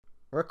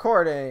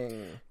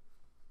Recording.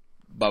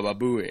 Baba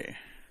Booey.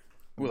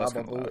 Ooh, that's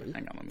Baba kind of loud. Booey.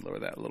 Hang on, let me lower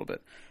that a little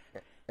bit.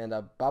 And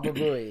a Baba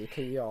Booey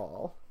to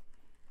y'all.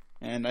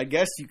 And I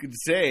guess you could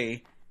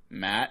say,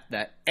 Matt,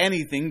 that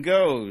anything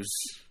goes.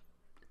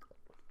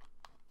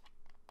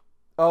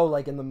 Oh,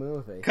 like in the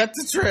movie. Cut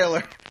the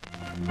trailer.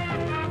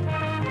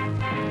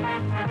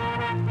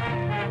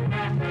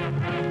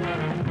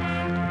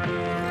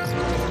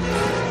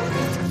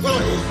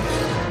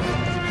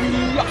 We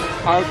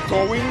are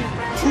going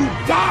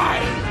to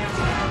die!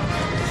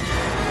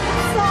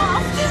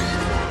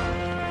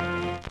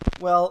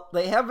 Well,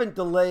 they haven't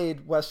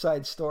delayed West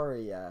Side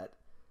Story yet.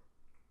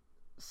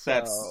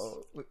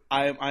 So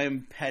I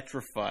am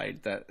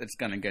petrified that it's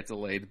gonna get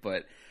delayed,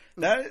 but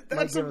that's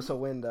might give us a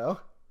window.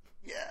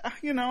 Yeah,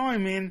 I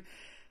mean,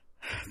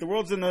 the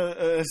world's in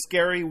a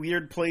scary,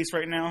 weird place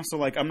right now, so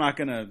like I'm not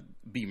gonna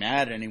be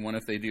mad at anyone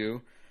if they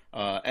do.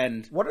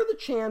 And what are the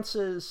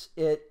chances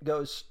it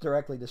goes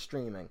directly to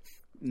streaming?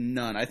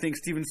 None. I think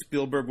Steven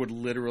Spielberg would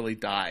literally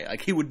die.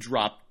 Like he would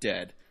drop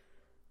dead.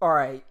 All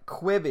right,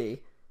 Quibi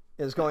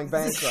is going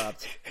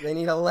bankrupt. They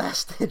need a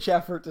last-ditch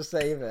effort to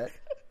save it.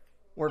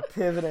 We're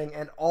pivoting,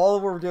 and all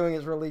we're doing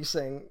is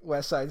releasing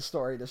West Side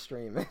Story to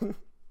streaming.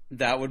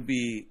 That would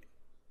be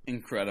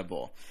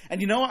incredible.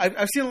 And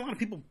I've seen a lot of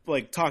people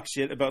like talk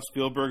shit about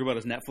Spielberg about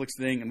his Netflix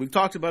thing, and we've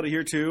talked about it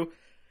here too.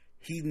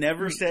 He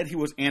never said he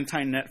was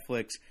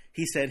anti-Netflix.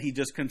 He said he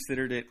just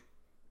considered it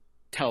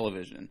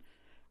television.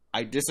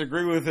 I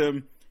disagree with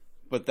him,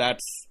 but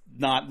that's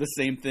not the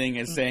same thing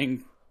as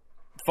saying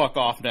fuck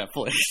off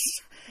Netflix.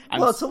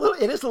 Well,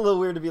 it is a little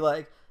weird to be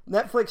like,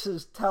 Netflix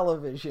is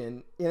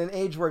television in an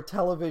age where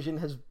television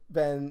has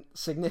been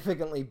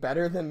significantly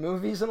better than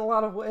movies in a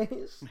lot of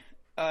ways.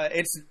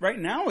 It's right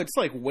now. It's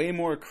like way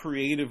more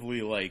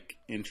creatively like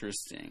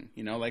interesting.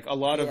 Like a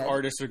lot of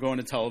artists are going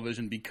to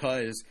television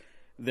because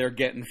they're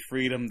getting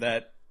freedom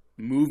that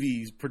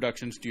movies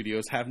production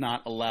studios have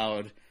not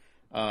allowed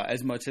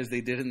as much as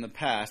they did in the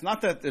past.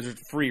 Not that there's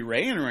free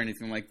reign or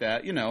anything like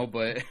that,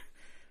 but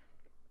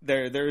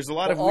there's a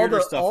lot of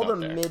weirder stuff out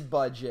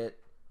there.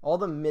 All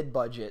the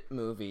mid-budget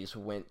movies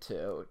went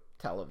to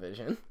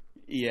television.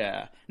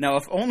 Yeah. Now,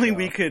 if only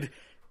we could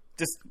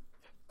just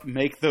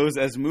make those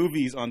as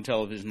movies on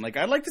television. Like,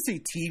 I'd like to see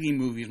TV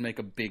movies make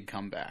a big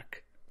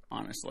comeback,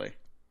 honestly.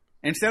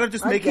 Instead of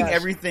just making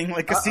everything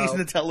like a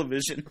season of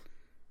television.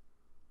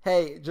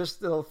 Hey, just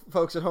the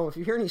folks at home, if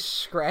you hear any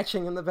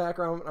scratching in the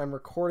background, I'm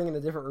recording in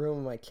a different room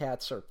and my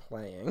cats are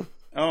playing.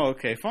 Oh,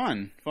 okay.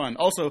 Fun.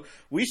 Also,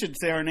 we should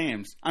say our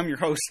names. I'm your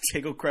host,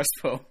 Diego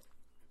Crespo.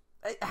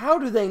 How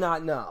do they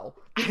not know?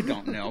 I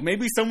don't know.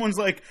 Maybe someone's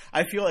like,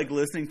 I feel like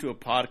listening to a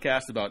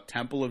podcast about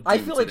Temple of Doom I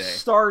feel today. like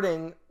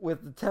starting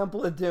with the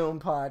Temple of Doom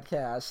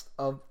podcast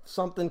of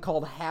something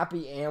called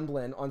Happy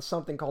Amblin on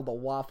something called the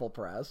Waffle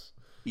Press.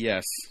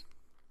 Yes.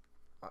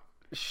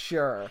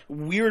 Sure.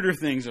 Weirder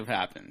things have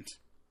happened.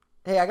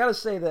 Hey, I gotta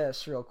say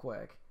this real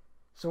quick.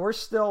 So we're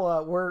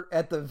still, we're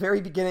at the very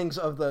beginnings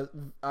of the,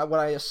 what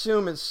I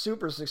assume is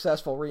super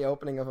successful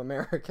reopening of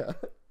America.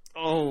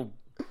 Oh,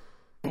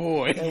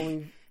 boy.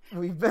 And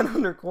we've been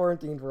under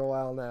quarantine for a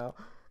while now,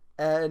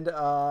 and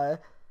a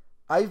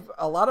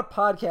lot of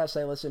podcasts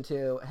I listen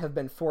to have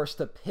been forced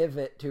to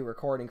pivot to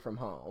recording from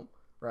home,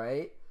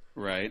 right?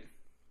 Right.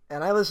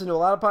 And I listen to a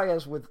lot of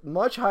podcasts with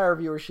much higher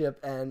viewership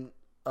and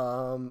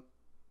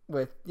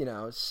with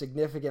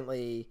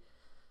significantly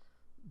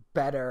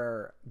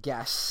better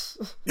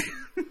guests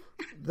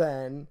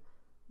than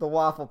the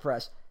Waffle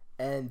Press,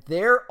 and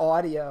their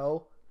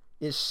audio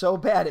is so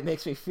bad it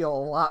makes me feel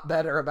a lot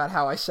better about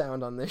how I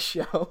sound on this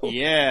show.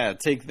 Yeah,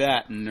 take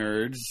that,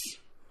 nerds.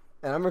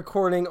 And I'm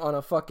recording on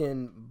a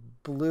fucking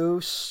blue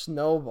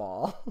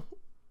snowball.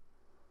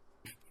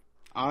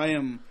 I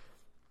am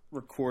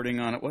recording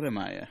on it. What am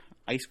I?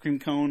 Ice cream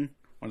cone?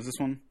 What is this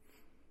one?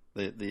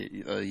 The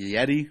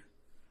Yeti?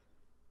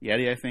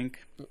 Yeti, I think.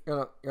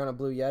 You're on a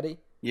blue Yeti?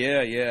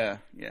 Yeah.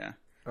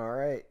 All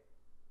right.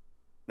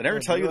 Did I ever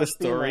tell you the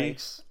story?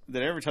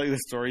 Did I ever tell you the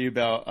story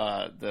about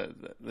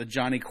the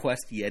Johnny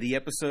Quest Yeti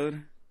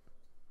episode?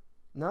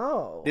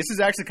 No. This is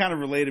actually kind of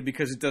related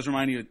because it does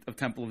remind you of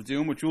Temple of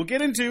Doom, which we'll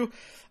get into.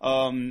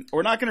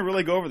 We're not going to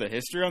really go over the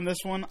history on this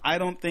one. I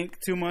don't think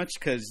too much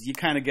because you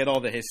kind of get all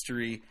the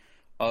history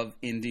of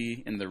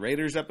Indy in the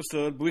Raiders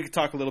episode. But we could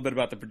talk a little bit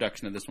about the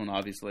production of this one,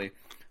 obviously.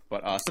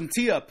 But some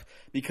tee up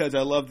because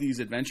I love these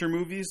adventure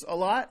movies a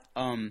lot.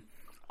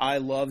 I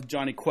loved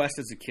Johnny Quest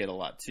as a kid a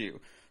lot too.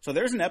 So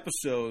there's an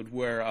episode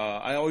where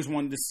I always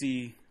wanted to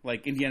see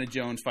like Indiana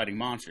Jones fighting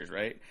monsters,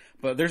 right?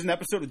 But there's an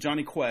episode of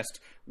Johnny Quest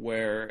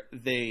where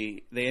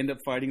they end up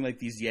fighting like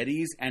these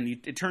Yetis, and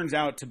it turns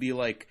out to be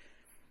like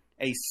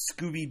a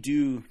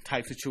Scooby-Doo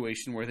type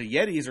situation where the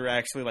Yetis are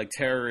actually like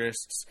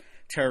terrorists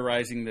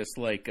terrorizing this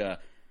like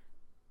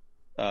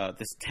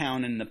this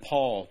town in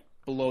Nepal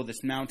below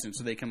this mountain,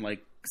 so they can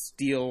like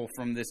steal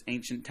from this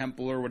ancient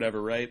temple or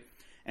whatever, right?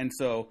 And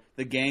so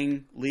the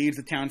gang leads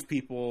the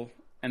townspeople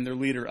and their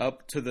leader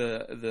up to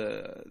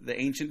the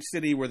ancient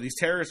city where these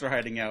terrorists are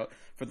hiding out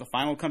for the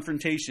final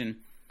confrontation.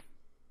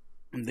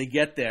 And they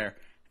get there,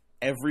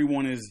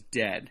 everyone is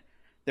dead.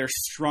 They're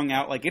strung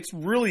out. Like, it's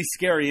really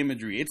scary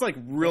imagery. It's, like,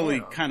 really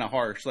kind of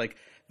harsh. Like,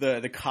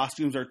 the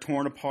costumes are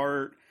torn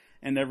apart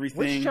and everything.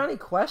 Which Johnny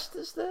Quest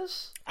is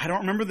this? I don't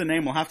remember the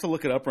name. We'll have to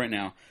look it up right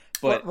now.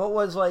 But what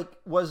was, like,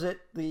 was it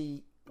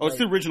the... Oh, it's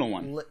the original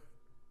one.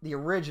 The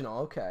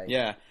original, okay.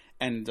 Yeah,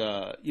 and,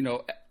 you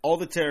know, all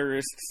the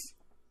terrorists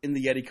in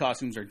the Yeti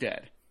costumes are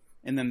dead.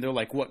 And then they're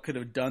like, what could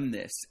have done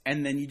this?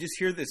 And then you just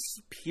hear this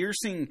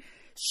piercing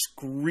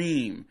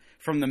scream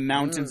from the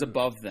mountains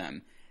above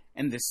them.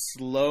 And this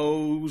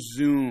slow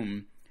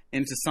zoom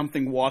into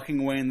something walking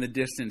away in the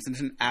distance. And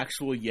it's an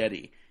actual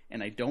Yeti.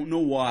 And I don't know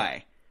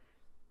why.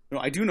 No,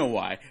 I do know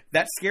why.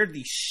 That scared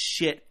the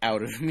shit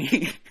out of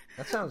me.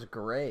 That sounds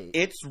great.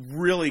 It's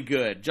really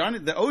good.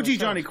 The OG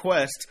Johnny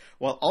Quest,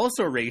 while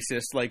also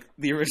racist, like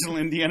the original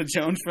Indiana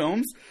Jones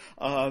films,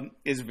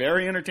 is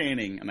very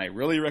entertaining. And I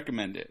really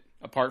recommend it,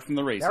 apart from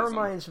the racism. That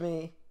reminds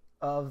me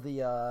of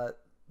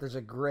there's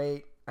a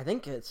great... I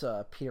think it's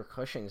Peter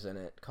Cushing's in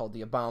it, called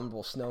The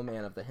Abominable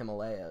Snowman of the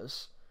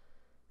Himalayas.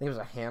 I think it was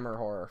a Hammer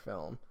horror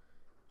film.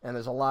 And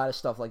there's a lot of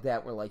stuff like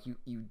that where, like,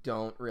 you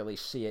don't really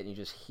see it and you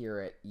just hear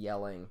it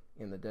yelling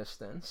in the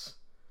distance.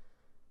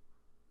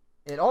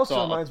 It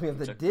also reminds me of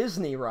the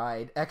Disney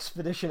ride,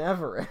 Expedition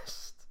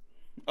Everest.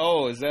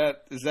 Oh, is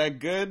that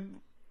good?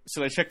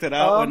 Should I check that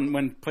out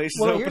when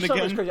places open here's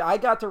again? Crazy. I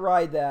got to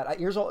ride that.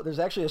 There's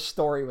actually a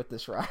story with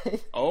this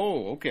ride.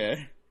 Oh,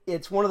 okay.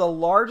 It's one of the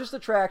largest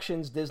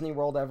attractions Disney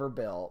World ever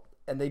built,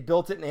 and they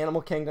built it in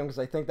Animal Kingdom because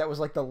I think that was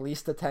like the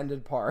least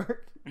attended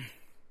park.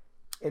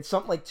 It's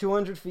something like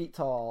 200 feet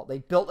tall. They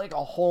built like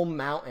a whole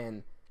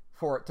mountain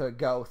for it to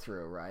go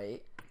through,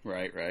 right?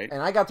 Right.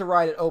 And I got to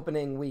ride it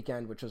opening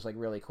weekend, which was like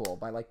really cool.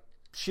 By like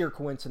sheer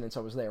coincidence,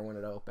 I was there when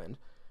it opened.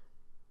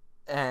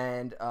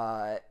 And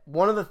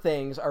one of the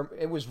things,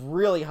 it was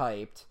really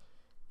hyped,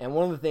 and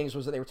one of the things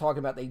was that they were talking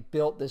about they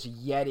built this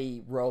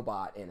Yeti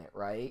robot in it,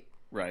 right?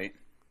 Right.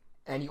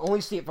 And you only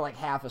see it for like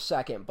half a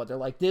second, but they're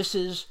like, this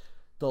is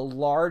the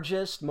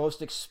largest,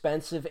 most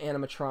expensive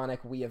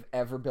animatronic we have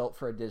ever built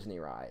for a Disney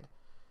ride.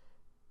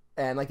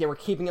 And like they were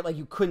keeping it like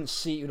you couldn't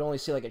see, you'd only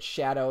see like its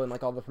shadow and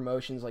like all the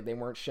promotions, like they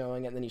weren't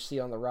showing it, and then you see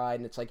it on the ride,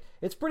 and it's like,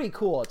 it's pretty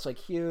cool. It's like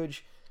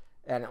huge,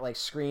 and it like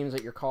screams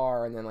at your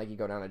car, and then like you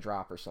go down a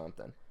drop or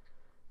something.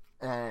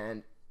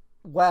 And,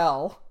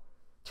 well,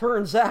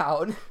 turns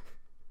out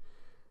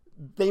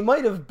they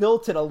might have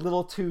built it a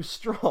little too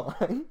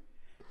strong.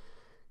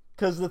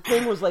 Because the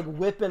thing was, like,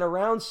 whipping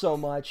around so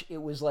much,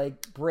 it was,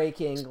 like,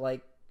 breaking,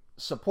 like,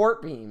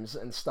 support beams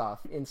and stuff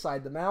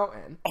inside the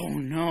mountain. Oh,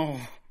 no.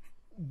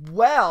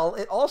 Well,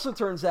 it also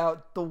turns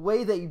out the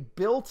way they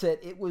built it,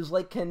 it was,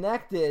 like,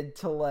 connected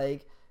to,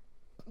 like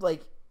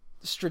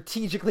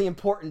strategically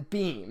important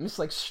beams.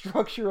 Like,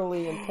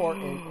 structurally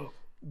important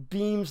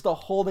beams to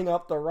holding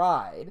up the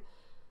ride.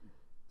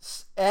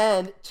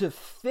 And to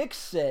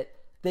fix it,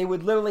 they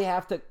would literally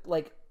have to,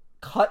 like,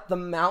 cut the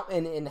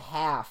mountain in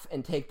half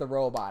and take the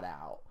robot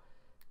out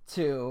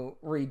to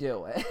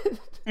redo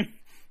it.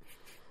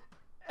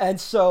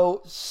 And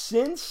so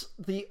since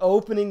the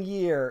opening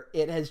year,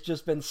 it has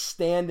just been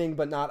standing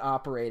but not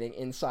operating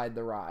inside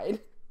the ride.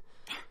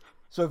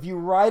 So if you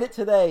ride it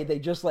today, they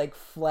just like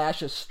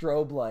flash a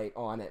strobe light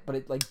on it, but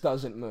it like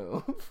doesn't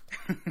move.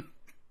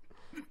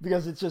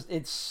 Because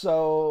it's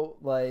so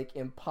like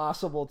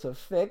impossible to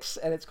fix,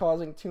 and it's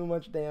causing too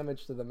much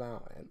damage to the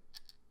mountain.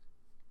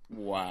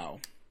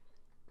 Wow.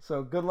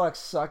 So good luck,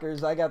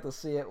 suckers. I got to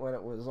see it when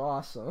it was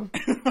awesome.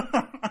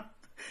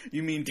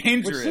 You mean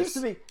dangerous?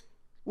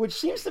 Which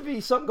seems to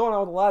be something going on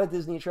with a lot of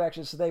Disney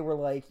attractions today, where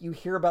like you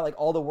hear about like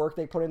all the work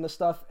they put into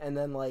stuff, and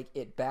then like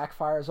it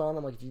backfires on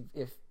them. Like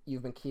if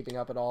you've been keeping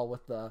up at all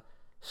with the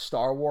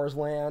Star Wars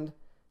Land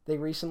they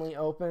recently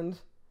opened,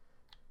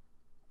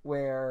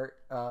 where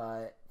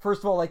first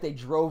of all, like they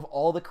drove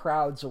all the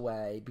crowds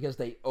away because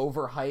they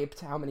overhyped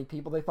how many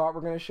people they thought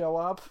were going to show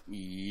up.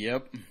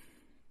 Yep.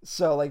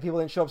 So, like, people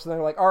didn't show up, so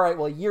they're like, all right,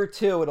 well, year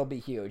 2, it'll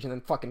be huge. And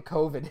then fucking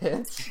COVID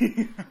hits.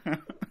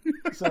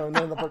 So, and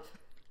then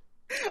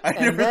I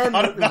never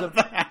thought about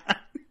that.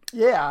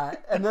 Yeah,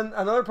 and then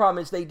another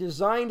problem is they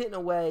designed it in a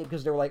way,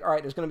 because they were like, all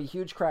right, there's going to be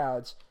huge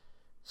crowds,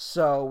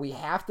 so we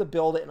have to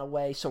build it in a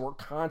way so we're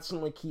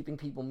constantly keeping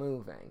people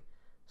moving.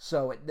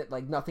 So,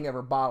 like, nothing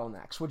ever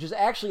bottlenecks, which is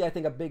actually, I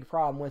think, a big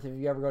problem with if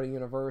you ever go to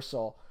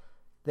Universal.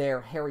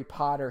 Their Harry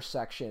Potter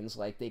sections,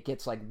 like, it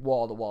gets, like,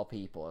 wall-to-wall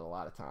people a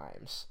lot of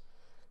times.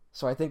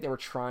 So I think they were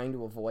trying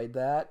to avoid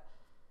that.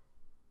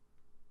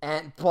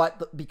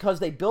 But because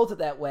they built it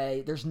that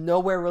way, there's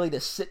nowhere really to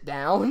sit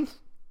down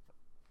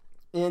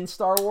in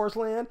Star Wars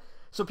Land.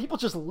 So people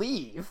just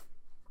leave.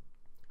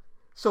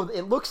 So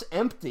it looks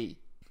empty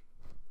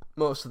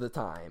most of the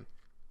time.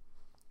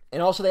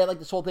 And also they had like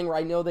this whole thing where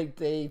I know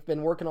they've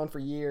been working on for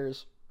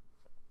years,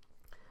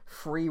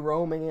 free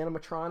roaming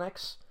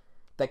animatronics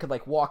that could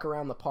like walk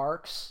around the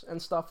parks and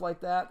stuff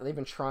like that they've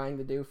been trying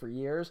to do for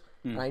years.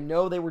 And I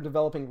know they were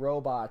developing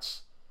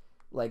robots,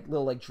 like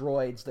little like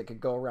droids that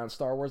could go around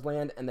Star Wars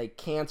Land, and they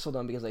canceled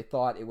them because they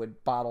thought it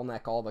would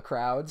bottleneck all the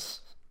crowds.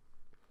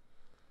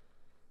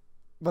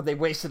 but they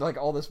wasted like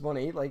all this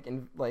money like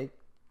in like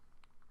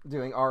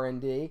doing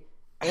R&D,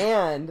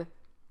 and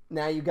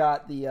now you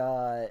got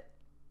the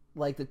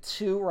like the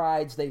 2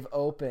 rides they've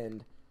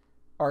opened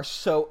are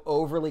so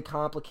overly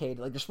complicated.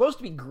 Like they're supposed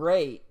to be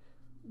great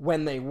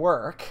when they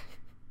work,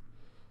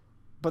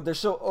 but they're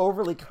so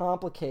overly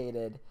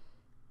complicated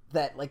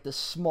that like the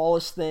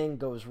smallest thing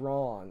goes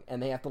wrong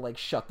and they have to like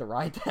shut the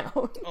ride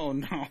down. Oh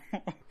no.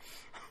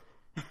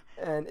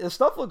 And the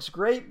stuff looks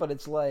great, but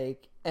it's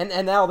like,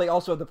 and now they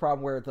also have the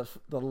problem where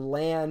the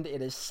land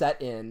it is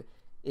set in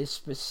is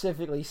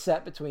specifically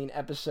set between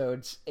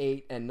episodes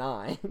 8 and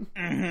 9.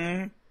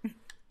 Mm-hmm.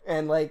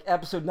 And like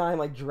episode 9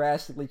 like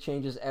drastically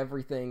changes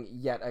everything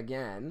yet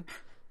again.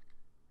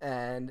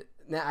 And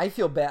now I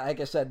feel bad. Like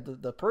I said,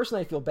 the person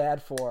I feel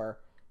bad for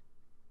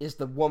is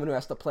the woman who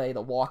has to play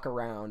the walk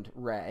around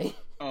Rey.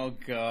 Oh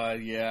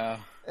god, yeah.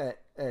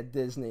 At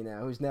Disney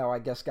now, who's now I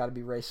guess got to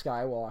be Rey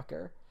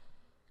Skywalker.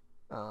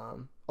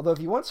 Although if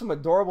you want some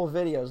adorable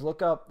videos,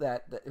 look up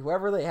that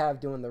whoever they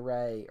have doing the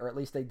Rey, or at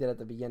least they did at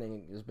the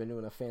beginning, has been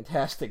doing a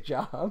fantastic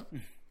job.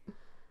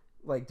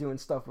 Like doing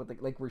stuff with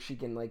like where she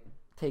can like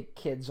take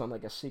kids on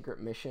like a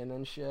secret mission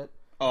and shit.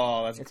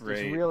 Oh, that's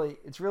great.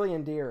 It's really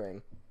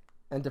endearing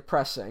and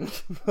depressing.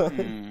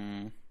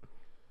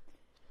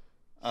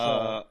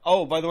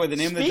 Oh, by the way, the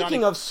name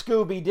Speaking of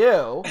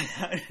Scooby-Doo.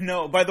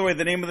 No, by the way,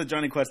 the name of the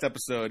Johnny Quest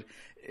episode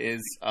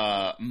is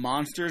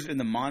Monsters in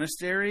the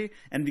Monastery,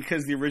 and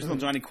because the original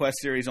Johnny Quest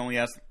series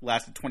only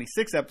lasted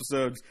 26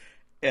 episodes,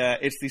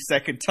 it's the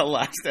second to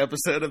last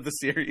episode of the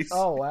series.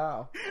 Oh,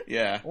 wow.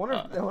 Yeah.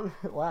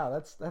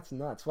 Wow, that's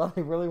nuts. Well,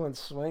 they really went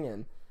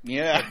swinging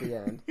at the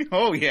end.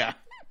 Oh, yeah.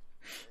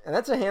 And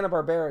that's a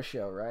Hanna-Barbera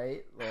show,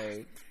 right?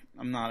 Like,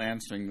 I'm not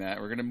answering that.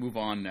 We're going to move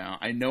on now.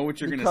 I know what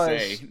you're going to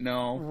say.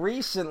 No.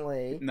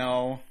 Recently,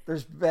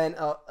 there's been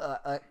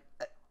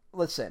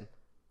listen,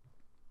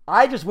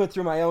 I just went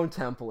through my own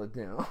Temple of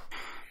Doom. Oh,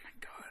 my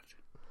God.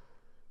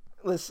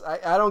 Listen,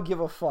 I don't give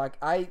a fuck.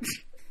 I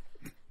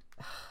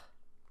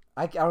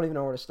don't even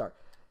know where to start.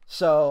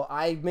 So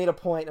I made a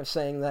point of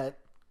saying that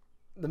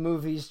the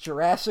movies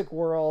Jurassic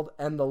World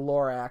and The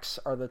Lorax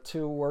are the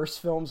 2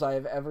 worst films I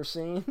have ever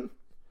seen.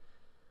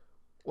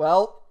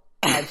 Well,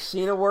 I've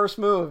seen a worse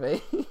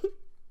movie.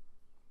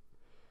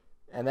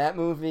 And that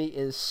movie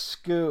is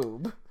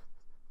Scoob.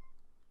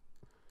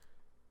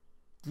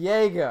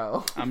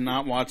 Diego. I'm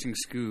not watching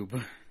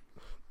Scoob.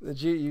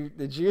 Did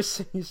you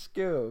see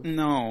Scoob?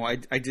 No,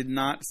 I did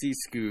not see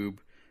Scoob.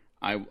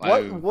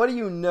 What do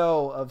you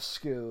know of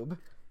Scoob?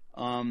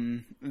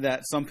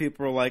 That some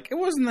people are like, it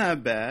wasn't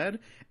that bad,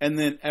 and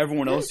then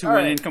everyone else who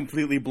went in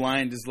completely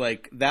blind is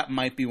like, that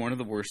might be one of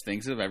the worst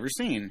things I've ever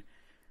seen.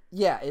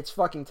 Yeah, it's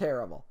fucking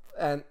terrible.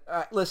 And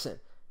listen,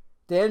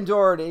 Dan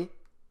Doherty,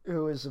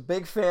 who is a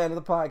big fan of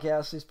the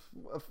podcast, he's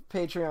a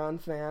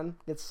Patreon fan,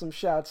 gets some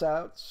shout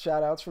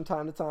outs from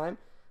time to time,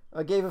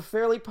 gave a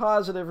fairly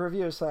positive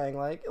review saying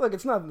like, look,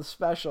 it's nothing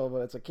special, but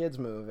it's a kid's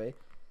movie.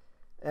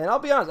 And I'll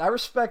be honest, I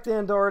respect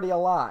Dan Doherty a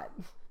lot.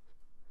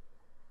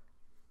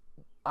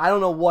 I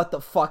don't know what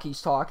the fuck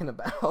he's talking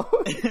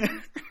about.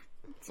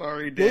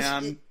 Sorry,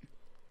 Dan.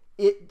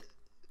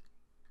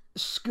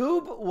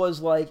 Scoob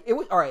was like, it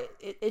was all right.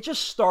 It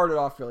just started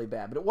off really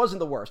bad, but it wasn't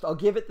the worst. I'll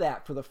give it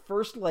that. For the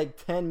first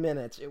like 10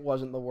 minutes, it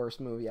wasn't the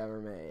worst movie ever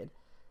made.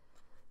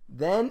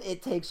 Then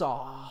it takes a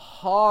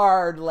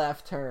hard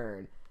left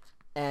turn,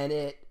 and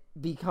it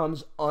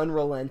becomes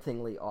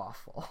unrelentingly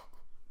awful.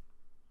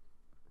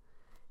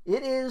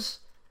 It is.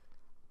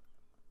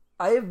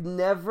 I have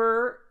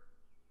never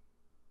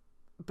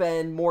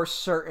been more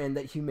certain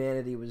that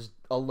humanity was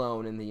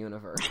alone in the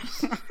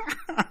universe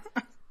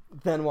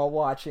than while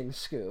watching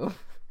Scoob.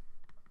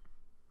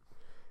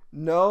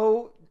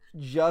 No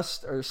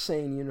just or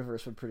sane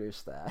universe would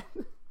produce that.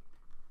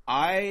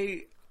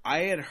 I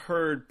had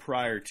heard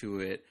prior to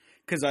it,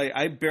 because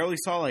I barely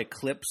saw like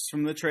clips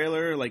from the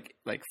trailer, like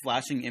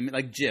flashing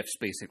like GIFs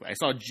basically. I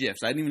saw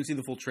GIFs. I didn't even see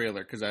the full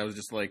trailer because I was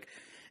just like,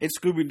 it's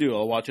Scooby-Doo.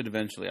 I'll watch it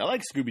eventually. I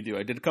like Scooby-Doo.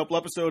 I did a couple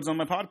episodes on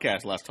my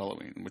podcast last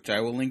Halloween, which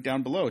I will link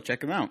down below. Check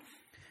them out.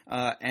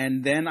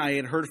 And then I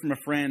had heard from a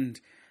friend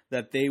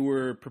that they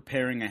were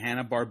preparing a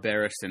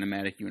Hanna-Barbera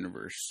cinematic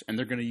universe, and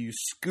they're going to use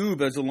Scoob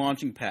as a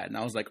launching pad. And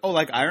I was like, oh,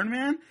 like Iron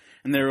Man?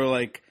 And they were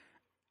like,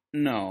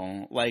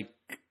 no, like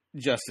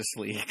Justice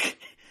League.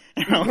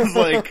 And I was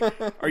like,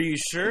 are you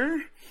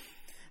sure?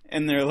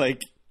 And they're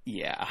like,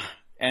 yeah.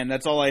 And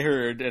that's all I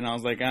heard, and I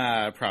was like,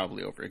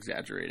 probably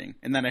over-exaggerating.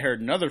 And then I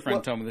heard another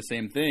friend tell me the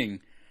same thing,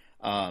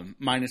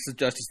 minus the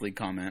Justice League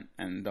comment,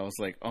 and I was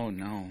like, oh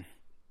no.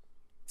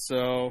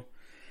 So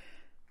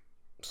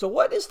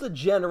what is the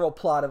general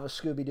plot of a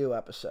Scooby-Doo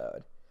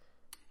episode?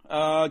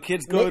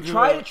 Kids go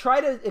to... Try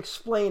to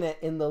explain it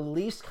in the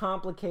least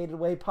complicated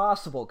way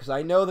possible, because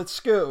I know that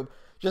Scoob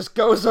just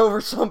goes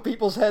over some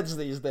people's heads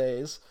these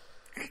days.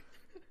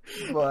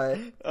 But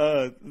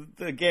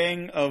the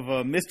gang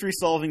of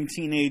mystery-solving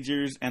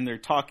teenagers and their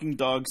talking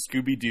dog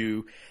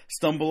Scooby-Doo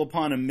stumble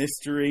upon a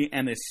mystery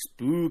and a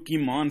spooky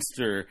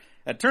monster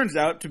that turns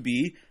out to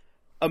be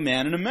a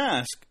man in a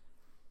mask.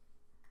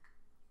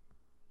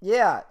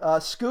 Yeah,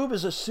 Scoob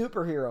is a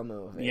superhero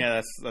movie.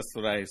 Yeah, that's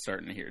what I'm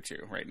starting to hear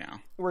too right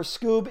now. Where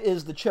Scoob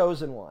is the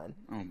chosen one.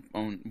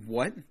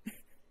 What?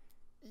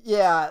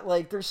 Yeah,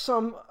 like there's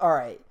some. All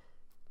right,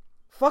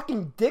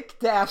 fucking Dick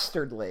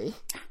Dastardly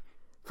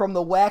from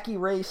the Wacky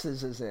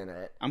Races is in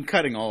it. I'm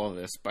cutting all of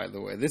this, by the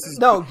way. This is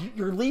no,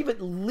 you're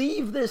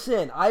leave this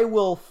in. I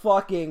will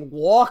fucking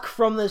walk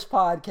from this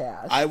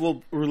podcast. I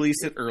will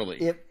release it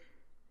early.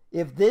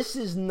 If this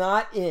is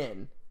not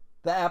in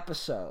the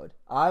episode,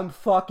 I'm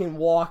fucking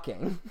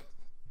walking.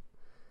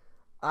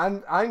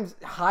 I'm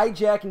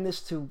hijacking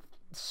this to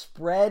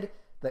spread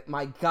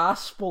my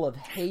gospel of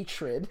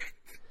hatred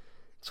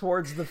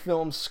towards the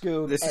film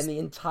Scoob and the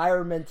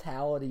entire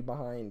mentality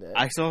behind it.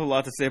 I still have a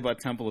lot to say about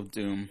Temple of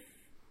Doom.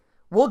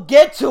 We'll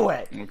get to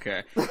it.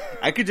 Okay.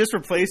 I could just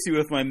replace you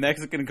with my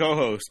Mexican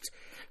co-host,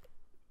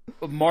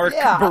 Mark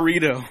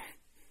Burrito.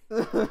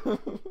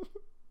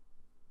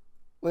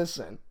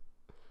 Listen.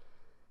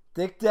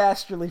 Dick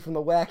Dastardly from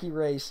the Wacky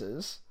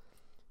Races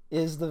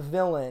is the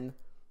villain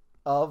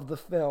of the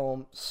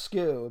film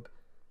Scoob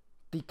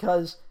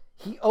because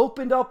he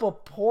opened up a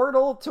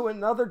portal to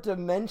another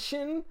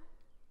dimension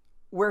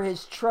where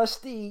his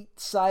trusty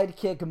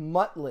sidekick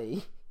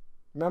Muttley,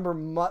 remember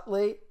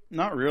Muttley?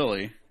 Not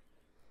really.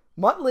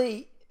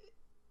 Muttley,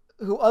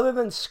 who other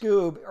than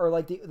Scoob, or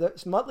like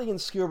Muttley and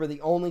Scoob are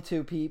the only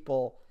two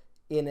people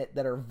in it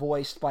that are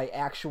voiced by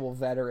actual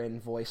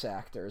veteran voice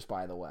actors,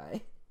 by the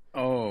way.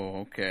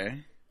 Oh,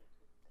 okay.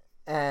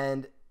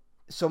 And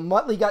so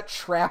Muttley got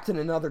trapped in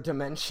another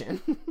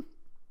dimension.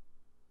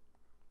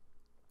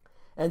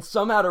 And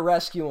somehow to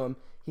rescue him,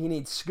 he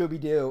needs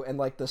Scooby-Doo and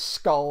like the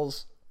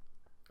skulls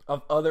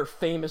of other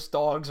famous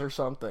dogs or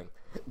something.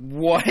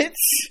 What?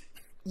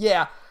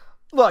 Yeah.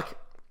 Look,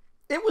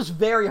 it was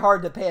very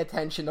hard to pay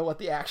attention to what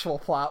the actual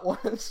plot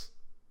was.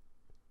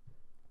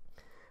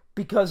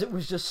 Because it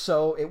was just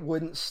so, it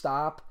wouldn't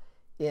stop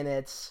in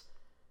its...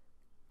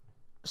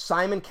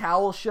 Simon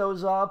Cowell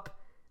shows up,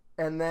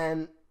 and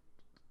then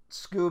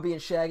Scooby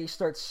and Shaggy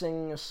start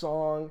singing a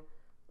song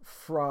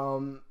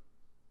from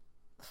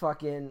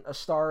fucking A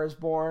Star Is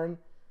Born.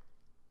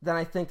 Then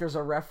I think there's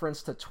a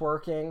reference to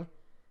twerking,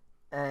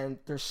 and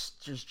there's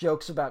just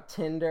jokes about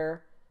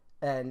Tinder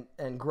and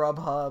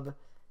Grubhub,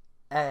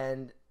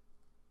 and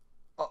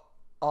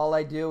All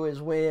I Do Is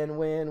Win,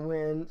 Win,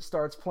 Win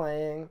starts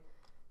playing.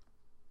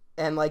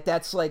 And like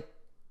that's like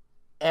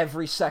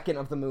every second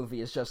of the movie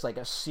is just like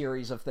a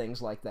series of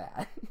things like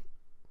that.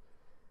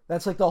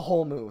 That's like the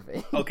whole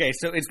movie. Okay,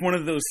 so it's one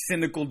of those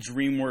cynical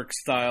DreamWorks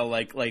style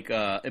like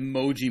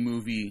emoji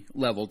movie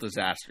level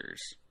disasters.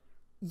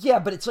 Yeah,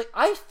 but it's like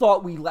I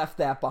thought we left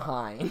that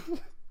behind.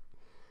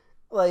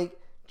 Like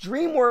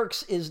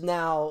DreamWorks is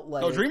now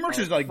like DreamWorks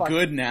is like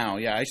good now.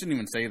 Yeah, I shouldn't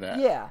even say that.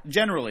 Yeah.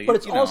 Generally, but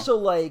it's also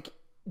like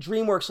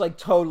DreamWorks like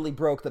totally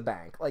broke the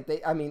bank. Like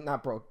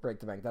not break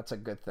the bank. That's a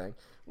good thing.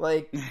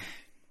 Like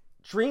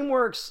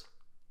DreamWorks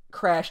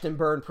crashed and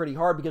burned pretty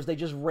hard because they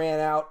just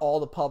ran out all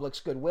the public's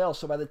goodwill.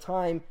 So by the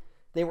time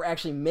they were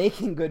actually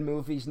making good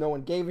movies, no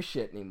one gave a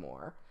shit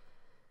anymore.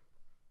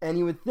 And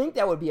you would think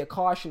that would be a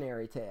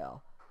cautionary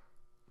tale.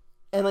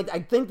 And like I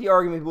think the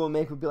argument people would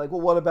make would be like,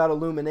 well, what about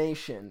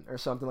Illumination or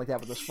something like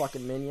that with those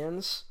fucking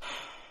minions?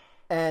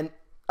 And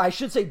I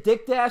should say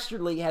Dick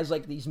Dastardly has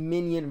like these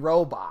minion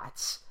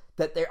robots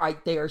that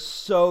they are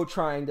so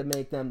trying to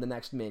make them the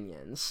next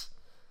Minions.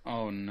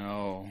 Oh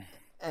no.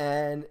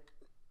 And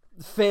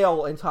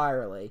fail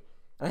entirely.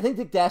 And I think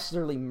Dick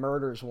Dastardly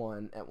murders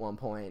one at one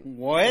point.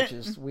 What? Which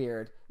is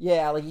weird.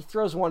 Yeah, like he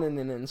throws one in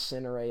an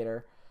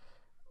incinerator,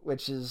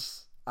 which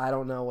is, I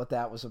don't know what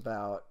that was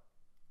about.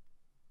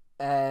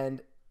 But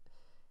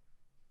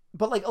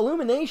like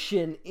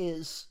Illumination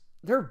is,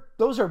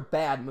 those are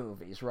bad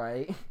movies,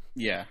 right?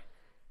 Yeah.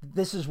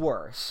 This is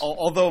worse.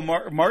 Although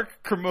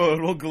Mark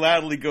Kermode will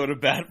gladly go to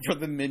bat for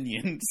the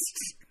Minions.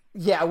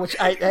 Yeah,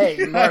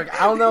 hey, Mark,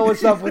 I don't know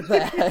what's up with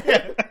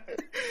that.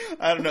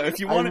 I don't know. If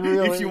you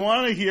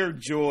want to hear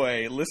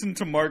joy, listen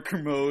to Mark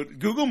Kermode.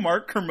 Google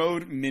Mark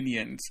Kermode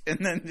Minions, and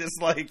then just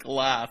like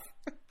laugh.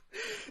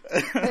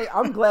 Hey,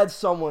 I'm glad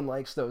someone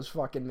likes those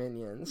fucking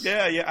Minions.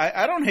 Yeah.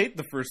 I don't hate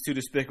the first two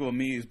Despicable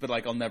Me's, but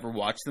like I'll never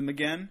watch them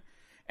again.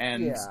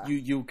 And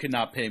you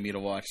cannot pay me to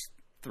watch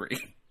 3.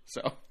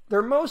 So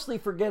they're mostly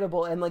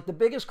forgettable, and like the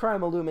biggest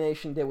crime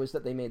Illumination did was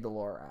that they made the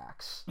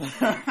Lorax.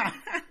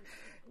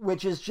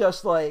 Which is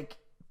just like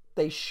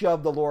they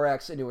shoved the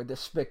Lorax into a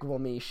Despicable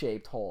Me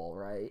shaped hole,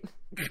 right?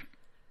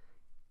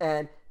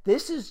 And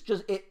this is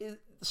just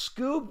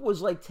Scoob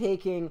was like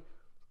taking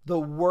the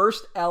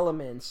worst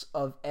elements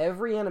of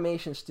every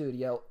animation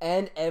studio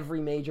and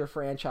every major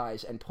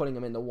franchise and putting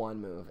them into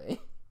one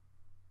movie.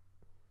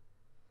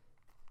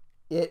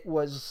 It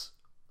was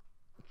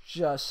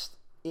just,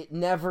 it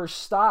never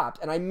stopped.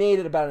 And I made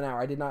it about an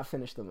hour. I did not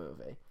finish the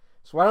movie.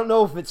 So I don't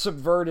know if it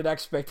subverted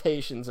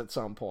expectations at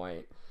some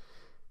point.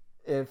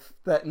 If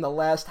that in the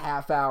last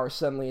half hour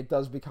suddenly it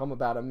does become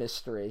about a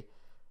mystery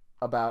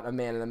about a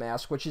man in a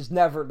mask, which is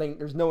never,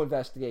 there's no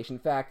investigation.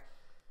 In fact,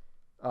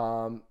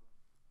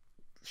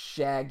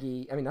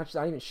 Shaggy, I mean not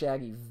even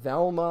Shaggy,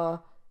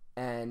 Velma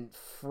and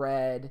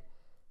Fred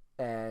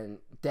and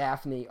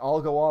Daphne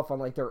all go off on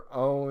like their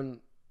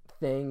own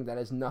thing that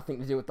has nothing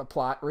to do with the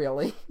plot,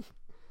 really.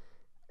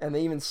 And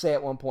they even say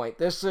at one point,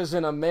 "This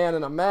isn't a man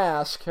in a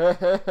mask."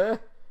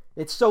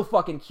 It's so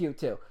fucking cute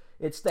too.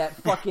 It's that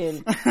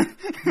fucking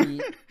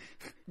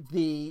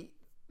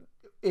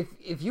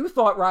if you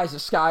thought Rise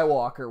of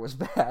Skywalker was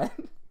bad,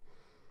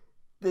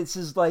 this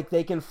is like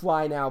they can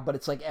fly now, but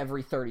it's like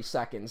every 30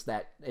 seconds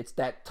that it's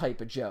that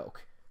type of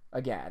joke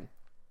again.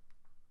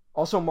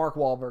 Also, Mark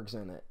Wahlberg's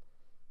in it.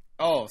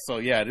 Oh, so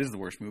yeah, it is the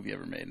worst movie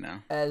ever made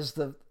now. As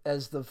the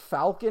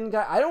Falcon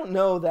guy. I don't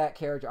know that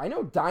character. I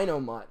know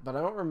Dynomutt, but I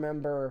don't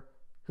remember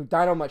who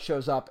Dynomutt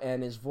shows up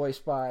and is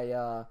voiced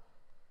by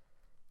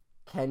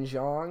Ken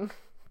Jeong.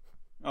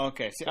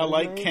 Okay, see, I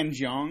like Ken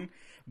Jeong,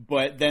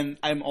 but then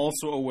I'm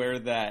also aware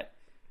that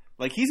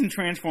like he's in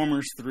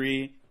Transformers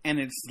 3, and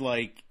it's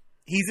like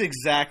he's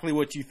exactly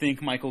what you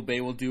think Michael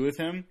Bay will do with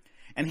him,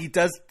 and he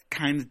does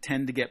kind of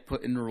tend to get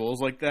put into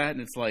roles like that,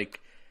 and it's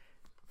like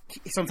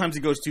sometimes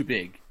he goes too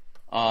big.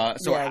 So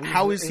yeah,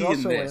 how is he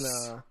in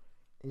this?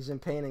 He's in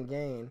Pain and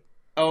Gain.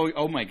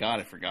 Oh my god,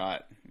 I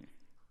forgot.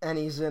 And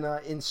he's in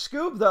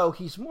Scoob, though.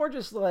 He's more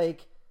just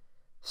like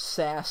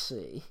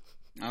sassy.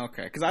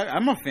 Okay, because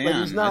I'm a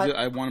fan.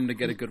 I want him to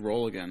get a good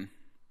role again.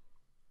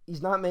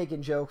 He's not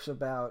making jokes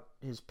about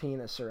his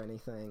penis or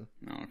anything.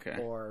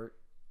 Okay. Or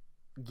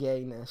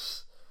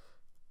gayness,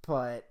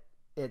 but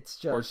it's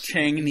just or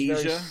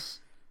Changnesia.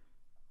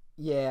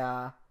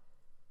 Yeah.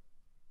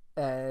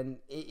 And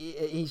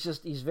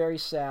he's very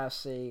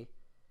sassy.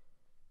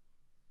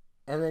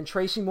 And then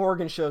Tracy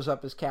Morgan shows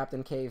up as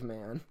Captain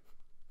Caveman.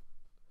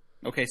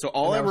 Okay, so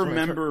all I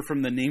remember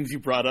from the names you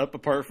brought up,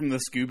 apart from the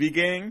Scooby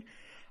Gang,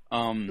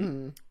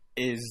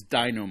 is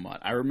Dynomutt.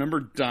 I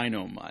remember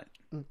Dynomutt.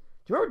 Do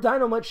you remember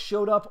Dynomutt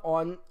showed up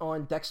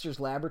on Dexter's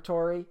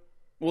Laboratory?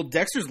 Well,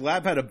 Dexter's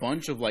Lab had a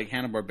bunch of like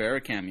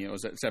Hanna-Barbera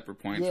cameos at separate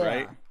points,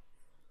 right?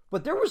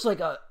 But there was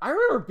I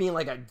remember being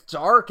like a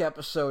dark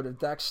episode of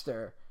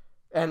Dexter.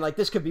 And, like,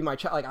 this could be my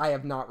like, I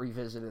have not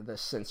revisited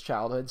this since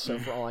childhood, so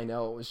for all I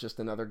know, it was just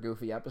another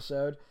goofy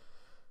episode.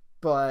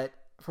 But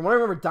from what I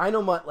remember,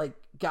 Dynomutt, like,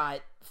 got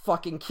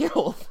fucking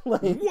killed.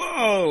 Like,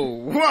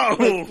 whoa!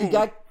 Like, he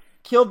got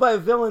killed by a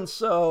villain,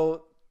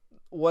 so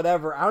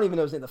whatever. I don't even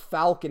know his name. The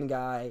Falcon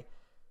guy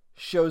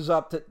shows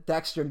up to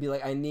Dexter and be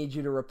like, "I need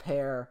you to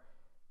repair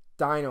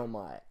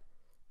Dynomutt."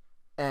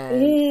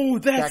 Oh,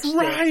 that's Dexter,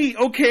 right!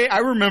 Okay,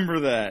 I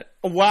remember that.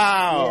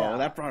 Wow,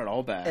 that brought it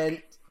all back.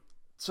 And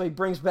so he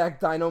brings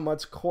back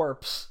Dynomutt's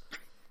corpse.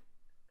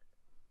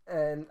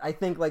 And I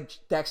think, like,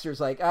 Dexter's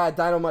like,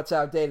 Dynomutt's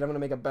outdated. I'm going to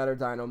make a better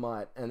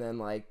Dynomutt. And then,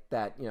 like,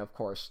 that, of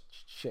course,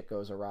 shit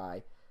goes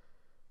awry.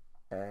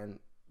 And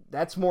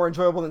that's more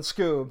enjoyable than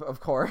Scoob,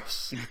 of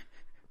course.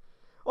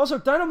 Also,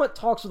 Dynomutt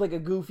talks with, like, a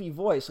goofy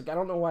voice. Like, I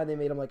don't know why they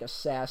made him, like, a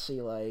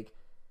sassy, like...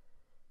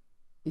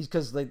 He's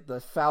because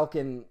the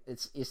Falcon...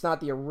 It's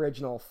not the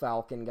original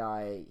Falcon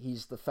guy.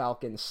 He's the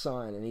Falcon's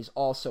son. And he's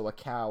also a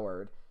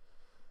coward.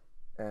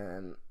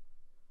 And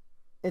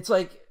it's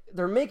like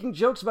they're making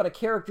jokes about a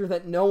character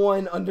that no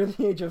one under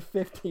the age of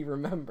 50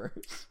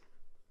 remembers.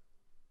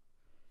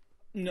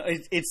 No,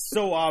 it's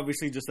so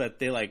obviously just that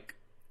they like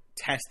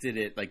tested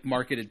it, like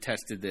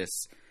tested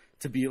this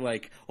to be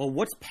like, well,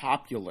 what's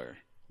popular?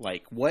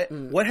 Like what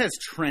has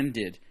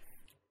trended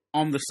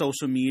on the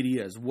social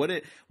medias? What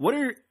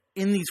are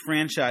in these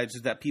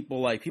franchises that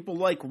people like? People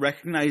like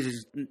recognizing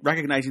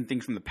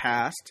things from the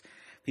past.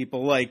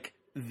 People like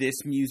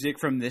this music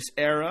from this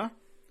era.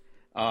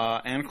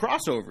 And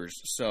crossovers,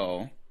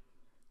 so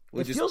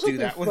we'll just do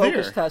that with here. It feels like they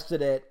focus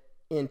tested it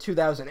in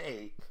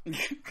 2008.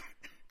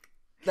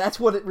 That's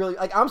what it really...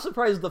 Like, I'm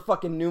surprised the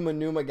fucking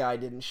Numa guy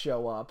didn't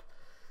show up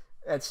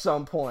at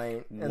some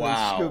point. And then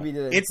Scooby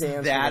did a dance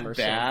with him or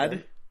bad?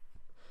 Something.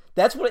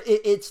 That's what...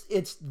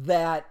 It's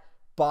that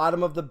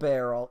bottom of the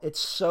barrel.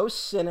 It's so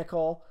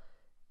cynical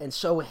and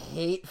so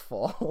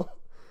hateful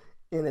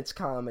in its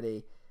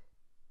comedy.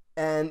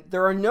 And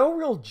there are no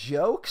real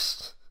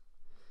jokes.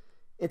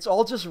 It's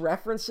all just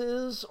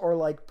references or,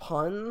 like,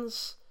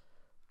 puns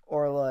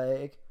or,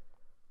 like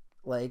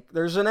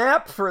there's an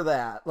app for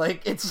that.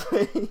 Like, it's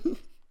like...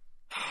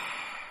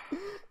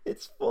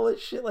 It's full of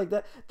shit like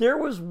that. There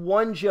was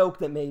one joke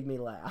that made me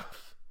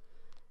laugh.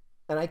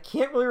 And I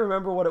can't really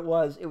remember what it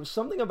was. It was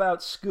something about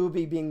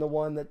Scooby being the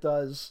one that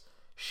does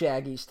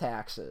Shaggy's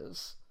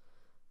taxes.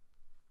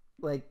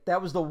 Like,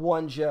 that was the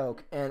one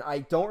joke. And I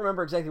don't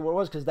remember exactly what it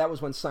was because that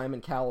was when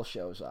Simon Cowell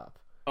shows up.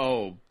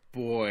 Oh,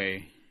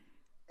 boy.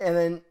 And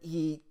then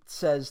he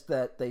says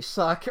that they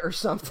suck or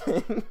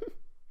something.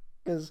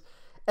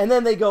 And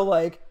then they go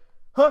like,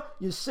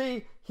 you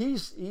see,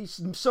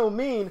 he's so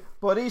mean,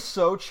 but he's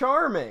so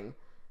charming.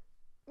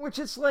 Which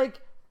it's like,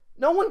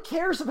 no one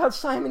cares about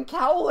Simon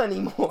Cowell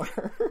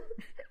anymore.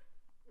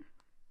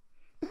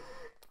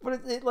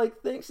 But it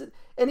like thinks that,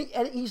 and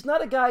he's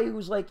not a guy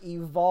who's like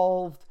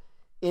evolved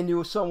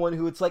into someone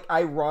who it's like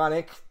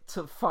ironic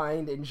to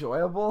find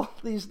enjoyable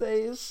these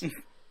days.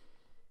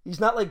 He's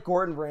not like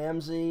Gordon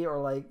Ramsay or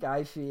like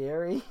Guy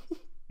Fieri.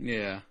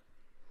 Yeah.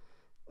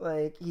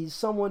 Like, he's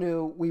someone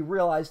who we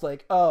realized,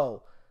 like,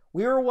 oh,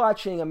 we were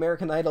watching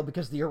American Idol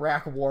because the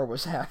Iraq War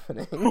was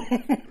happening.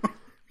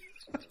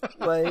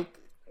 Like,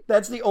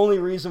 that's the only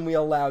reason we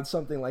allowed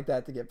something like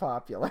that to get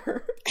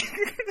popular.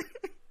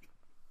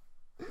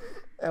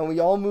 And we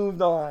all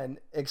moved on,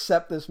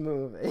 except this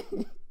movie.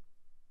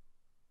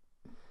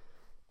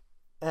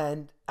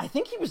 And I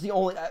think he was the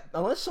only,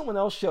 unless someone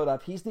else showed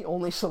up, he's the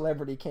only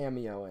celebrity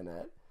cameo in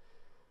it.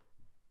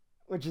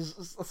 Which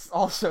is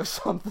also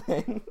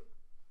something.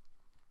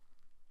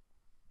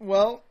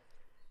 Well,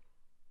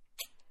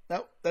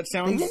 that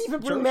sounds. They didn't even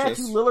bring atrocious.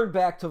 Matthew Lillard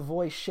back to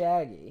voice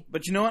Shaggy.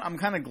 But you know what? I'm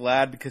kind of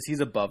glad because he's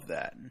above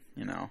that.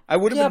 You know, I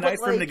would have been nice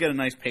for him to get a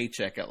nice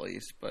paycheck at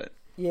least. But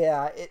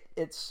yeah,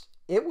 it's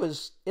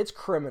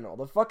criminal.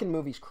 The fucking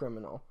movie's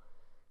criminal.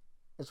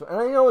 And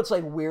I know it's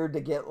like weird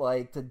to get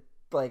like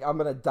I'm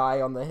gonna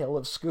die on the hill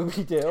of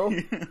Scooby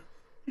Doo,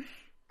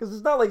 because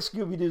it's not like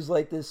Scooby Doo's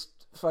like this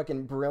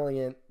fucking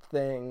brilliant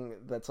thing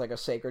that's like a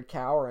sacred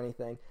cow or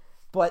anything,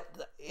 but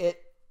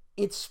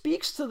it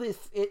speaks to the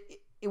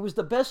it was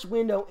the best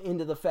window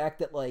into the fact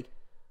that like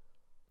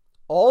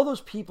all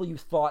those people you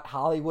thought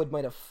Hollywood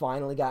might have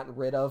finally gotten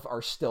rid of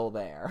are still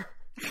there.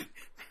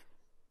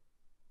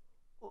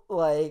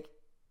 Like,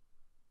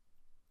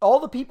 all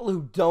the people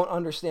who don't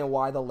understand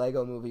why the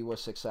Lego movie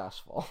was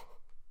successful.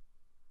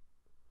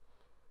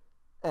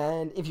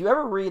 And if you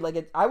ever read,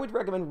 like, I would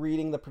recommend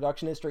reading the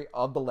production history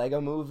of the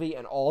Lego movie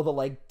and all the,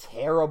 like,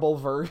 terrible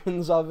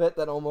versions of it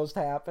that almost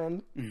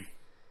happened. Mm.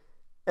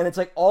 And it's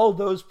like, all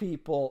those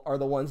people are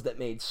the ones that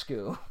made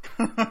Scoob.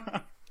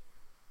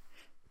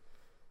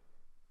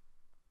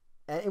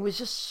 And it was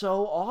just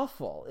so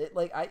awful. It,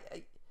 like, I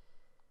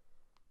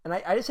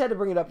just had to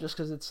bring it up just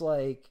because it's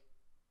like,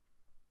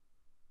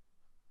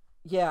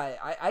 yeah,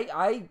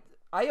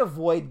 I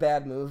avoid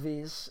bad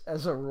movies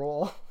as a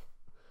rule.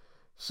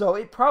 So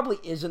it probably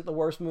isn't the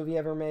worst movie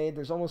ever made.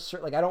 There's almost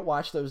like I don't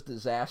watch those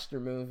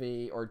disaster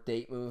movie or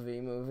date movie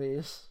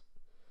movies.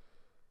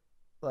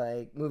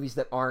 Like movies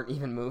that aren't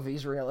even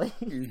movies really.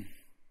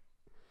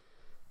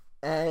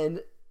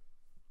 And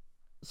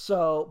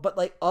so, but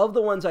like of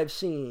the ones I've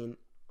seen,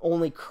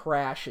 only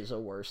Crash is a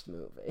worst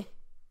movie.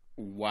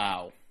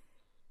 Wow.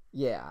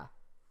 Yeah.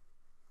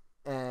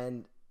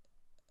 And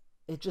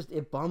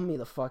it bummed me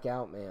the fuck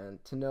out, man,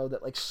 to know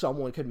that like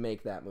someone could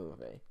make that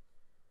movie.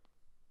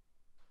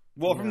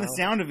 Well, from the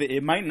sound of it,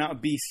 it might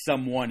not be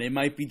someone. It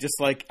might be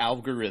just, like,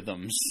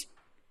 algorithms.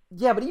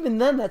 Yeah, but even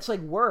then, that's, like,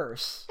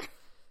 worse.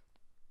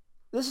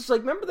 This is,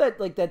 like, remember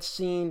that, like, that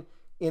scene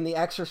in The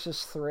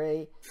Exorcist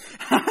 3?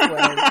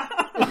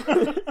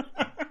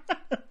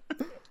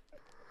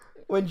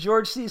 When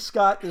George C.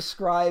 Scott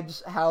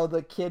describes how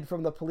the kid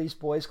from the Police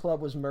Boys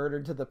Club was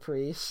murdered to the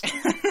priest.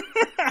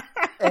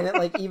 And it,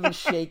 like, even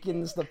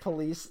shakens the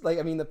priest. Like,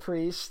 the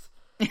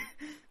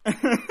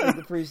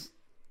priest.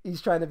 He's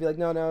trying to be like,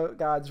 no,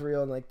 God's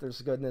real, and like,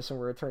 there's goodness, and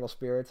we're eternal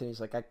spirits. And he's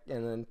like, and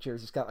then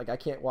Jersey Scott, like, how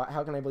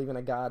can I believe in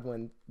a God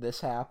when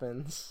this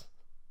happens?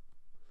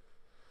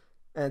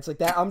 And it's like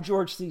that. I'm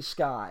George C.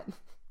 Scott,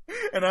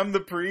 and I'm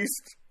the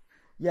priest.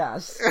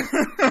 Yes.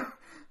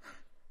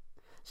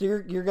 So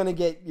you're gonna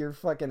get your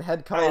fucking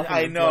head cut off.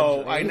 I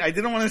know. I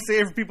didn't want to say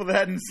it for people that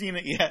hadn't seen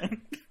it yet.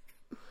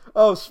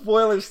 Oh,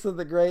 spoilers to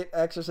The Great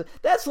Exorcist.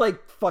 That's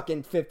like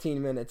fucking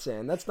 15 minutes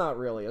in. That's not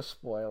really a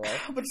spoiler.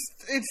 But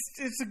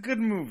it's a good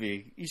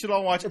movie. You should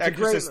all watch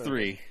Exorcist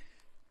 3.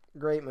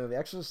 Great movie.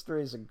 Exorcist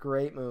 3 is a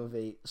great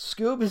movie.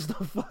 Scoob is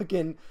the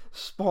fucking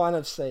spawn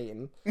of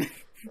Satan.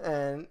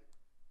 And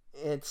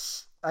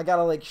I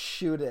gotta like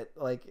shoot it.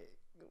 Like,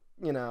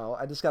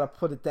 I just gotta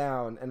put it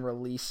down and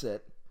release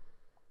it.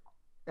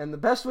 And the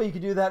best way you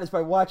can do that is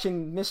by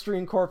watching Mystery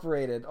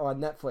Incorporated on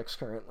Netflix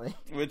currently.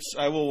 Which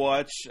I will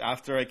watch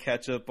after I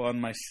catch up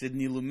on my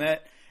Sidney Lumet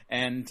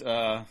and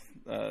I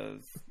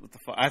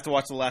have to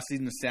watch the last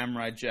season of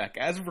Samurai Jack.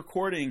 As of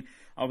recording,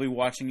 I'll be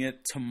watching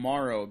it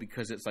tomorrow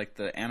because it's like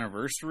the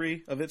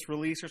anniversary of its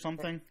release or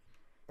something.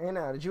 Hey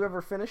now, did you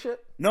ever finish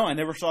it? No, I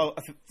never saw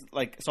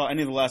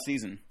any of the last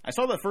season. I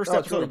saw the first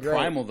episode of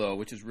Primal though,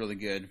 which is really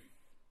good.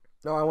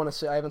 No, I want to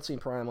see. I haven't seen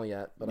Primal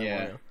yet, but I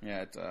want to.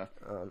 Yeah,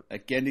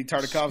 it's Genndy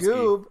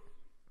Tartakovsky.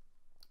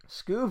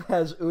 Scoob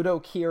has Udo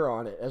Kier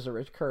on it as a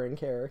recurring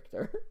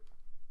character.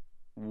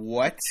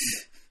 What?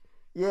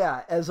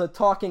 Yeah, as a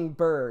talking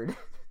bird,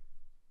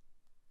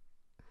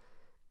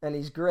 and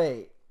he's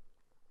great.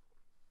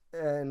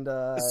 And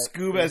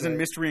Scoob as in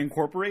Mystery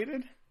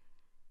Incorporated?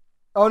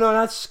 Oh no,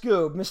 not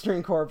Scoob. Mystery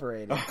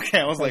Incorporated. Okay,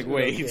 I was like,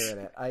 wait.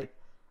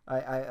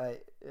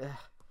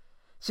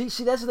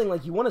 See, that's the thing.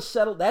 Like, you want to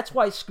settle. That's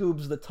why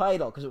Scoob's the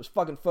title, because it was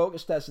fucking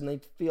Focus Test, and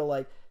they feel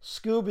like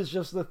Scoob is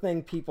just the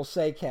thing people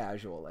say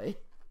casually.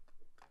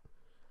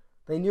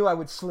 They knew I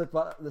would slip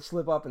up and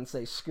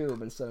say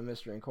Scoob instead of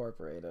Mystery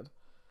Incorporated.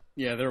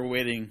 Yeah, they're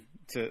waiting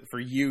for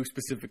you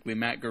specifically,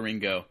 Matt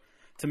Garingo,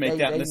 to make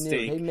that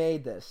mistake. They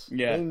made this.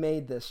 Yeah, they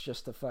made this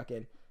just to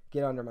fucking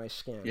get under my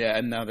skin. Yeah,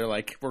 and now they're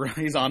like,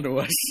 he's onto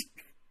us.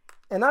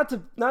 And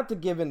not to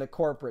give into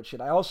corporate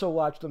shit. I also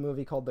watched a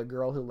movie called The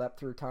Girl Who Leapt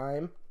Through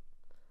Time.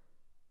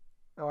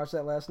 I watched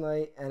that last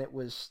night, and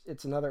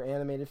it's another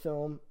animated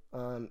film,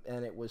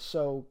 and it was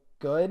so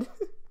good,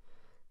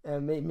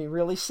 and made me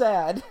really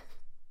sad,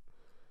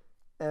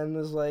 and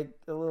was like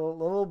a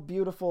little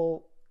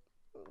beautiful,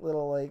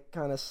 little like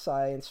kind of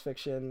science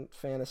fiction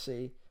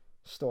fantasy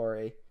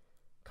story,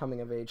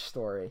 coming of age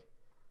story,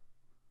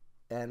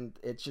 and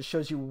it just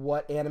shows you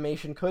what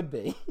animation could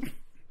be.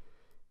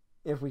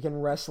 If we can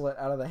wrestle it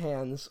out of the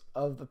hands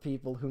of the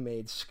people who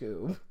made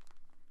Scoob.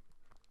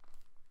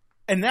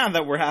 And now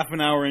that we're half an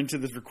hour into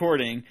this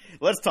recording,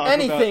 let's talk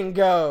Anything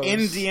about goes.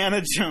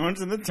 Indiana Jones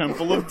and the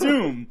Temple of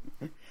Doom.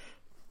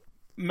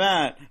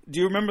 Matt, do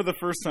you remember the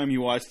first time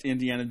you watched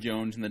Indiana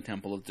Jones and the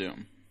Temple of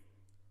Doom?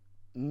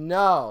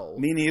 No.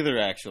 Me neither,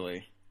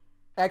 actually.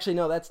 Actually,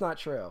 no, that's not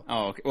true.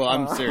 Oh, okay. Well,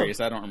 I'm serious.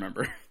 I don't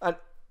remember.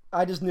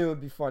 I just knew it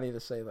would be funny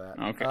to say that.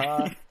 Okay.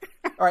 All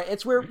right,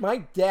 it's where my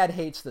dad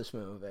hates this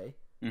movie.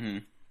 Mm-hmm.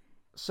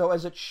 So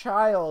as a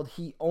child,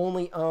 he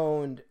only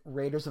owned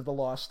Raiders of the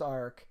Lost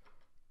Ark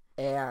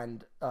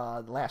and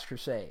Last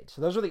Crusade.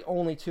 So those are the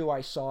only two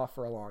I saw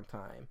for a long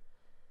time.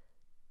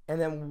 And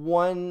then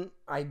one,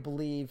 I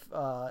believe,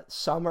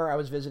 summer, I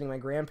was visiting my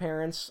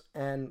grandparents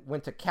and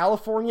went to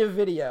California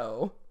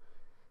Video,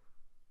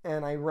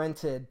 and I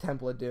rented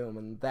Temple of Doom,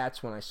 and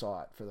that's when I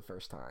saw it for the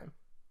first time.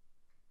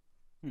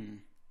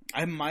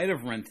 I might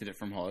have rented it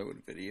from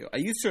Hollywood Video. I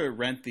used to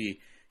rent the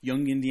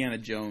Young Indiana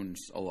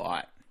Jones a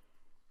lot.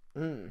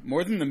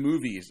 More than the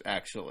movies,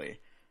 actually.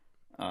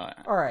 All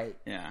right.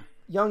 Yeah.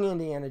 Young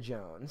Indiana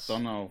Jones.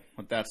 Don't know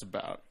what that's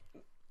about.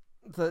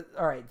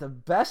 The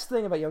best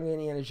thing about Young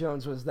Indiana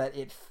Jones was that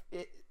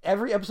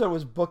every episode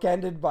was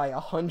bookended by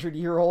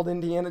 100-year-old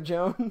Indiana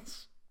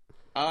Jones.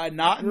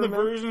 Not in the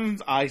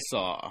versions I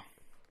saw.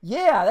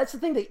 Yeah, that's the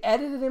thing. They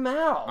edited him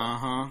out.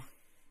 Uh-huh.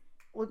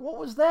 Like, what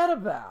was that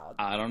about?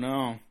 I don't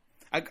know.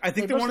 I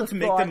think they wanted to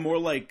make them more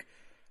like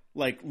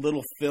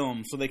little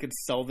films so they could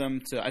sell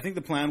them to... I think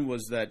the plan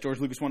was that George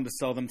Lucas wanted to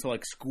sell them to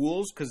like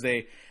schools because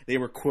they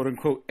were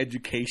quote-unquote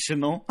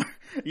educational,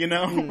 you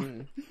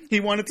know? He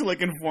wanted to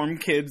like inform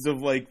kids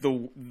of like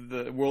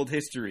the world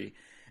history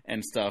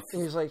and stuff.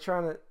 He was like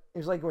trying to... It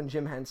was like when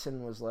Jim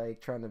Henson was like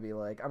trying to be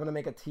like, I'm going to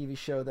make a TV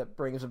show that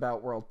brings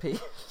about world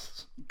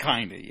peace.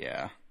 Kinda,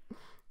 yeah.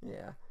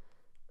 Yeah.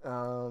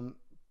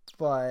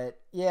 But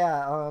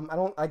yeah,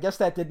 I guess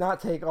that did not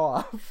take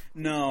off.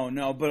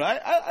 No, but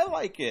I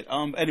like it.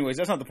 Anyways,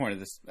 that's not the point of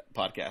this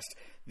podcast.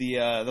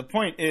 The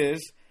point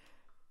is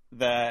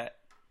that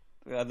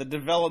the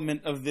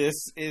development of this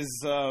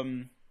is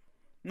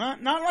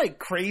not like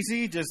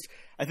crazy. Just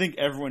I think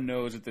everyone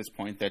knows at this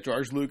point that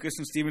George Lucas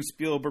and Steven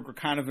Spielberg were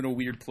kind of in a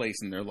weird place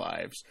in their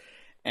lives,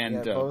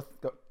 and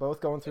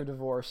both going through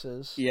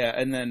divorces. Yeah,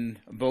 and then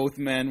both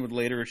men would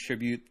later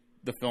attribute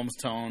the film's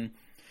tone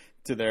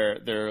to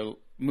their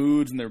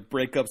moods and their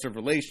breakups of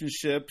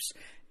relationships,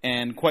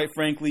 and quite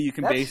frankly, you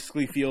can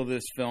basically feel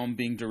this film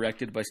being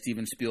directed by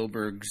Steven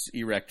Spielberg's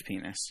erect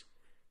penis.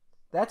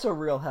 That's a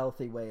real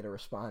healthy way to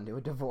respond to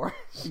a divorce.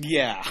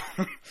 Yeah.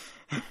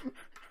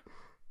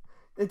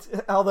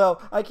 Although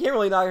I can't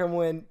really knock him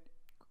when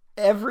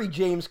every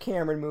James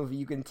Cameron movie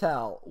you can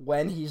tell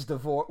when he's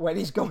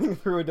going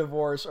through a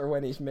divorce or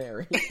when he's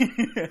married.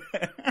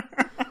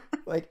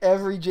 Like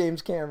every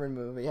James Cameron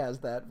movie has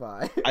that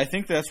vibe. I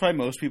think that's why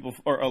most people,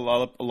 or a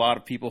lot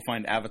of people,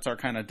 find Avatar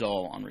kind of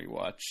dull on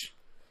rewatch.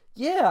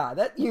 Yeah,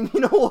 that you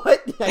know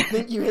what? I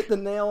think you hit the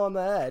nail on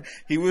the head.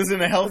 He was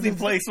in a healthy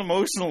place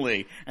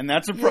emotionally, and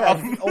that's a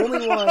problem. The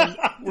only one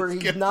where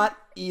he's not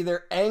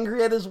either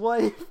angry at his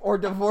wife or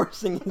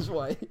divorcing his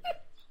wife.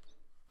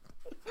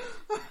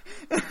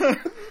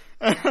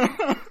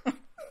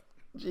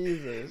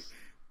 Jesus.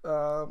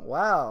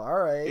 Wow.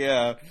 All right.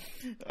 Yeah.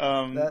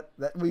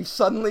 That we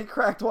suddenly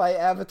cracked why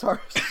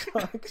Avatar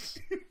sucks.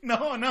 No,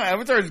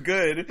 Avatar's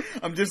good.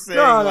 I'm just saying.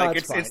 No,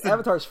 it's fine.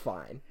 Avatar's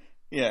fine.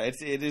 Yeah,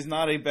 it is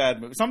not a bad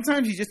movie.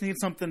 Sometimes you just need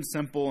something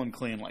simple and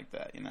clean like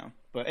that, you know.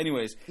 But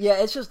anyways, yeah,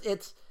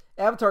 it's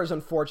Avatar is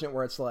unfortunate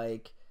where it's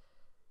like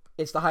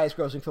it's the highest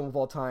grossing film of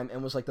all time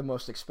and was like the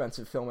most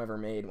expensive film ever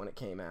made when it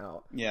came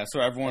out. Yeah, so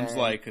everyone's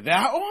like,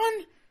 that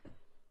one?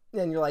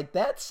 And you're like,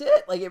 that's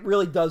it? Like, it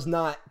really does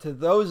not, to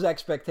those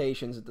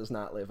expectations, it does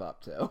not live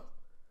up to.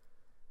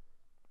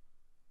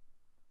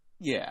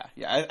 Yeah.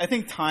 I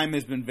think time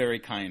has been very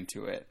kind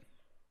to it.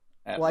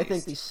 I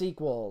think the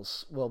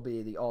sequels will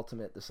be the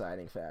ultimate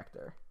deciding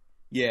factor.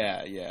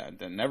 Yeah.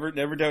 Never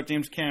doubt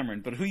James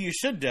Cameron. But who you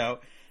should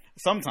doubt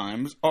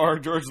sometimes are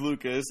George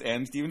Lucas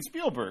and Steven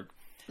Spielberg.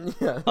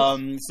 Yes.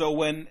 So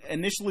when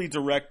initially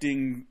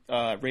directing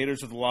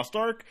Raiders of the Lost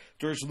Ark,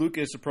 George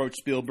Lucas approached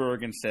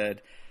Spielberg and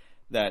said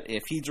that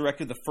if he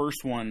directed the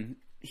first one,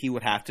 he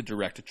would have to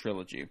direct a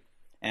trilogy.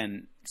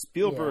 And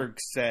Spielberg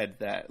said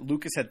that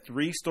Lucas had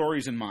 3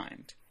 stories in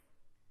mind.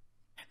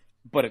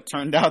 But it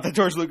turned out that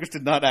George Lucas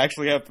did not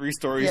actually have 3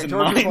 stories in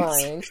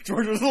mind.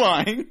 George was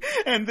lying,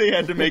 and they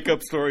had to make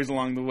up stories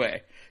along the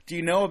way. Do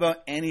you know about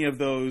any of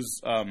those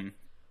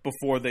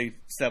before they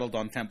settled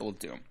on Temple of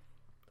Doom?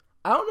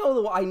 I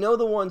don't know. I know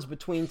the ones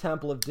between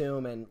Temple of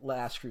Doom and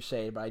Last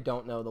Crusade, but I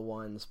don't know the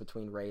ones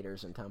between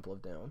Raiders and Temple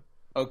of Doom.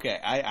 Okay,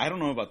 I don't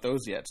know about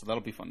those yet, so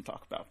that'll be fun to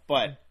talk about.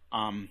 But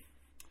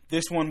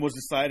this one was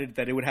decided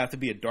that it would have to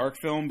be a dark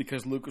film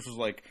because Lucas was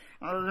like,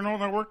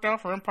 that worked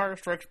out for Empire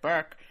Strikes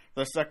Back,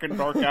 the second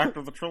dark act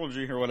of the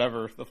trilogy, or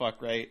whatever the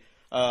fuck, right?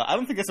 I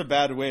don't think it's a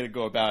bad way to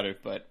go about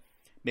it, but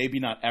maybe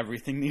not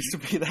everything needs to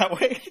be that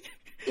way.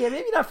 Yeah,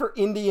 maybe not for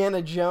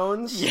Indiana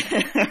Jones.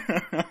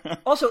 Yeah.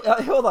 Also,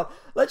 hold on.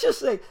 Let's just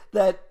say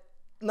that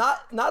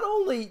not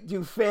only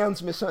do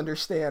fans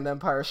misunderstand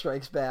Empire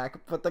Strikes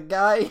Back, but the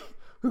guy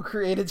who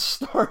created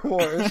Star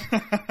Wars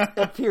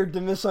appeared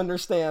to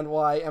misunderstand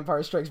why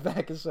Empire Strikes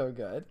Back is so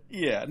good.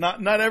 Yeah,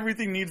 not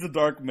everything needs a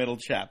dark middle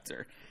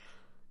chapter.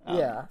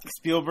 Yeah.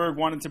 Spielberg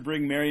wanted to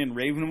bring Marion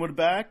Ravenwood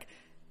back,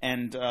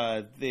 and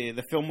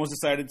the film was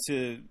decided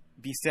to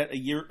be set a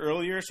year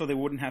earlier so they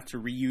wouldn't have to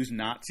reuse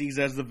Nazis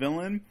as the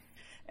villain.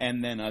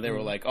 And then they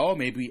were like, oh,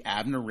 maybe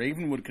Abner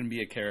Ravenwood can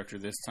be a character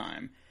this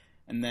time.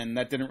 And then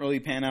that didn't really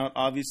pan out,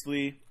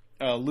 obviously.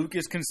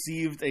 Lucas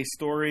conceived a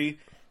story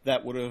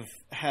that would have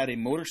had a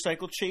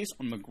motorcycle chase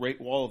on the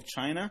Great Wall of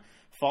China,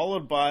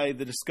 followed by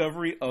the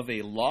discovery of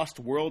a lost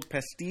world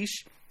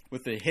pastiche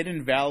with a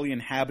hidden valley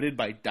inhabited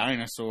by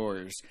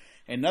dinosaurs.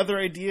 Another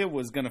idea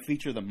was going to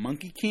feature the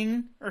Monkey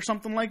King or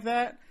something like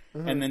that.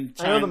 Mm-hmm. And then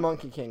I know the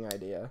Monkey King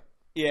idea.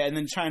 Yeah, and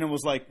then China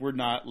was like, we're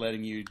not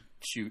letting you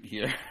shoot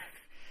here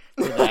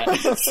for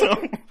that.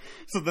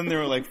 so then they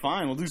were like,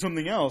 fine, we'll do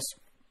something else.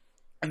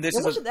 And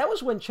that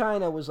was when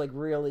China was like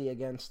really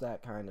against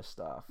that kind of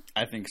stuff.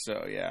 I think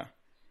so, yeah.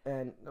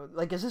 And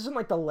like, this isn't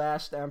like The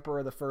Last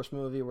Emperor, the first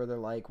movie, where they're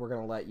like, we're going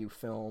to let you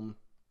film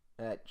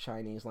at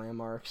Chinese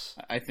landmarks.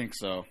 I think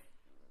so.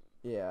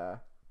 Yeah.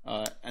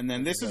 And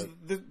then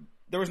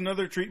there was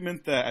another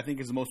treatment that I think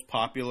is the most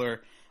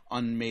popular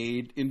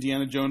unmade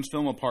Indiana Jones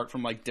film, apart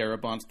from like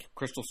Darabont's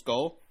Crystal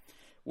Skull,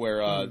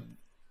 where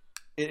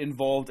it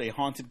involved a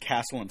haunted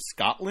castle in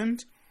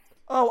Scotland.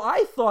 Oh,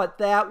 I thought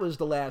that was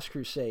the Last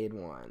Crusade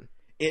one.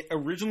 It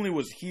originally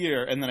was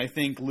here, and then I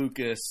think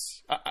Lucas...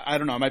 I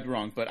don't know, I might be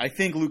wrong, but I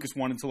think Lucas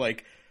wanted to,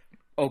 like,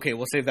 okay,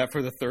 we'll save that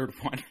for the third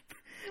one.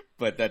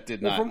 But that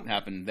did not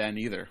happen then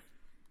either.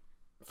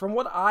 From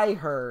what I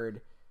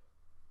heard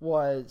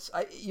was...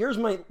 yours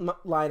might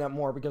line up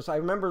more, because I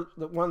remember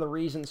that one of the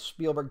reasons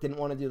Spielberg didn't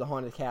want to do the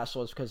Haunted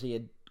Castle is because he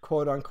had,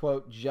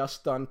 quote-unquote,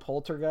 just done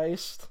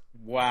Poltergeist.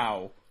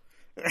 Wow.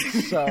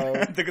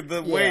 So...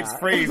 the way it's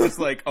phrased, it's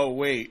like, oh,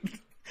 wait...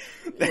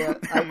 Yeah,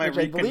 which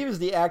I believe is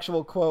the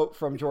actual quote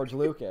from George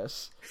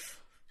Lucas.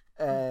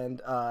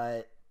 And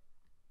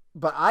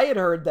but I had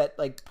heard that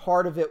like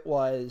part of it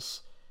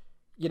was,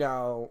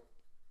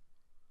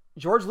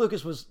 George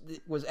Lucas was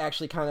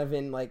actually kind of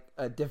in like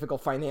a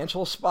difficult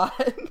financial spot.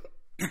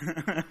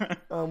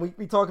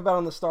 We talk about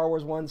on the Star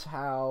Wars ones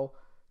how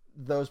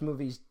those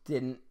movies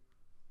didn't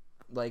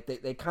like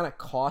they kind of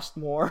cost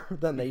more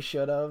than they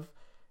should have.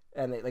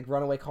 And they like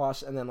runaway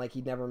costs, and then like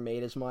he never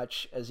made as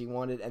much as he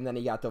wanted, and then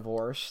he got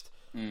divorced.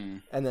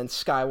 And then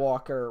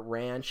Skywalker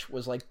Ranch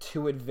was like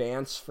too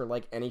advanced for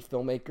like any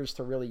filmmakers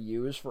to really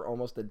use for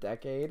almost a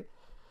decade.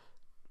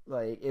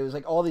 Like it was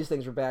like all these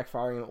things were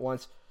backfiring at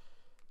once.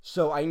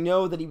 So I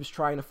know that he was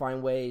trying to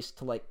find ways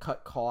to like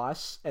cut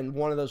costs, and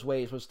one of those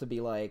ways was to be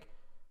like,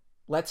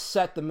 let's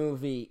set the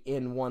movie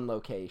in one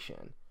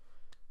location.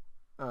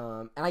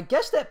 And I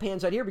guess that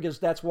pans out here because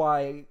that's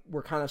why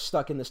we're kind of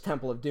stuck in this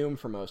Temple of Doom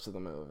for most of the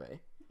movie.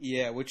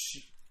 Yeah,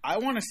 which I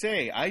want to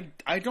say,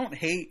 I don't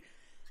hate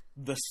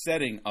the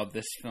setting of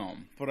this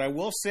film, but I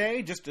will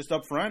say, just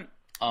up front,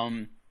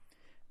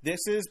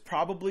 this is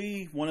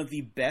probably one of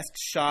the best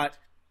shot,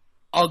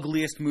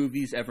 ugliest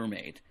movies ever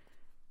made.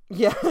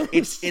 Yeah.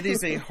 It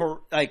is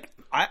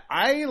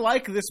I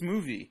like this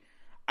movie.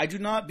 I do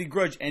not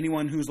begrudge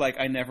anyone who's like,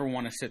 I never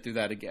want to sit through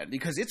that again,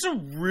 because it's a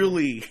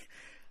really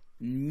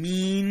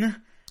mean,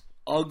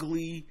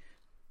 ugly,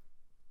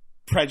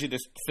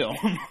 prejudiced film,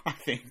 I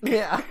think.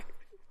 Yeah.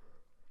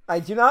 I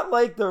do not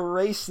like the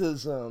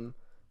racism,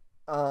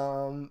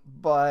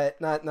 but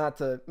not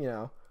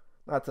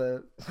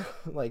to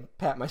like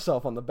pat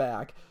myself on the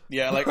back.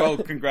 Yeah, like, oh,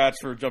 congrats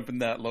for jumping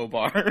that low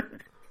bar.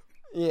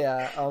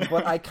 Yeah,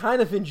 but I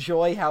kind of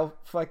enjoy how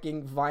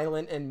fucking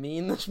violent and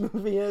mean this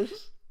movie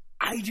is.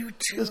 I do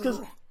too.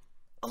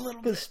 A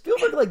little bit. Because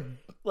Spielberg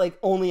like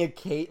only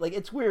like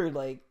it's weird,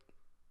 like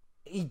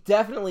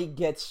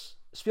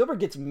Spielberg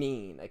gets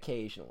mean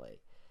occasionally,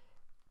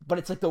 but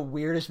it's like the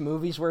weirdest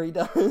movies where he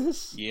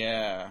does.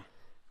 Yeah.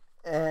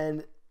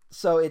 And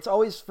so it's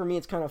always, for me,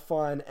 it's kind of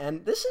fun.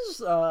 And this is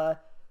the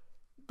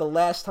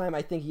last time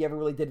I think he ever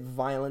really did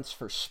violence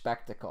for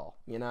spectacle,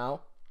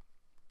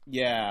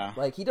 Yeah.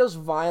 Like, he does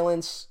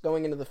violence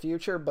going into the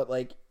future, but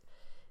like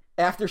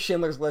after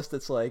Schindler's List,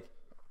 it's like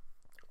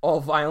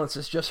all violence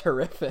is just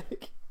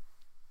horrific.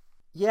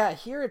 Yeah,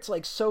 here it's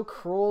like so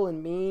cruel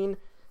and mean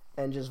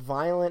and just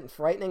violent and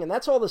frightening, and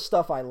that's all the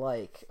stuff I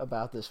like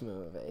about this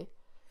movie.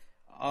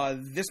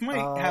 This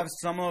might have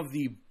some of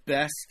the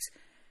best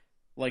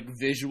like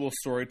visual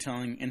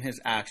storytelling in his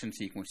action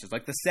sequences.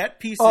 Like the set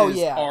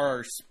pieces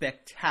are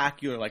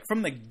spectacular. Like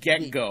from the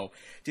get-go,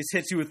 just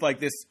hits you with like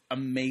this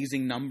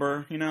amazing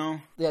number, you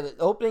know? Yeah, the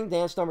opening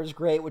dance number is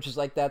great, which is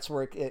like, that's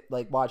where it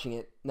like watching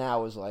it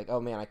now is like, oh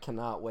man, I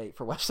cannot wait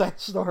for West Side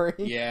Story.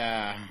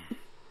 Yeah.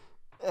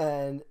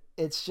 And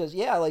it's just,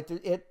 yeah, like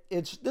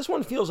it's this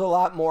one feels a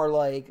lot more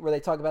like where they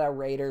talk about how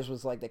Raiders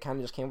was like, they kind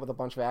of just came up with a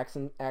bunch of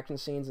action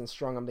scenes and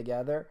strung them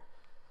together.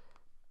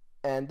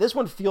 And this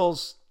one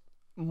feels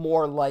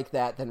more like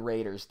that than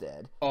Raiders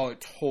did. Oh,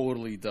 it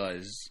totally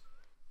does.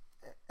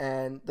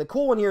 And the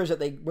cool one here is that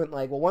they went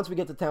like, well, once we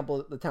get to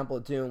the Temple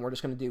of Doom, we're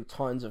just going to do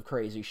tons of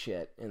crazy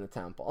shit in the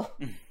temple.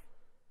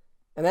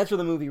 And that's where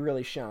the movie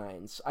really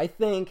shines. I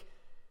think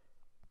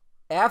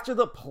after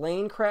the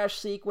plane crash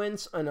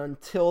sequence and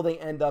until they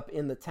end up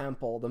in the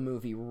temple, the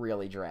movie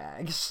really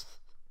drags.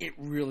 It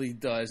really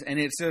does. And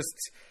it's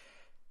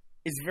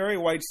very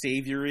white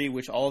saviory,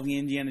 which all the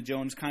Indiana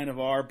Jones kind of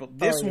are, but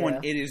this one,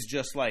 it is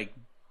just like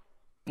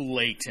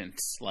blatant,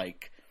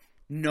 like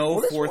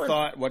no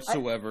forethought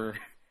whatsoever.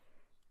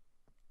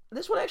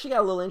 This one actually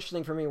got a little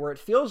interesting for me, where it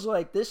feels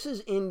like this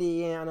is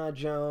Indiana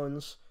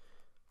Jones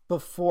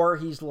before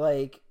he's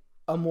like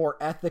a more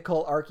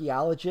ethical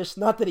archaeologist.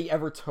 Not that he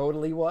ever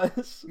totally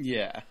was.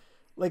 Yeah.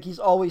 Like he's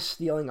always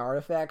stealing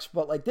artifacts,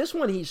 but like this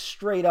one, he's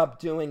straight up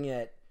doing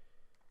it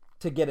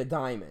to get a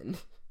diamond.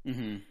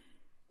 Mm-hmm.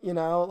 You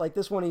know, like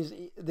this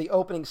one, the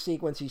opening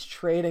sequence, he's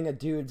trading a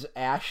dude's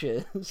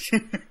ashes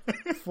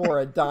for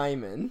a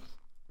diamond,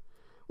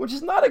 which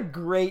is not a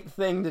great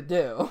thing to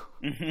do.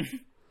 Mm-hmm.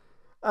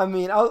 I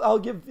mean, I'll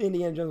give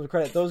Indiana Jones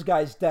credit. Those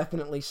guys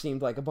definitely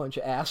seemed like a bunch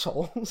of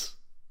assholes.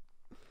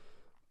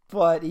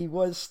 But he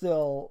was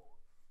still,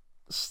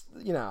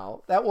 you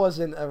know, that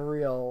wasn't a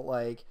real,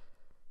 like,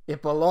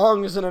 it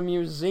belongs in a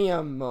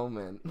museum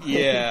moment.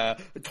 Yeah,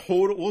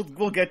 total.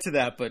 We'll get to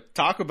that, but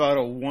talk about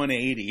a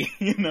 180,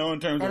 you know, in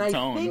terms of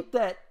tone. And I think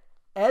that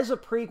as a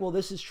prequel,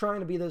 this is trying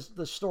to be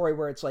the story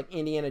where it's like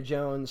Indiana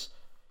Jones,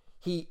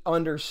 he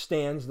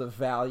understands the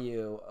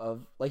value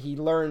of, like, he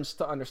learns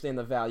to understand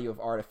the value of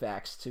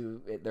artifacts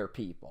to their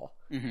people.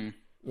 Mm-hmm.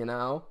 You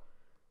know?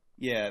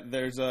 Yeah,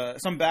 there's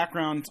some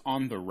background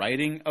on the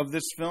writing of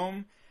this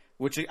film,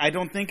 which I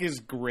don't think is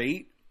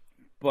great.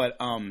 But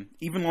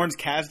even Lawrence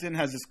Kasdan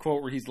has this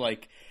quote where he's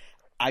like,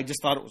 I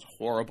just thought it was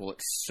horrible.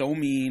 It's so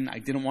mean. I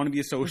didn't want to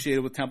be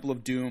associated with Temple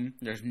of Doom.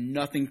 There's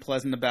nothing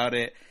pleasant about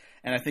it.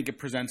 And I think it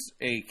presents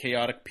a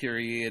chaotic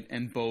period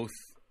in both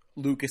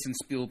Lucas and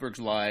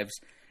Spielberg's lives.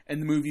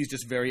 And the movie is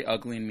just very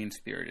ugly and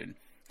mean-spirited.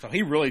 So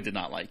he really did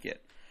not like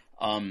it.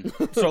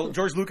 So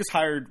George Lucas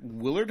hired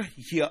Willard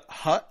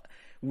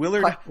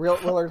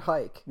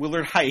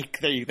Hike,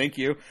 thank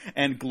you,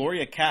 and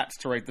Gloria Katz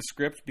to write the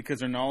script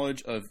because their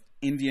knowledge of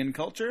Indian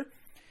culture.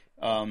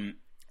 And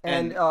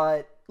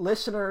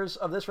listeners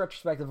of this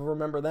retrospective will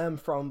remember them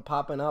from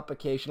popping up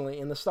occasionally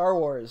in the Star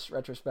Wars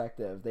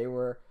retrospective. They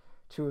were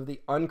two of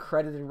the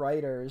uncredited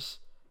writers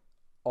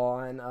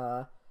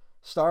on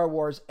Star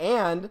Wars.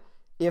 And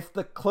if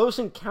the Close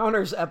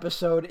Encounters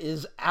episode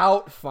is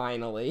out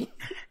finally,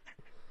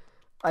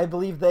 I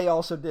believe they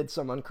also did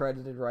some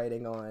uncredited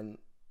writing on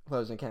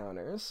Close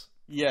Encounters.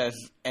 Yes,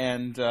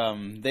 and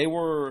they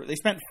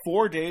spent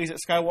 4 days at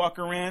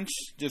Skywalker Ranch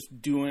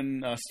just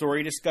doing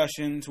story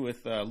discussions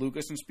with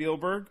Lucas and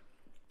Spielberg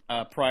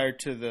prior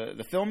to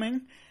the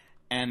filming,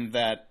 and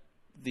that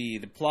the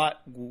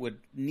plot would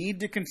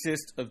need to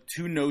consist of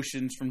two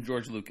notions from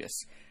George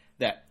Lucas: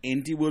 that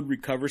Indy would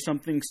recover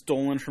something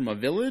stolen from a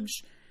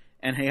village,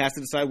 and he has to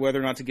decide whether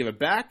or not to give it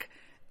back,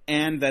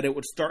 and that it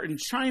would start in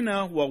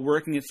China while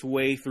working its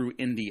way through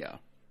India.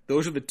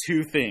 Those are the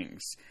two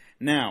things.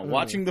 Now,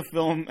 watching the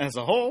film as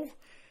a whole,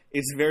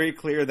 it's very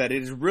clear that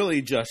it is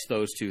really just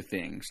those two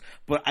things.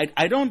 But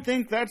I don't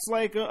think that's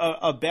like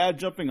a bad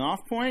jumping off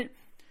point.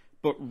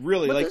 But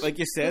really, like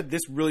you said,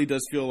 this really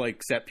does feel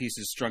like set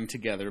pieces strung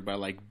together by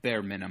like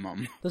bare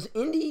minimum. Does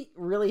Indy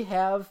really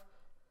have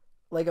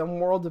like a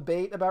moral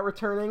debate about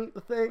returning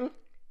the thing?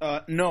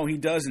 No, he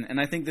doesn't. And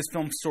I think this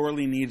film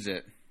sorely needs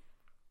it.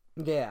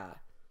 Yeah.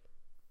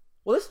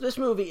 Well, this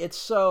movie, it's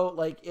so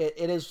like it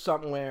is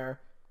something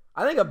where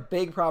I think a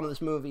big problem with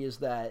this movie is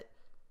that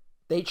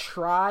they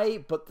try,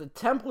 but the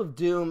Temple of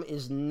Doom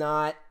is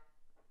not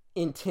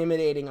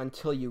intimidating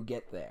until you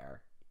get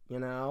there, you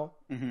know?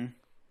 Mm-hmm.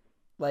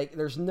 Like,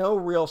 there's no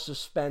real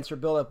suspense or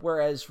build-up,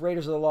 whereas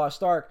Raiders of the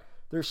Lost Ark,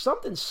 there's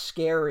something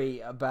scary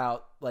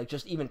about, like,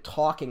 just even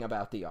talking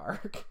about the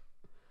Ark.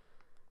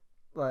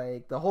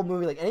 Like, the whole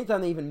movie, like,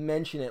 anytime they even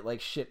mention it,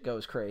 like, shit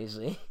goes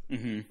crazy.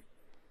 Mm-hmm.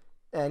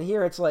 And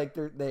here it's like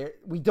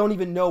we don't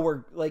even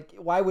know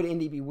why would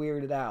Indy be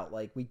weirded out?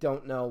 Like, we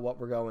don't know what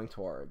we're going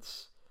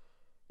towards.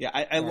 Yeah,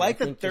 I like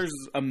that there's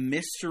a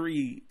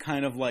mystery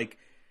kind of like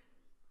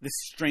this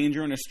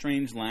stranger in a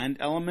strange land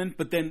element,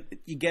 but then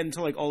you get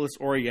into like all this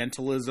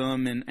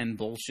Orientalism and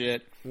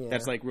bullshit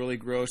that's like really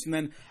gross. And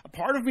then a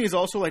part of me is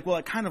also like, well,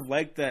 I kind of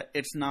like that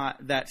it's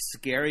not that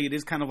scary. It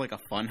is kind of like a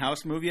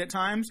funhouse movie at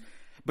times.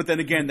 But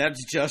then again,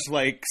 that's just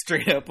like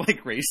straight up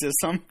like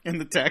racism in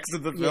the text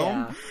of the film.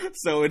 Yeah.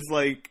 So it's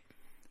like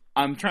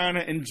I'm trying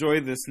to enjoy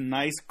this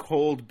nice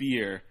cold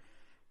beer,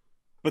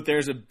 but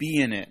there's a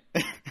bee in it.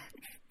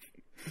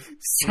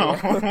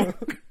 So,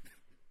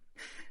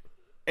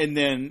 and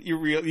then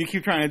you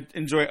keep trying to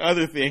enjoy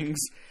other things,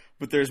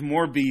 but there's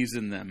more bees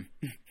in them.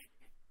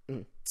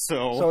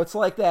 So it's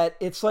like that.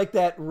 It's like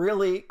that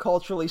really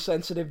culturally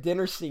sensitive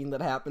dinner scene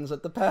that happens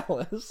at the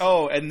palace.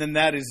 Oh, and then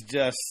that is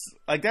just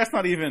like that's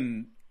not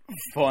even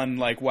fun.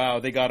 Like, wow,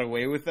 they got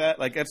away with that.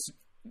 Like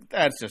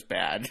that's just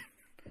bad.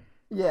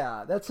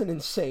 Yeah, that's an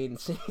insane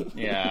scene.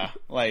 Yeah,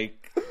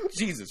 like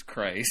Jesus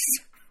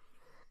Christ.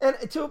 And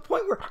to a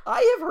point where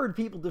I have heard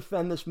people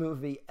defend this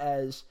movie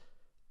as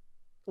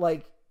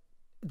like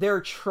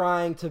they're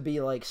trying to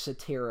be like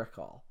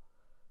satirical.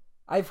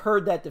 I've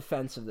heard that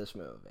defense of this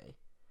movie.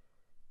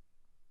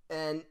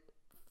 And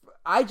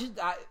I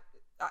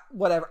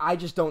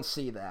just don't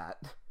see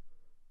that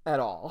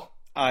at all.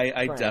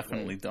 I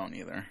definitely don't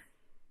either.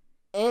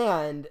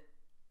 And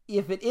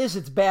if it is,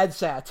 it's bad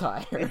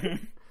satire.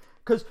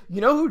 Because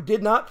you know who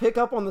did not pick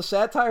up on the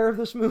satire of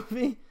this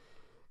movie?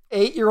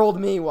 8-year-old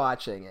me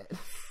watching it.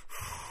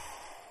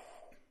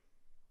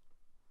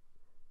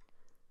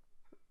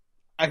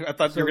 I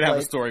thought you were going to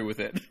have a story with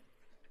it.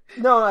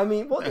 No, I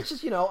mean, well, it's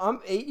just, I'm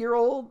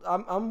 8-year-old,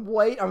 I'm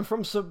white, I'm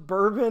from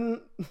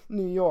suburban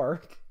New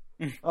York,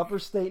 upper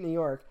state New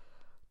York.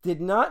 Did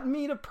not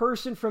meet a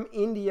person from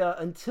India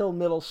until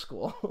middle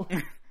school.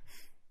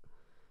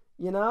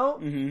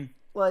 Mm-hmm.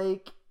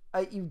 Like,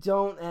 you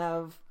don't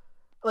have,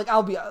 like,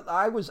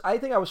 I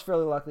think I was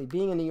fairly lucky.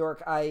 Being in New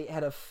York, I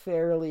had a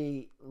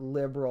fairly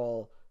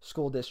liberal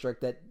school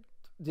district that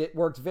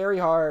worked very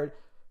hard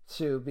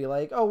to be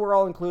like, oh, we're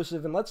all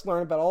inclusive and let's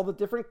learn about all the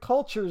different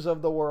cultures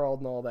of the world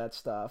and all that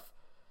stuff.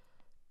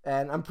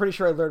 And I'm pretty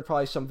sure I learned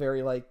probably some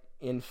very like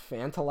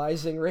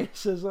infantilizing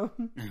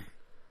racism.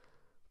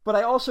 But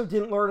I also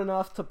didn't learn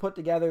enough to put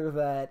together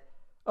that,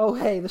 oh,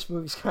 hey, this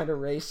movie's kind of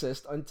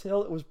racist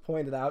until it was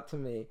pointed out to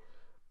me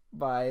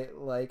by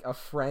like a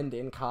friend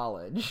in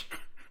college.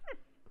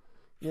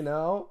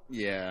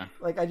 Yeah.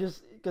 Like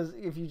because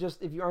if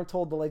you aren't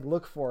told to like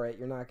look for it,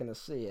 you're not going to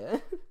see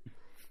it.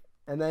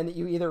 And then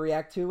you either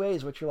react two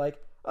ways, which you're like,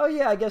 oh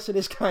yeah, I guess it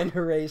is kind of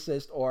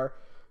racist, or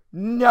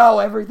no,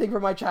 everything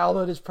from my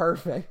childhood is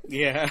perfect.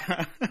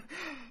 Yeah.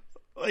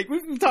 Like,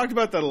 we've talked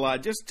about that a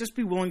lot. Just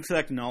be willing to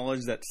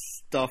acknowledge that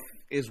stuff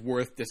is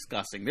worth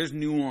discussing. There's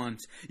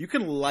nuance. You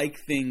can like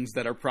things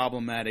that are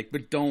problematic,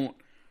 but don't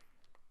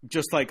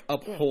just, like,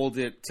 uphold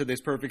it to this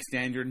perfect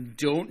standard.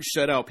 Don't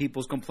shut out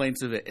people's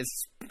complaints of it,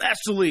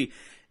 especially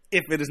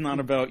if it is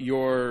not about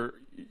your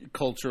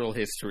cultural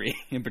history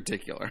in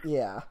particular.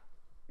 Yeah.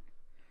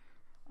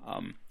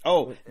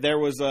 There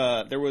was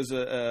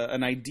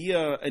an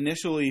idea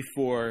initially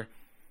for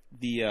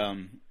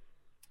the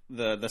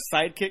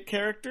sidekick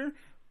character.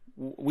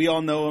 We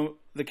all know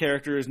the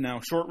character is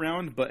now Short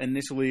Round, but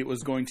initially it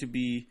was going to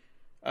be,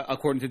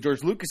 according to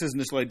George Lucas's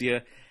initial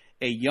idea,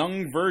 a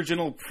young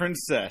virginal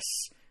princess.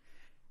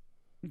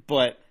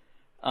 But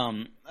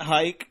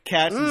Hike,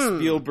 Katz, and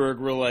Spielberg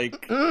were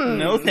like,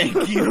 no,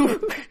 thank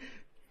you.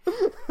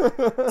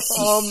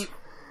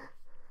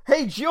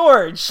 Hey,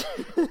 George.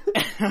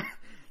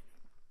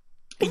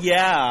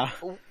 Yeah.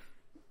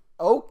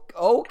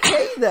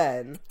 Okay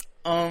then.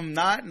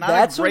 Not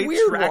that's a great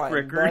weird track one,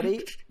 record,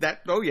 buddy.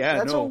 That's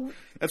weird.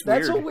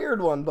 That's a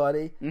weird one,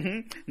 buddy.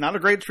 Mm-hmm. Not a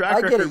great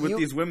track record with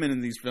these women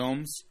in these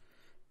films.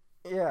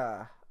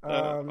 Yeah.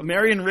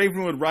 Marion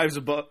Ravenwood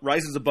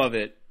rises above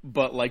it,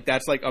 but like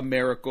that's like a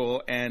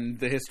miracle, and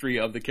the history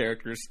of the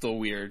character is still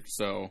weird.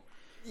 So.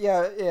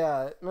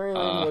 Yeah. Marion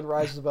Ravenwood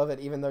rises above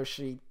it, even though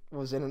she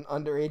was in an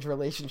underage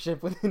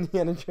relationship with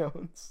Indiana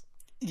Jones.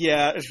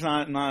 Yeah, it's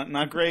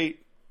not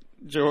great,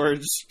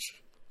 George.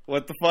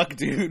 What the fuck,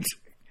 dude?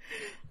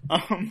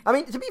 I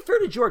mean, to be fair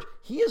to George,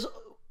 he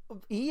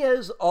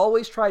has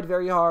always tried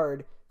very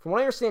hard. From what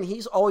I understand,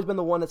 he's always been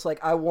the one that's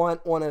like, I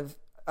want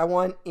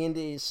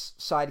Indy's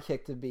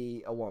sidekick to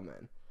be a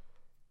woman.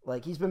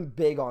 Like, he's been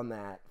big on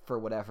that for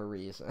whatever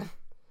reason.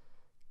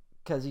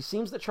 Because he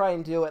seems to try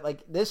and do it.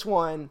 Like, this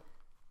one,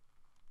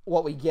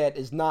 what we get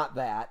is not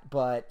that,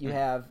 but you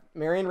have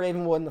Marion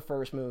Ravenwood in the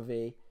first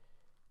movie.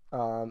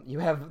 You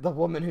have the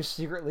woman who's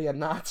secretly a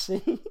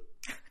Nazi.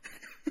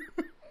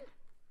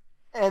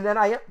 And then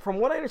from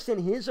what I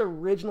understand, his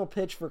original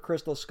pitch for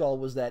Crystal Skull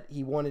was that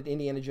he wanted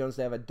Indiana Jones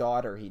to have a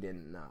daughter he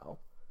didn't know,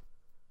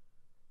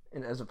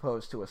 and as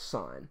opposed to a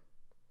son.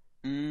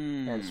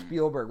 And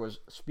Spielberg was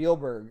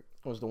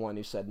the one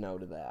who said no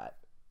to that,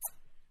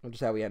 which is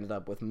how we ended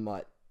up with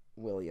Mutt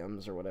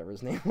Williams or whatever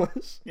his name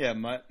was. Yeah,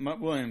 Mutt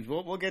Williams.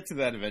 We'll get to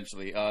that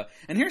eventually.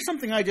 And here's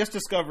something I just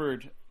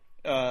discovered,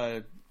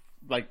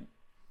 like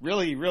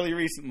really, really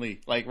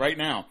recently, like right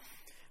now,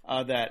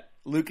 that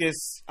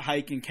Lucas,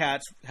 Hike, and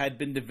Katz had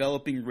been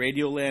developing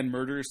Radioland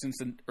Murder since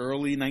the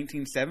early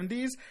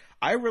 1970s.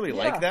 I really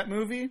like that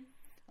movie,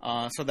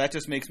 so that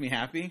just makes me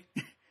happy.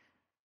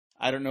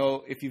 I don't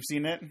know if you've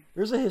seen it.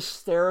 There's a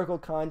hysterical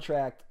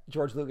contract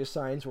George Lucas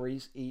signs where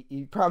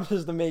he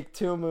promises to make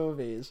 2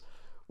 movies,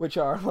 which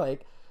are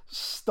like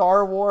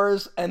Star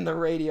Wars and the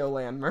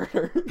Radioland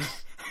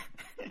Murders.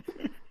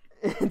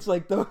 It's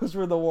like those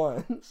were the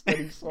ones that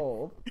he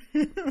sold.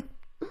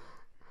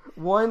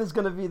 One is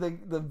going to be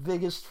the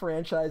biggest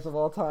franchise of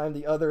all time.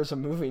 The other is a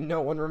movie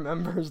no one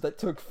remembers that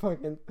took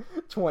fucking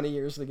 20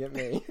 years to get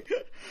made.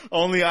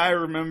 Only I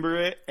remember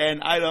it,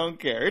 and I don't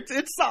care.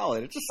 It's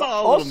solid. It's a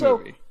solid little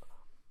movie.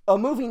 A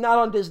movie not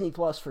on Disney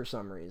Plus for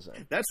some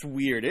reason. That's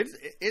weird.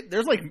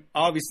 There's like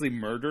obviously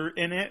murder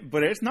in it,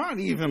 but it's not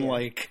even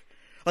like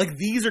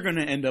these are going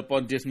to end up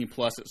on Disney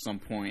Plus at some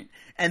point,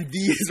 and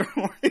these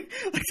are like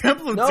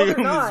Temple of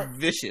Doom is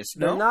vicious.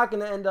 No, they're not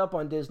going to end up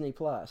on Disney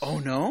Plus. Oh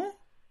no.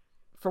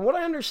 From what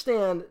I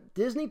understand,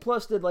 Disney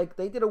Plus did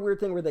a weird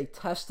thing where they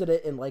tested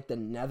it in like the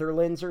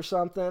Netherlands or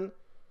something.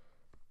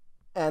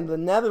 And the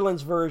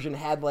Netherlands version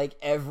had like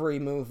every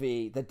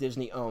movie that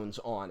Disney owns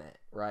on it,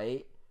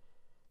 right?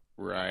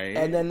 Right.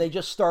 And then they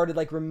just started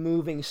like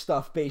removing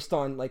stuff based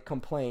on like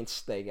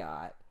complaints they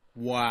got.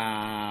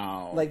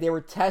 Wow. Like they were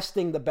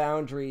testing the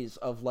boundaries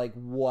of like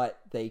what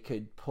they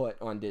could put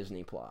on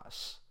Disney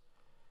Plus.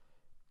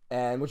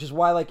 And which is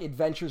why like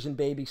Adventures in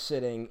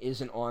Babysitting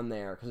isn't on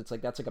there, because it's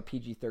like that's like a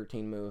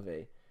PG-13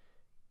 movie.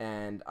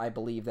 And I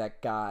believe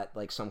that got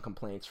like some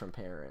complaints from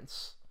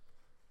parents.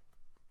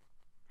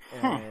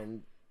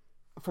 And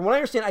from what I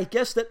understand, I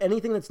guess that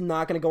anything that's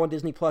not going to go on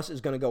Disney Plus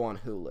is going to go on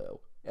Hulu,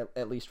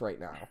 at least right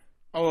now.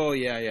 Oh,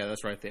 yeah,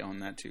 that's right. They own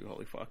that too.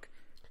 Holy fuck.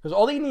 Because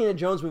all the Indiana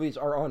Jones movies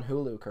are on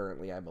Hulu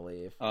currently, I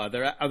believe.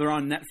 They're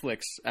on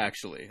Netflix,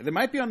 actually. They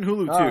might be on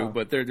Hulu too,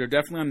 but they're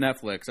definitely on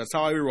Netflix. That's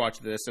how I rewatched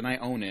this, and I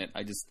own it.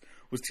 I just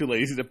was too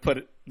lazy to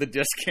put the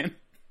disc in.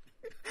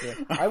 Yeah.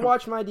 I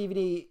watched my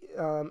DVD,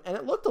 and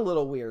it looked a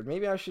little weird.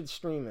 Maybe I should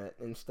stream it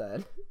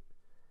instead.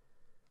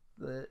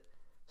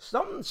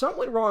 Something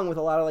went wrong with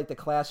a lot of like the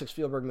classic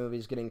Spielberg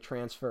movies getting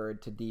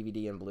transferred to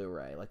DVD and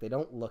Blu-ray. Like they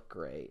don't look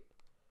great.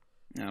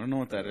 Yeah, I don't know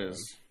what that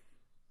is.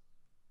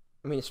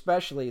 I mean,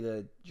 especially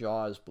the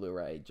Jaws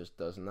Blu-ray just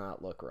does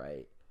not look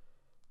right.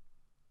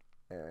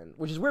 And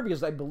which is weird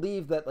because I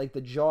believe that like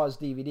the Jaws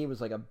DVD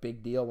was like a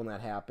big deal when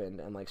that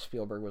happened, and like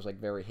Spielberg was like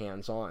very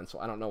hands-on.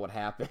 So I don't know what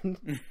happened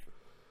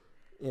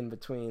in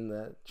between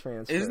the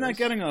transfers. Isn't that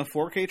getting a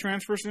 4K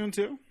transfer soon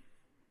too?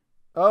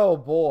 Oh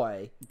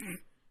boy.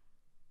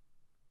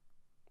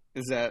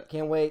 Is that...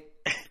 Can't wait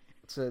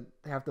to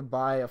have to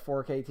buy a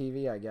 4K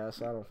TV, I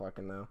guess. I don't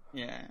fucking know.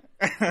 Yeah.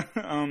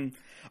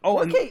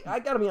 4K, I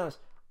gotta be honest.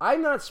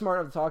 I'm not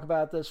smart enough to talk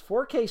about this.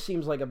 4K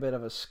seems like a bit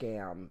of a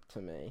scam to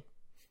me.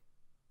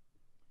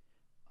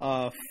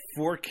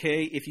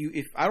 4K,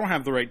 if I don't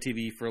have the right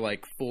TV for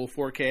like full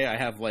 4K, I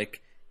have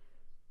like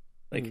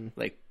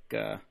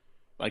 3K.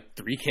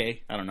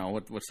 I don't know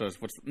what's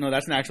no,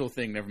 that's an actual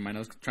thing. Never mind. I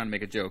was trying to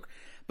make a joke,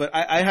 but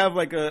I have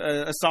like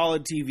a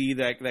solid TV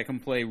that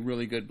can play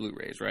really good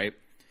Blu-rays, right?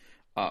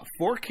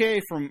 4K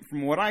from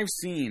what I've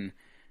seen,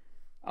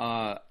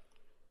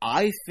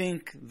 I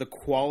think the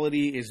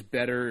quality is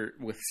better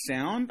with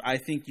sound. I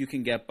think you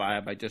can get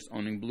by just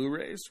owning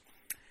Blu-rays.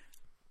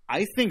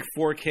 I think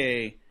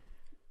 4K,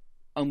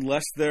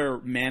 unless they're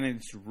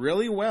managed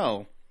really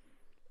well,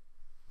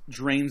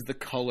 drains the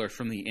color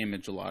from the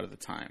image a lot of the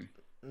time.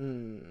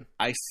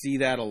 I see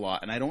that a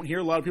lot, and I don't hear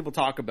a lot of people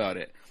talk about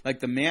it. Like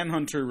the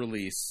Manhunter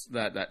release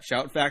that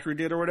Shout Factory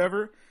did or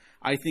whatever,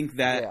 I think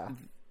that... Yeah.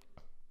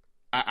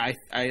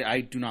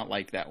 I do not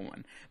like that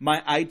one.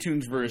 My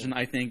iTunes version,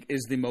 I think,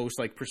 is the most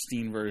like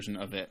pristine version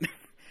of it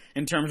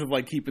in terms of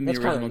like keeping the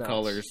original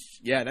colors.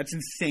 Yeah, that's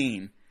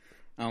insane.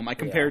 I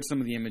compared some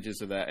of the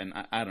images of that, and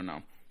I don't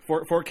know.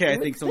 4K, I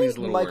think some of these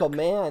little Michael work.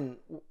 Mann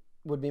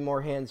would be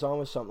more hands-on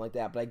with something like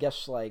that, but I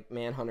guess like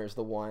Manhunter's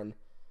the one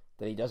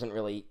that he doesn't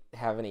really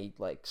have any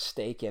like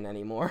stake in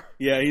anymore.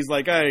 Yeah, he's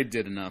like, I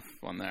did enough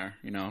on there.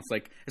 You know,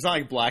 it's not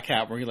like Black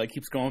Hat where he like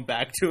keeps going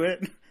back to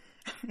it.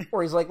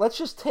 Or he's like, let's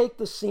just take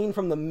the scene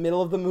from the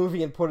middle of the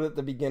movie and put it at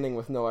the beginning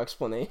with no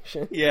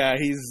explanation. Yeah,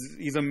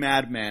 he's a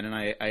madman, and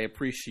I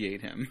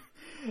appreciate him.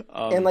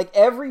 And like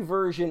every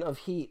version of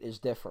Heat is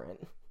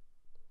different.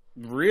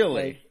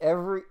 Really?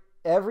 Like,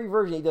 every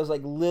version he does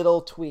like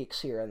little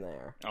tweaks here and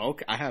there.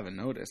 Okay, I haven't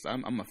noticed.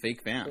 I'm a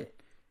fake fan.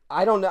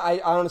 I don't know.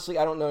 I honestly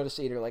don't notice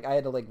either. Like I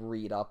had to like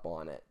read up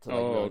on it to like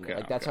okay.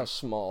 Like that's how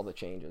small the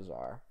changes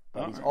are.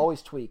 But he's right.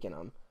 always tweaking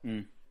them.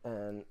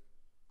 And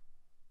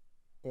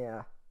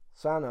yeah.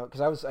 So I don't know,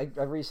 because I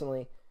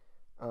recently,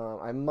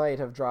 I might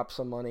have dropped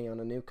some money on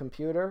a new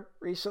computer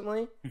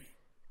recently,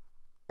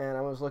 and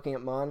I was looking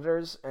at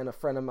monitors, and a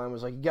friend of mine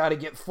was like, you gotta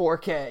get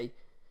 4K,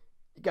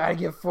 you gotta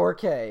get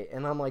 4K,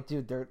 and I'm like,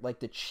 dude, they're like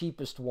the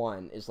cheapest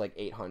one is like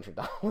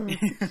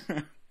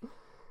 $800,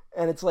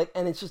 and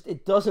it's just,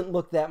 it doesn't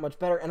look that much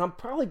better, and I'm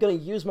probably gonna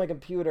use my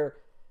computer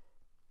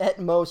at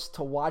most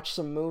to watch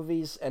some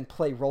movies and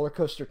play Roller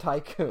Coaster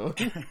Tycoon.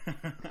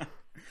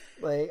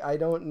 Like, I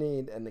don't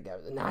need... And the guy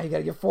was like, nah, you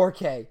gotta get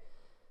 4K.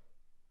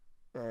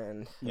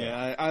 And...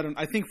 Yeah,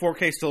 I think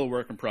 4K is still a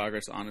work in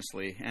progress,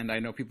 honestly. And I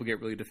know people get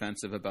really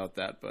defensive about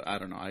that, but I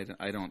don't know.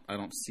 I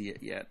don't see it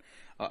yet.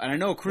 And I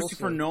know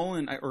Christopher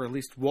Nolan, or at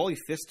least Wally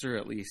Pfister,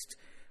 at least,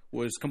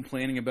 was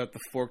complaining about the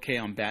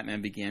 4K on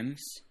Batman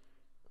Begins.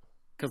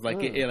 because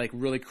like it like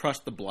really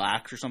crushed the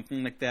blacks or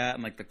something like that,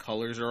 and like the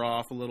colors are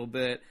off a little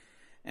bit.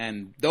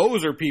 And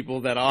those are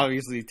people that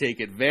obviously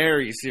take it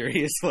very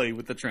seriously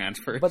with the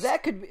transfers. But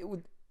that could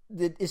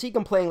be, is he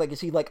complaining, like,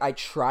 is he like, I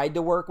tried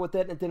to work with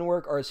it and it didn't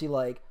work? Or is he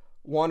like,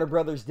 Warner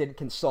Brothers didn't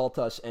consult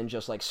us and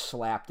just like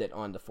slapped it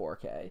onto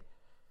 4K?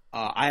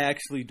 I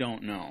actually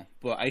don't know.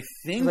 But I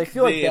think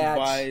they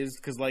advised,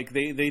 because like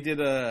they did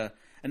an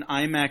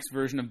IMAX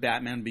version of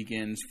Batman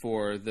Begins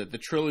for the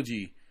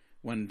trilogy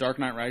when Dark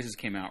Knight Rises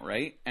came out,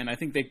 right? And I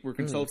think they were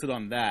consulted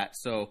on that.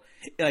 So,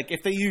 like,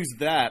 if they used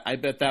that, I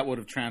bet that would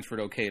have transferred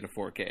okay to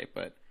 4K,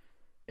 but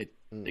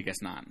I guess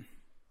not.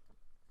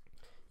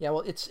 Yeah,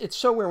 well, it's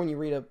so weird when you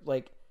read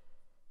like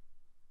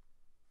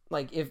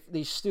if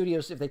these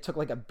studios, if they took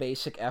like a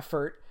basic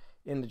effort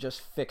into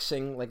just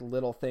fixing like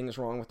little things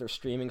wrong with their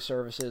streaming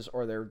services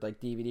or their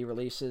like DVD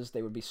releases,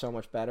 they would be so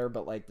much better,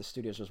 but like the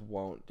studios just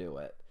won't do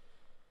it.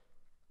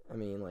 I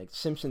mean, like,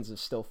 Simpsons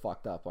is still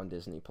fucked up on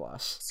Disney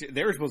Plus. See,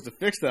 they were supposed to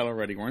fix that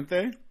already, weren't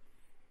they?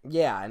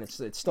 Yeah, and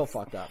it's still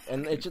fucked up,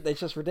 and it's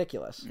just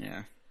ridiculous.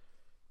 Yeah,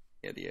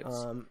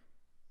 idiots.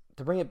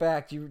 To bring it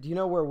back, do you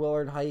know where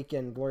Willard Huyck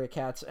and Gloria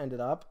Katz ended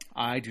up?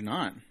 I do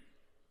not.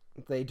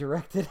 They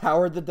directed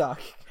Howard the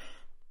Duck.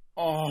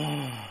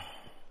 Oh,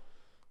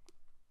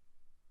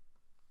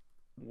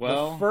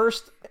 well, the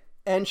first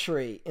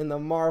entry in the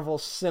Marvel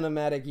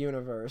Cinematic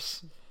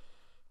Universe.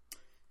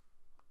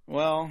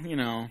 Well, you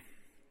know.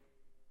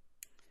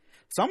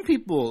 Some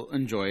people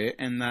enjoy it,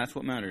 and that's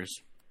what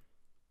matters.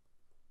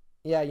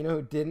 Yeah, you know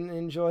who didn't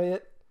enjoy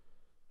it?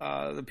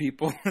 The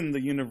people in the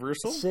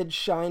Universal? Sid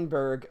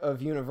Sheinberg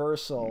of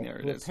Universal,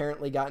 who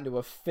apparently got into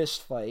a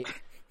fist fight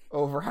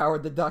over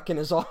Howard the Duck in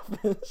his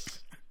office.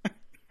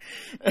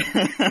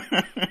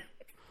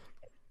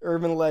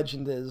 Urban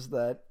legend is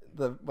that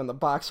when the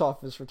box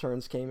office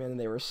returns came in,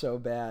 they were so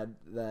bad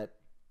that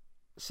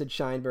Sid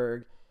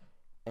Sheinberg,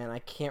 and I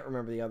can't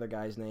remember the other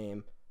guy's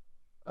name,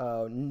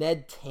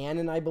 Ned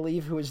Tannen, I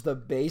believe, who is the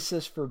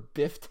bassist for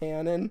Biff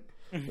Tannen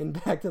in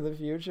Back to the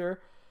Future.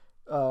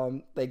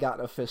 They got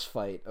in a fist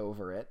fight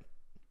over it.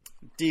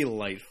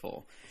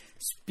 Delightful.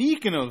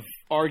 Speaking of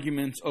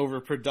arguments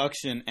over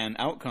production and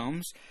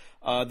outcomes,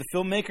 the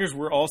filmmakers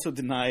were also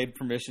denied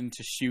permission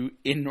to shoot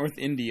in North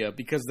India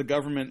because the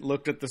government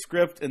looked at the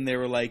script and they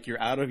were like,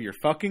 "You're out of your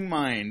fucking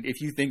mind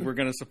if you think we're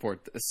going to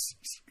support this."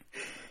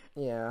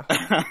 Yeah.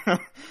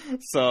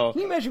 So,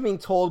 can you imagine being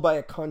told by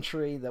a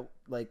country that,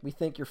 like, we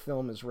think your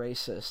film is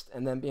racist,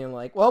 and then being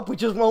like, well, we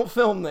just won't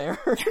film there?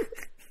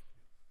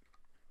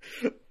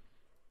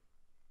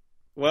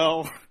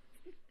 Well,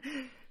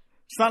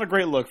 it's not a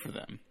great look for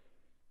them.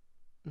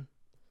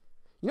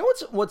 You know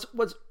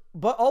what's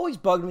but always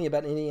bugged me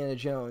about Indiana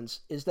Jones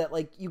is that,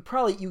 like, you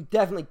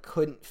definitely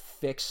couldn't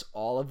fix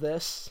all of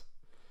this.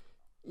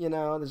 You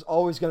know, there's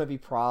always going to be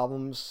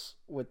problems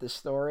with this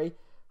story,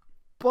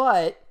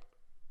 but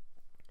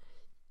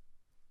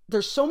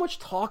there's so much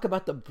talk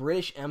about the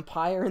British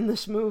Empire in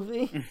this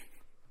movie.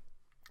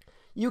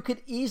 You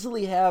could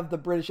easily have the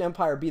British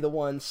Empire be the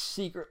one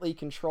secretly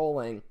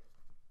controlling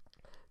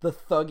the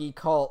thuggy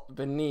cult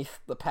beneath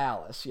the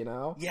palace, you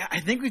know? Yeah,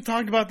 I think we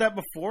talked about that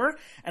before,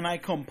 and I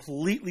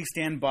completely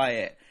stand by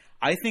it.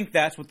 I think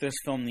that's what this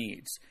film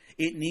needs.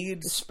 It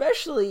needs...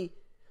 Especially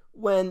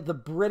when the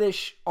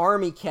British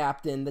army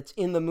captain that's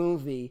in the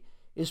movie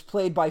is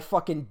played by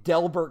fucking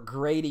Delbert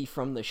Grady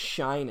from The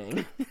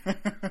Shining.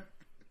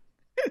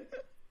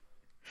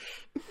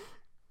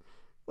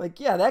 Like,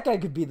 yeah, that guy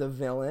could be the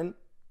villain.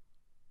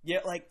 Yeah,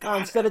 like, God.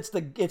 Instead, it's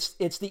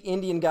the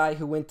Indian guy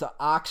who went to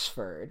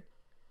Oxford.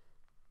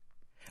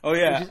 Oh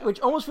yeah,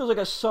 which almost feels like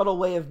a subtle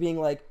way of being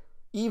like,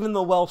 even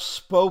the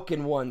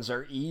well-spoken ones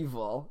are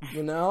evil,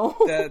 you know?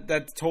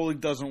 that totally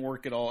doesn't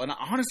work at all. And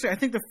honestly, I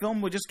think the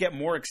film would just get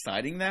more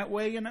exciting that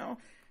way, you know?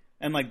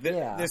 And like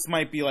this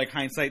might be like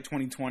hindsight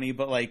 2020,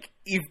 but like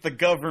if the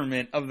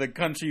government of the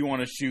country you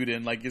want to shoot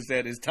in, like you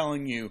said, is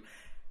telling you,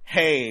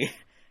 "Hey,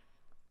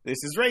 this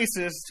is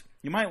racist,"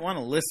 you might want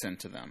to listen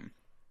to them.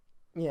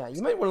 Yeah,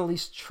 you might want to at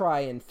least try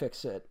and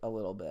fix it a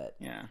little bit.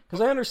 Yeah.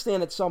 Because I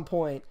understand at some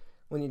point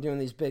when you're doing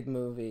these big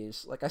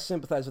movies, like, I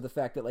sympathize with the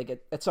fact that, like,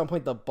 at some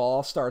point the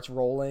ball starts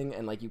rolling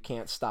and, like, you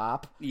can't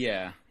stop.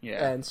 Yeah,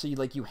 yeah. And so,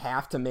 you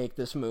have to make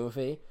this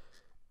movie.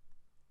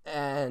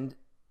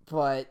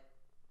 But,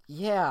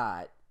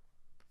 yeah,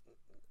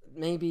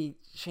 maybe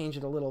change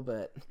it a little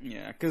bit.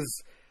 Yeah,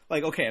 because,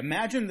 like, okay,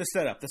 imagine the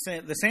setup. The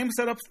same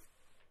setup,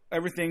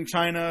 everything,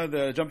 China,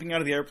 the jumping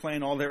out of the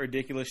airplane, all that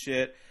ridiculous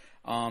shit.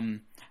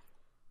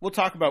 We'll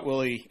talk about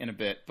Willie in a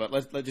bit, but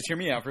let's just hear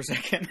me out for a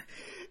second.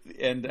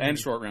 And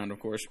Short Round, of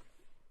course.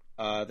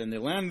 Then they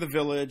land in the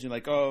village and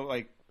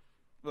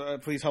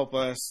please help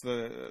us.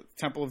 The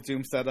Temple of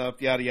Doom set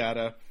up, yada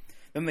yada.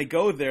 Then they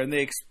go there and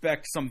they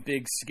expect some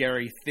big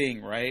scary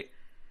thing, right?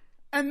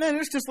 And then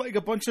it's just like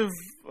a bunch of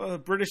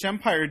British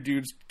Empire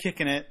dudes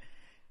kicking it,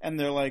 and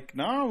they're like,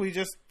 "No, we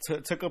just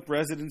took up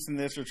residence in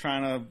this. We're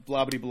trying to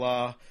blah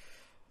blah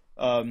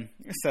blah,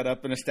 set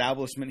up an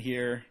establishment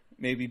here,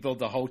 maybe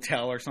build a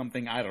hotel or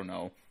something. I don't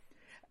know."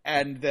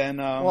 And then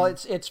well,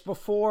 it's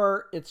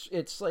before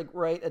it's like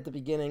right at the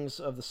beginnings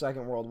of the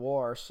Second World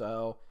War,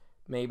 so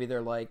maybe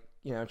they're like,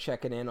 you know,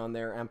 checking in on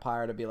their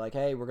empire to be like,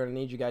 hey, we're gonna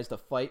need you guys to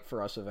fight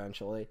for us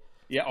eventually.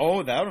 Yeah,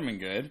 that would have been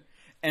good.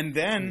 And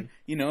then,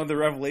 you know, the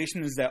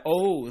revelation is that,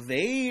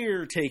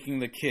 they're taking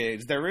the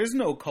kids. There is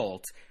no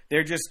cult.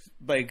 They're just,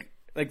 like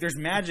there's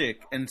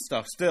magic and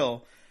stuff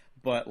still,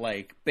 but,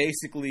 like,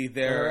 basically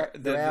they're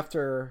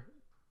after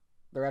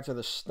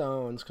the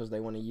stones because they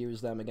want to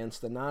use them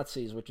against the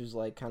Nazis, which is,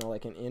 like, kind of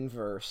like an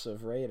inverse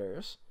of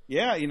Raiders.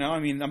 Yeah, you know, I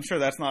mean, I'm sure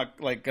that's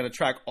not, like, going to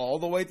track all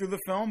the way through the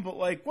film, but,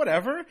 like,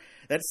 whatever.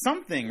 That's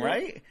something,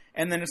 right?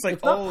 And then it's like,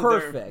 it's not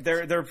perfect.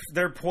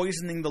 They're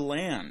poisoning the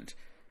land,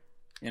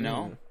 you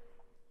know?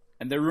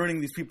 And they're ruining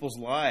these people's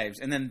lives.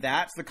 And then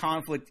that's the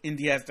conflict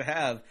Indy has to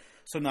have.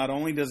 So not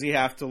only does he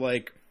have to,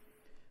 like,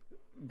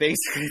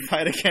 basically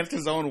fight against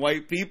his own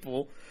white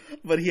people,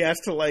 but he has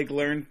to, like,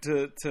 learn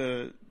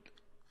to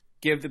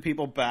give the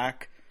people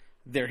back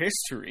their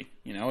history.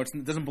 You know, it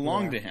doesn't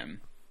belong to him.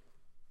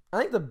 I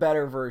think the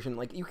better version,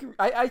 like,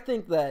 I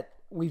think that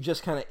we've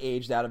just kind of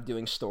aged out of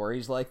doing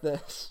stories like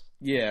this.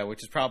 Yeah, which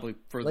is probably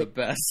for the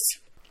best.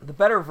 The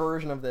better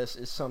version of this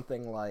is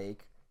something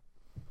like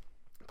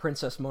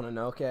Princess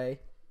Mononoke,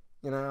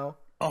 you know?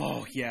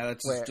 Oh, yeah,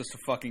 that's just a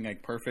fucking,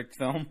 like, perfect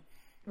film.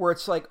 Where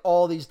it's, like,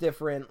 all these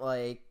different,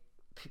 like,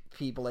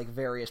 people, like,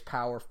 various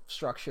power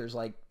structures,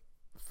 like,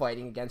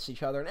 fighting against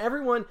each other. And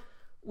everyone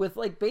with,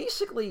 like,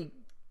 basically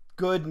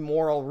good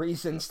moral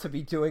reasons to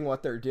be doing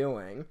what they're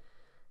doing.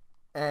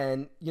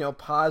 And, you know,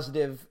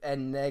 positive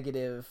and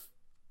negative,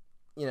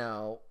 you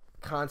know,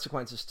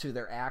 consequences to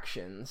their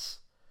actions.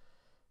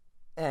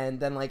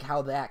 And then, like,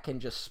 how that can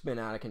just spin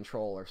out of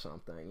control or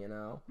something, you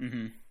know?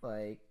 Mm-hmm.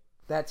 Like,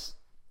 that's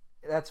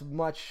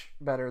much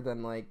better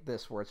than, like,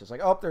 this where it's just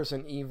like, oh, there's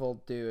an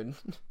evil dude.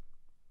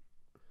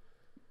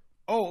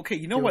 Oh, okay,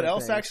 you know what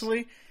else,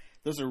 actually?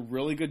 Does a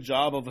really good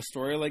job of a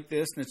story like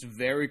this, and it's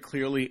very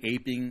clearly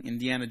aping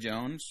Indiana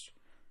Jones.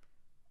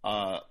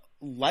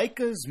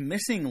 Leica's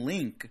Missing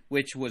Link,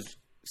 which was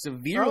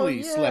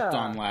severely slept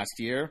on last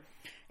year,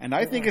 and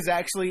I think is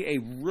actually a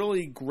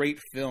really great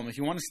film. If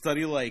you want to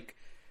study, like,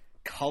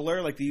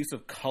 color, like the use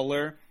of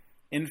color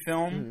in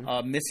film,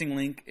 Missing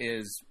Link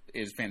is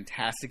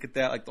fantastic at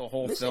that. Like, the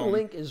whole film. Missing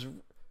Link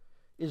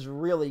is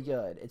really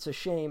good. It's a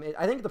shame.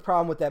 I think the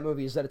problem with that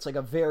movie is that it's like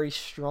a very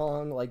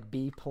strong, like,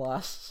 B+,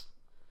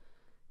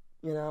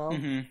 you know?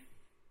 Mm-hmm.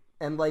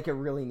 And, like, it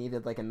really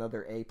needed, like,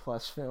 another A+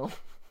 film.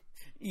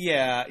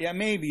 Yeah,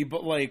 maybe,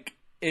 but, like,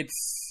 it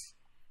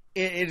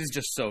is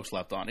just so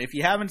slept on. If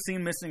you haven't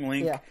seen Missing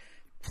Link,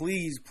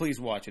 please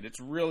watch it. It's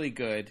really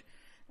good,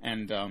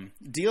 and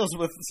deals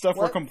with stuff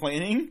we're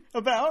complaining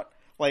about,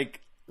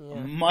 like,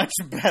 much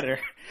better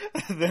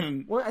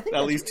than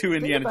at least two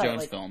Indiana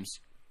Jones films.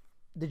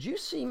 Did you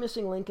see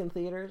Missing Link in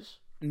theaters?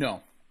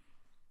 No.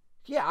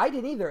 Yeah, I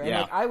didn't either, and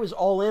like, I was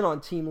all in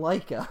on Team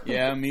Leica.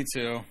 Yeah, me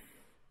too.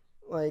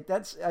 Like,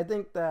 I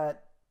think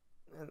that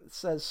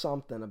says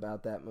something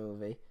about that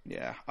movie.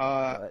 Yeah.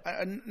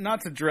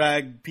 Not to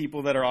drag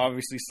people that are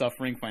obviously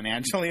suffering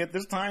financially at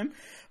this time,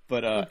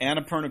 but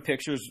Annapurna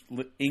Pictures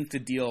inked a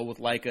deal with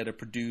Leica to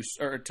produce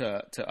or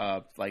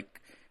to like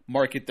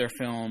market their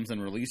films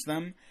and release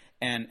them,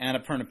 and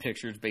Annapurna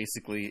Pictures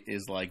basically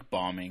is like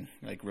bombing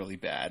like really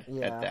bad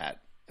at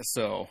that.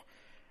 So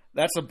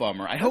that's a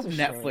bummer. I hope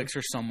Netflix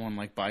or someone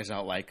like buys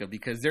out Leica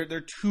because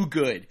they're too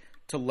good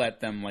to let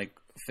them like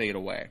fade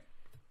away.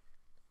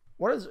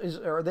 What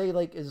are they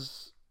like?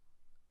 Is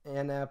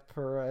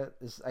Annapurna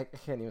I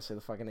can't even say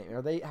the fucking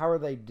name. How are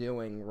they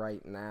doing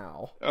right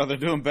now? Oh, they're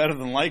doing better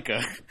than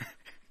Leica.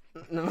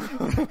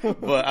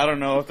 But I don't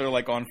know if they're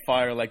like on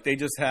fire. Like they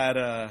just had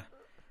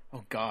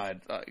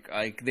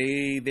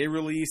they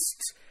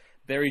released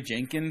Barry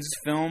Jenkins'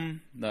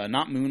 film,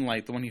 not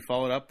Moonlight, the one he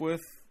followed up with.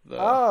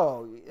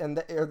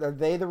 And are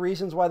they the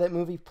reasons why that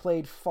movie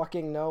played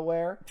fucking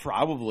nowhere?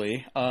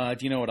 Probably. Do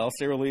you know what else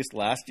they released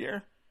last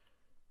year?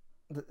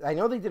 I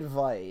know they did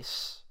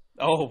Vice.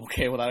 Oh,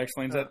 okay. Well, that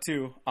explains that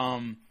too.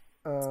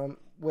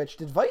 Which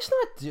did Vice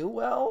not do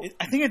well?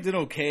 I think it did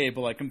okay,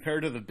 but like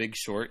compared to The Big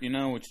Short, you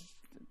know, which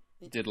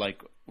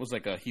was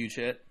like a huge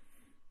hit,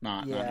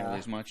 not nearly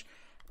as much.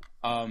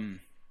 Oh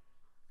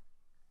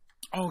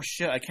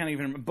shit! I can't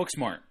even remember.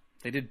 Booksmart.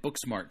 They did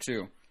Booksmart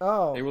too.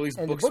 Oh, they released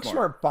and Booksmart.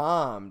 Booksmart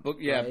bombed.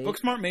 Right?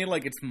 Booksmart made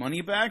like its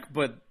money back,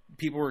 but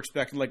people were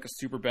expecting like a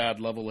super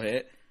bad level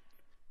hit.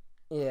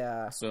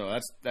 Yeah. So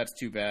that's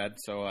too bad.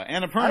 So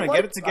Annapurna,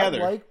 get it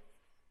together.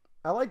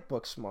 I like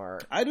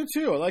Booksmart. I do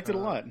too. I liked it a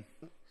lot.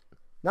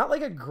 Not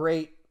like a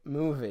great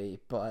movie,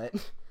 but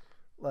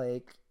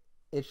like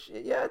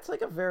it's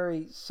like a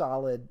very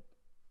solid,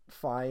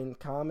 fine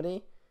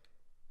comedy.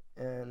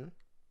 And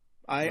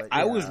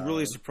I was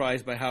really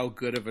surprised by how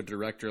good of a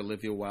director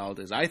Olivia Wilde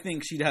is. I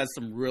think she has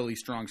some really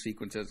strong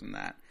sequences in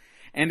that,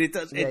 and it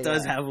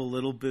does have a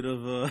little bit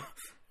of a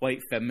white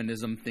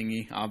feminism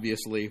thingy,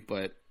 obviously,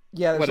 but.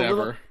 Yeah,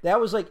 whatever.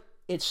 That was like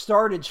it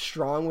started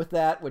strong with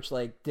that, which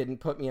like didn't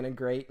put me in a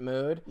great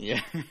mood.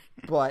 Yeah,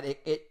 but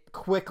it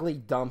quickly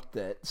dumped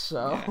it.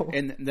 So yeah.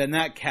 And then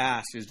that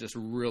cast is just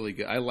really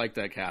good. I like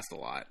that cast a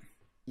lot.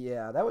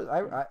 Yeah, that was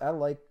I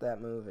liked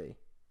that movie.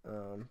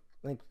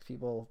 I think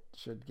people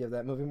should give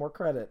that movie more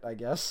credit, I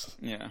guess.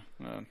 Yeah.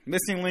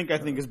 Missing Link, I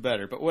think, is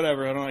better. But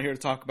whatever. I'm not here to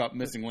talk about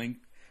Missing Link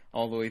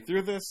all the way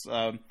through this.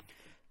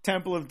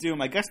 Temple of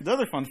Doom. I guess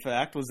another fun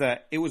fact was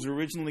that it was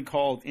originally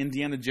called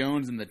Indiana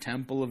Jones and the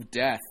Temple of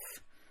Death.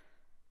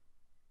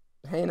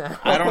 Hey now.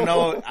 I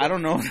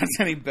don't know if that's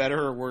any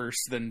better or worse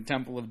than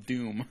Temple of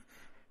Doom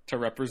to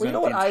represent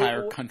the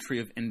entire country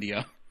of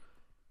India.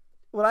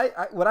 What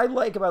I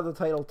like about the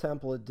title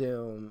Temple of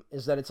Doom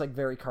is that it's like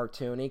very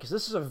cartoony, because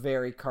this is a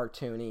very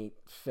cartoony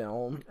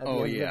film at the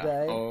end of the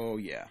day. Oh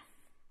yeah.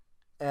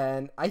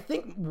 And I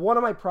think one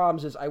of my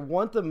problems is I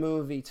want the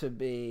movie to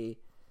be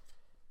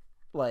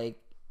like,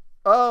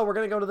 oh, we're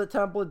gonna go to the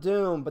Temple of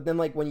Doom, but then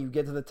like when you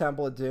get to the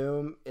Temple of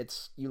Doom,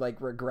 you like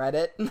regret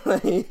it.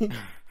 Like,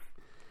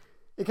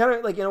 it kind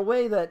of like in a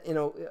way that,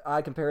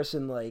 odd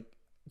comparison, like,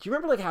 do you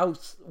remember like how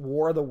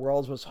War of the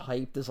Worlds was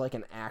hyped as like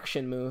an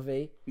action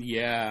movie?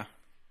 Yeah.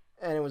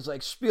 And it was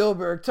like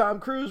Spielberg,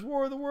 Tom Cruise,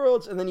 War of the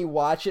Worlds, and then you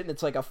watch it and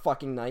it's like a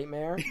fucking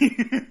nightmare.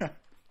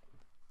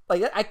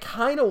 Like, I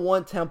kind of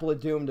want Temple of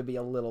Doom to be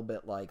a little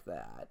bit like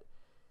that.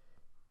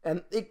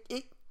 And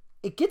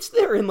it gets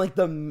there in like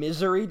the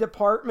misery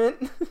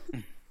department,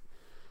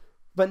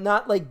 but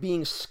not like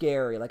being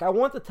scary. Like, I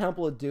want the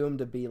Temple of Doom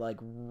to be like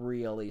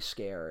really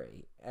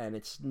scary, and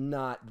it's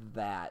not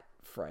that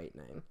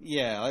frightening.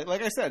 Yeah,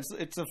 like I said,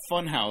 it's a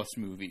funhouse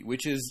movie,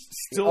 which is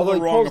still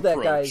the wrong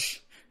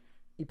approach.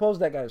 He pulls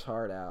that guy's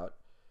heart out.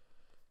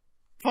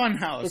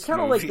 Funhouse. It's kind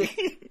of like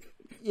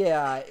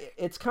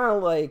it's kind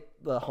of like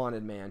the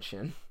Haunted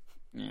Mansion.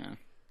 Yeah.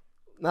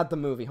 Not the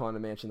movie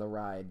Haunted Mansion, the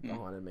ride, the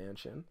Haunted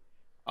Mansion.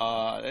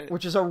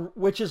 Which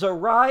is a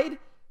ride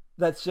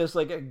that's just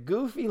like a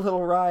goofy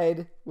little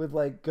ride with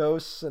like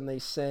ghosts, and they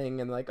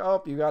sing, and like,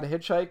 oh, you got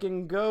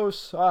hitchhiking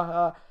ghosts,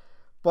 haha.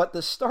 But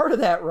the start of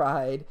that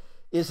ride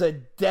is a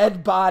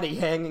dead body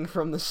hanging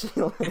from the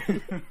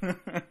ceiling.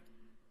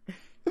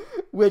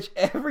 Which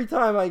every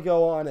time I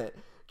go on it,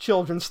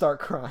 children start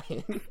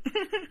crying.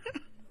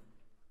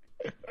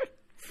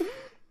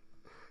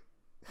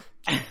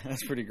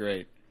 That's pretty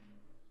great.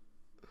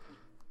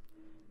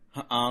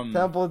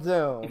 Temple of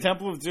Doom.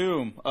 Temple of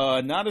Doom.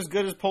 Not as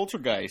good as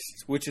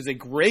Poltergeist, which is a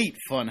great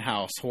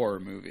funhouse horror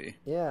movie.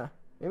 Yeah.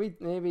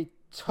 Maybe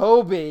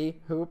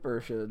Toby Hooper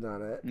should have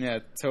done it. Yeah,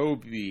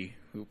 Toby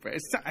Hooper.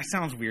 It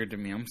sounds weird to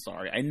me. I'm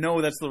sorry. I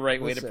know that's the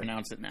right way to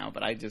pronounce it now,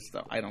 but I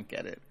don't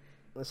get it.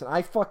 Listen,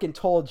 I fucking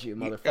told you,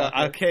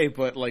 motherfucker. Okay,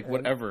 but like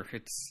whatever.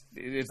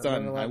 It's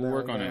done. I will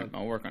work on it.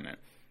 I'll work on it.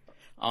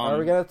 Are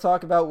we gonna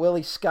talk about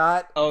Willie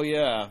Scott? Oh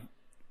yeah.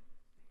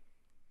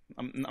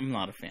 I'm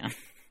not a fan.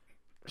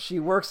 She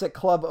works at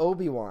Club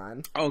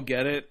Obi-Wan. Oh,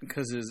 get it?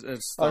 Because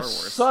it's Star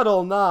Wars. A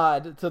subtle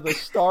nod to the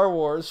Star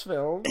Wars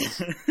films.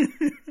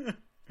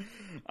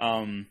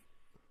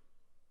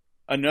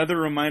 Another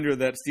reminder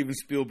that Steven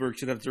Spielberg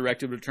should have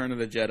directed Return of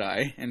the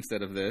Jedi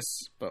instead of this,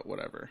 but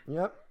whatever.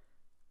 Yep.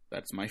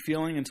 That's my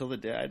feeling until the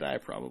day I die,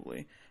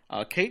 probably.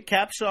 Kate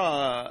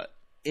Capshaw,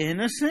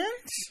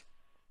 innocent?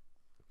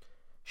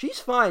 She's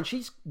fine.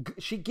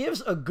 She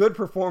gives a good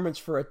performance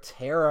for a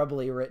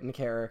terribly written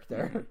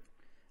character.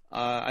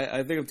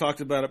 I think I've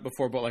talked about it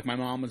before, but like my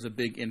mom was a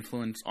big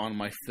influence on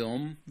my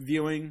film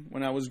viewing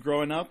when I was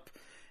growing up,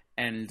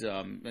 and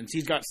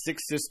she's got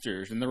 6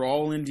 sisters, and they're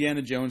all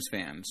Indiana Jones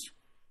fans.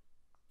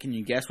 Can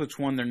you guess which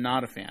one they're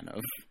not a fan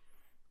of?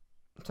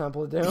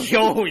 Temple of Doom.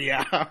 Oh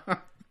yeah.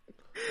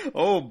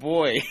 Oh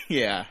boy,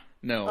 yeah.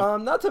 No.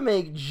 Not to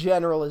make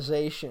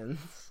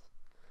generalizations,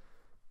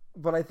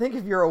 but I think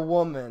if you're a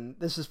woman,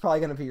 this is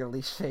probably going to be your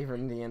least favorite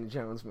Indiana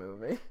Jones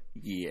movie.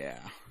 Yeah.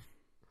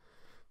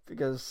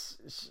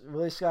 Because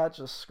Willie Scott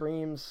just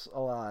screams a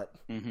lot.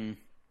 Mm-hmm.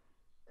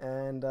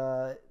 And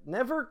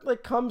never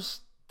like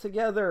comes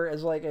together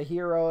as like a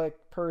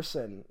heroic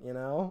person, you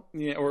know?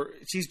 Yeah, or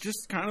she's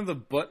just kind of the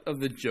butt of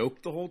the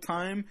joke the whole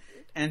time,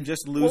 and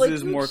just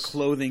loses more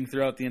clothing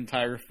throughout the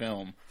entire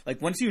film. Like,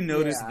 once you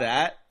notice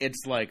that,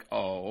 it's like,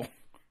 oh.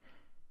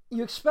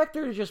 You expect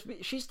her to just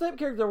be... She's the type of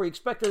character where you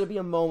expect her to be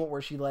a moment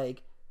where she,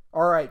 like,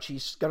 alright,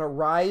 she's gonna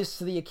rise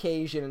to the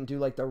occasion and do,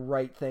 like, the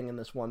right thing in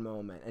this one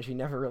moment. And she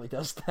never really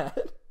does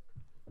that.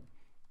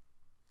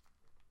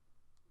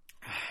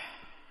 I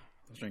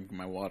was drinking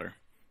my water.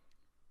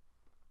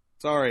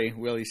 Sorry,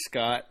 Willie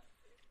Scott.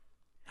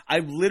 I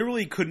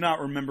literally could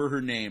not remember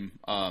her name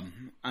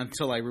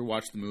until I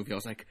rewatched the movie. I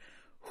was like,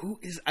 who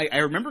is... I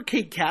remember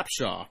Kate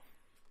Capshaw,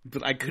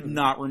 but I could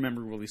not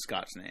remember Willie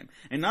Scott's name.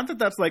 And not that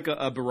that's like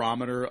a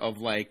barometer of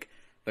like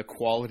the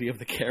quality of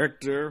the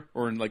character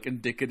or like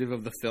indicative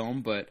of the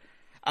film, but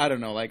I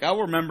don't know. Like,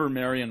 I'll remember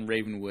Marion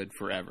Ravenwood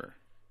forever.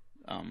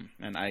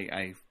 And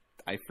I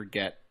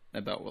forget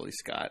about Willie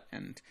Scott,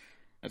 and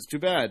that's too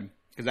bad,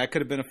 because that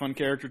could have been a fun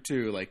character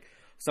too. Like,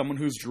 someone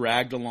who's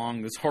dragged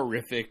along this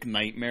horrific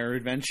nightmare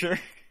adventure.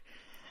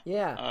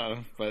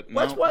 Yeah. But no.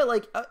 That's why,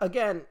 like,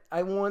 again,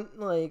 I want,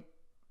 like,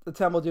 the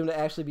Temple of Doom to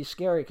actually be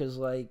scary, because,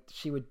 like,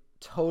 she would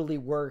totally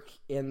work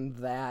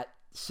in that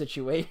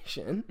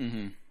situation.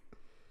 Mm-hmm.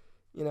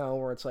 You know,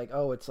 where it's like,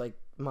 oh, it's like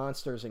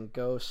monsters and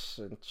ghosts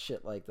and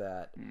shit like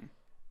that.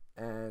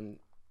 And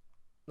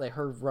like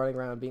her running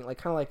around being like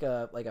kind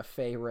of like a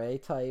Fay Ray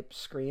type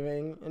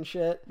screaming and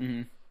shit.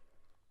 Mm-hmm.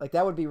 Like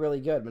that would be really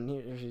good. But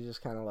she's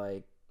just kind of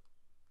like,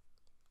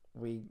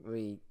 we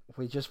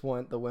just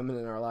want the women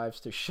in our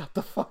lives to shut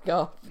the fuck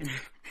up.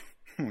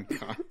 Oh my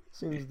God.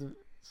 Seems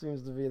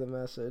to be the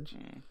message.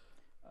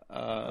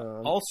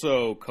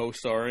 Also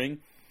co-starring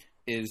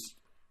is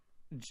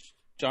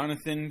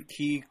Jonathan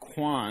Ke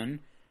Quan,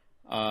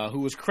 who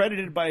was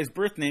credited by his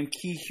birth name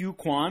Ke Hu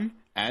Quan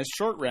as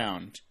Short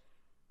Round,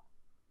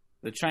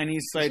 the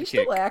Chinese sidekick. Is he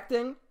still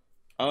acting?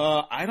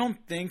 I don't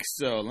think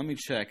so. Let me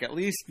check. At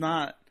least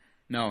not.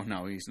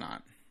 No, he's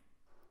not.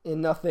 In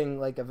nothing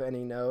like of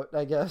any note,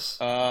 I guess.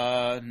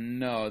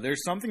 No.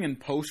 There's something in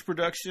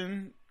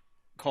post-production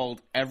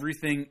called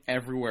Everything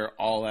Everywhere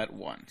All at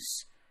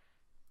Once.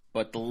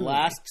 But the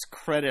last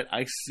credit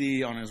I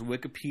see on his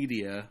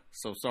Wikipedia,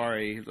 so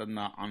sorry,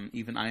 not on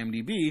even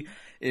IMDb,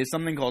 is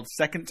something called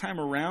Second Time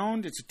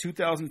Around. It's a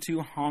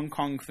 2002 Hong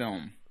Kong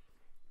film.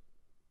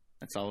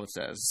 That's all it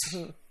says.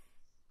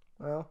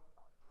 Well,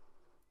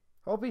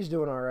 hope he's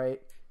doing all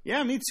right.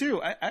 Yeah, me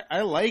too.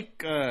 I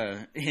like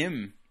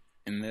him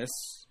in this.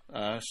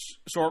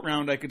 Short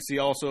Round, I could see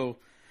also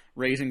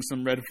raising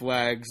some red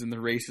flags in the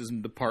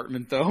racism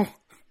department, though.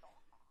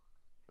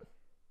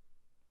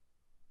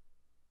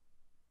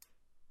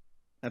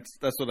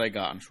 That's what I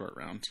got on Short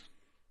Round.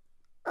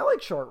 I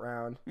like Short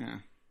Round. Yeah.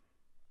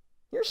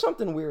 Here's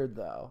something weird,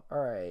 though.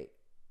 All right.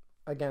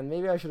 Again,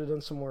 maybe I should have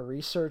done some more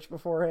research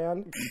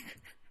beforehand.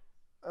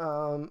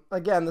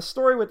 Again, the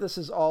story with this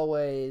is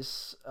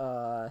always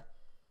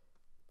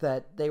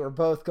that they were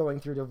both going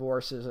through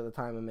divorces at the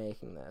time of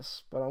making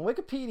this. But on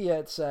Wikipedia,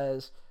 it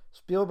says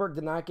Spielberg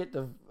did not get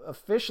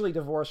officially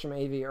divorced from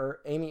Amy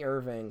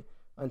Irving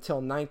until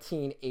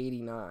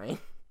 1989.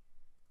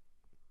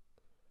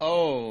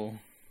 Oh.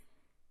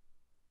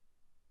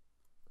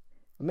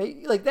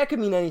 Maybe, like, that could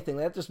mean anything.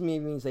 That just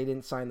means they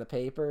didn't sign the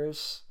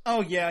papers.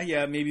 Oh,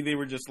 yeah. Maybe they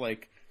were just,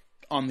 like,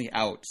 on the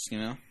outs, you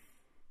know?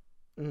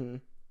 Mm-hmm.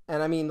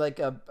 And I mean, like,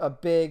 a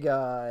big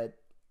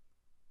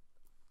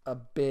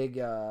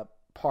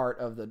part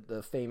of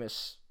the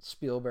famous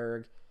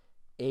Spielberg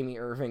Amy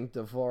Irving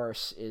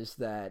divorce is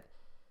that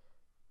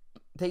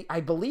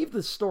I believe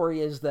the story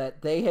is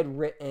that they had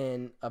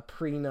written a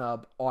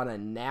prenup on a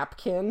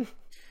napkin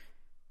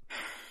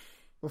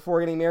before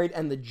getting married,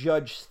 and the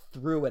judge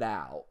threw it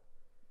out.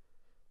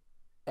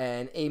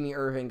 And Amy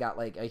Irving got,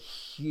 like, a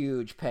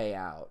huge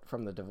payout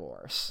from the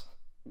divorce.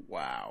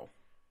 Wow.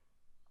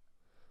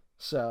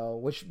 So,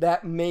 which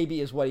that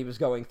maybe is what he was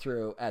going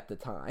through at the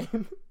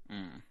time.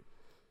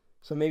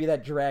 So maybe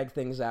that dragged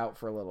things out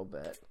for a little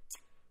bit.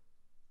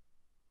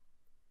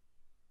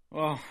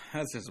 Well,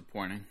 that's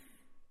disappointing.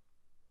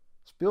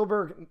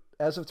 Spielberg,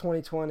 as of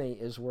 2020,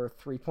 is worth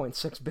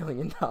 $3.6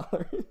 billion.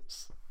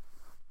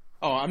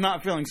 Oh, I'm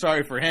not feeling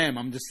sorry for him.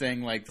 I'm just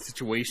saying, like, the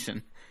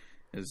situation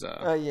is,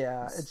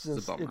 yeah, it's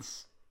just, a bummer.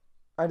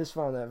 I just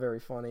found that very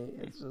funny.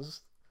 It's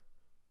just,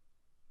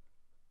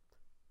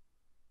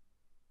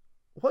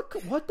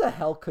 what the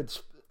hell could,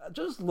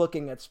 just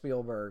looking at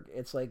Spielberg,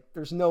 it's like,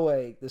 there's no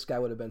way this guy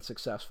would have been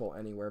successful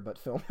anywhere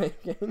but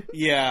filmmaking.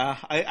 Yeah,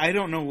 I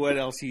don't know what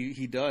else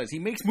he does. He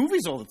makes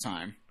movies all the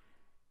time.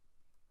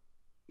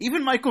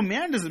 Even Michael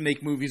Mann doesn't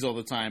make movies all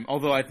the time,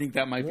 although I think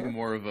that might be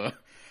more of a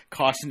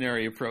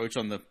cautionary approach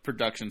on the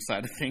production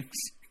side of things.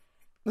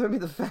 Maybe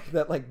the fact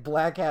that, like,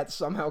 Black Hat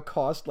somehow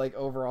cost, like,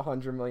 over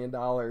 $100 million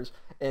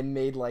and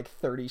made, like,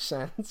 30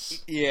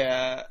 cents.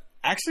 Yeah.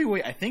 Actually,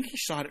 wait, I think he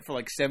shot it for,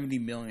 like, $70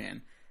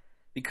 million.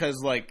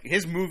 Because, like,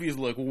 his movies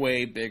look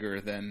way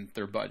bigger than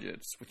their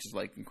budgets, which is,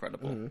 like,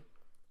 incredible. Mm-hmm.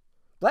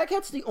 Black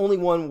Hat's the only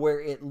one where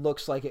it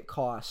looks like it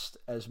cost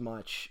as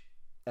much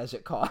as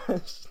it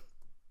cost.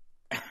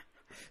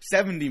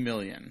 $70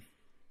 million.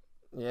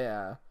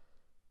 Yeah.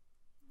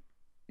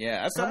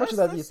 Yeah. How much of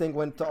that do you think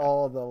went to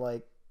all the,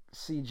 like,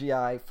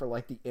 CGI for,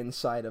 like, the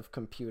inside of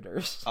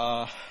computers?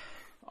 A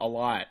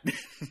lot.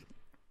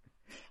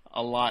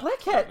 A lot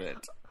Black Hat, of it.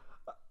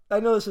 I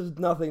know this has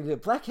nothing to do.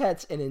 Black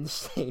Hat's an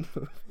insane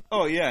movie.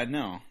 Oh, yeah,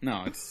 no,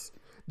 it's...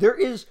 There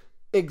is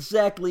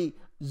exactly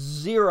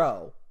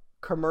 0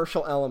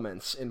 commercial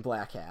elements in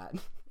Black Hat.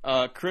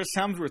 Chris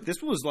Hemsworth, this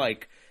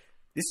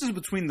is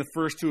between the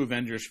first 2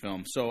 Avengers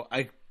films, so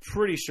I'm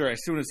pretty sure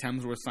as soon as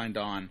Hemsworth signed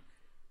on,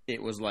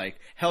 it was like,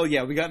 hell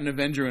yeah, we got an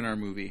Avenger in our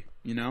movie,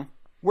 you know?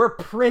 We're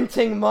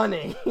printing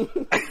money.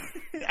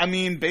 I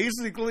mean,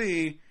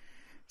 basically,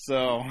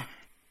 so...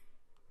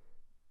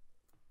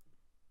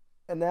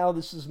 And now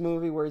this is a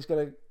movie where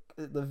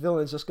the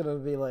villain's just gonna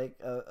be like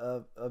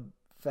a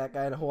fat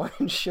guy in a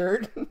Hawaiian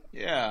shirt.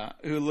 Yeah,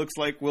 who looks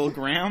like Will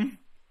Graham.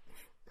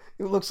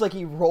 Who looks like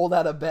he rolled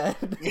out of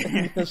bed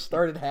and just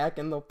started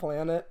hacking the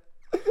planet.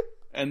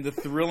 And the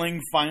thrilling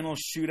final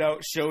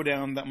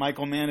showdown that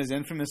Michael Mann is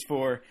infamous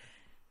for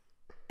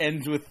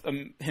ends with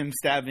him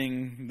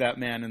stabbing that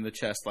man in the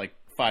chest like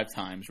 5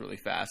 times really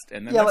fast.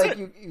 And then that's like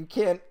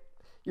it.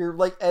 you're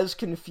like as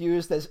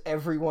confused as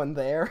everyone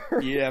there.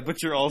 Yeah,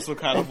 but you're also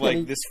kind of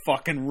like, this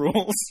fucking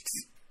rules.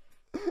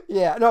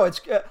 Yeah, no, it's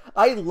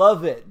I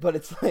love it, but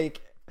it's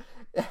like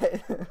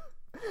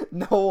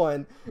no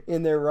one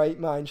in their right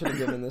mind should have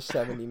given this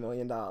 $70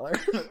 million.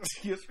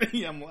 Excuse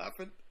me, I'm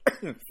laughing.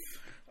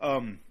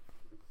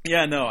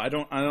 Yeah, no, I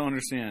don't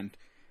understand.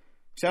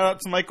 Shout out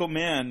to Michael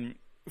Mann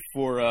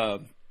for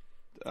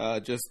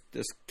just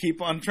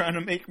keep on trying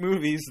to make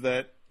movies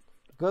that.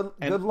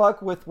 Good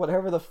luck with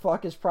whatever the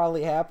fuck is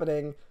probably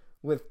happening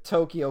with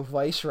Tokyo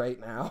Vice right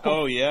now.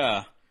 Oh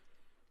yeah.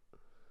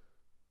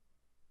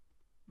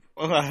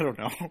 Well, I don't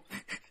know.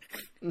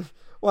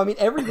 Well, I mean,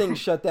 everything's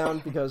shut down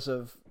because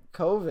of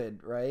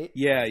COVID, right?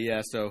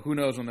 Yeah. So who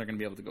knows when they're going to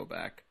be able to go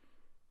back?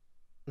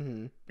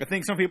 Mm-hmm. I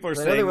think some people are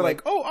saying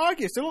like, "Oh,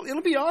 August.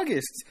 It'll be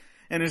August,"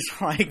 and it's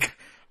like,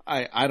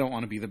 I don't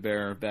want to be the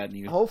bearer of bad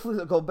news. Hopefully,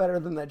 it'll go better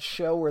than that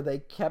show where they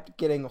kept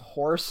getting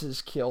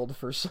horses killed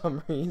for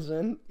some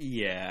reason.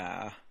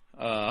 Yeah.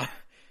 I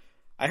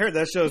heard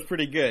that show is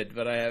pretty good,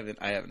 but I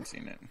haven't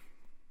seen it.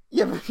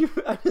 Yeah,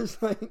 but I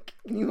just like,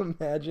 can you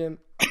imagine?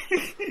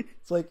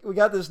 It's like, we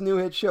got this new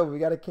hit show, but we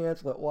got to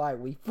cancel it. Why?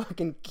 We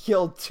fucking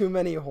killed too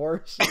many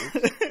horses.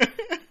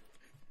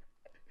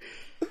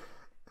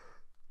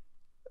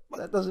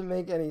 That doesn't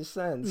make any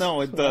sense.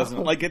 No, it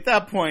doesn't. Like, at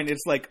that point,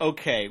 it's like,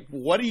 okay,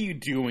 what are you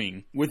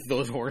doing with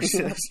those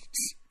horses?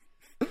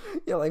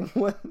 Yeah, like,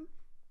 what?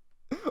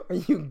 Are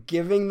you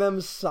giving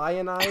them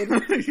cyanide?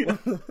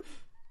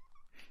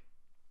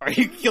 Are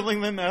you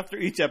killing them after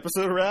each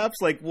episode wraps?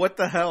 Like, what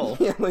the hell?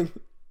 Yeah, like,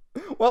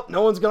 well,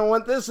 no one's gonna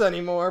want this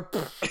anymore.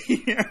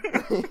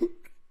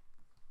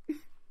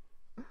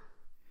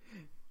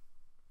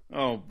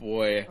 Oh,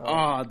 boy.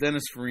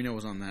 Dennis Farina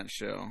was on that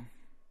show.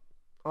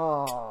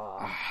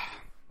 Oh.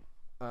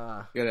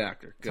 Good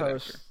actor. Good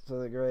actor. To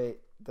the great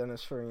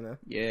Dennis Farina.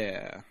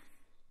 Yeah.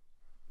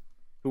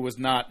 Who was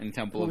not in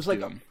Temple of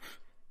Doom.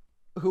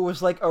 Who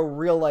was like a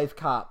real life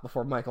cop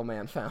before Michael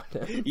Mann found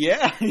him.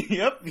 Yeah.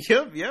 Yep.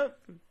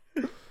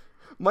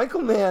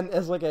 Michael Mann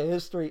has like a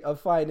history of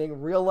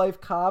finding real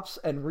life cops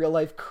and real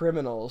life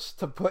criminals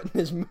to put in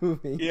his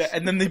movies. Yeah,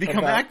 and then they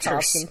become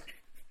actors.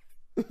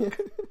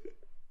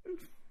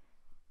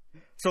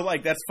 So,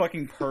 like, that's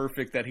fucking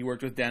perfect that he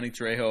worked with Danny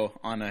Trejo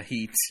on a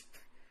Heat.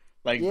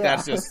 Like,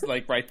 that's just,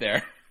 like, right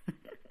there.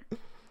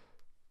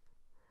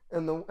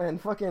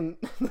 And fucking,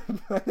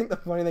 I think the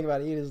funny thing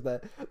about Heat is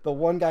that the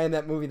one guy in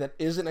that movie that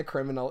isn't a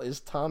criminal is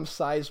Tom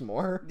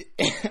Sizemore.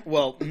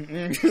 Well,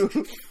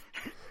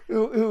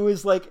 who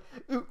is, like,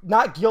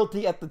 not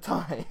guilty at the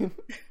time.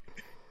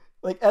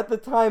 Like, at the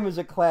time, is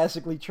a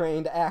classically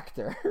trained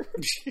actor.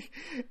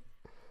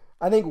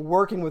 I think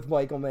working with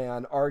Michael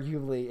Mann,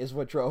 arguably, is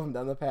what drove him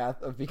down the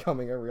path of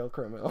becoming a real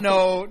criminal.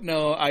 No,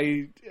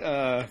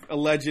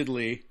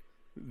 allegedly,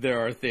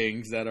 there are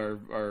things that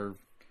are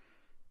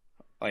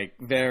like,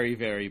 very,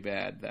 very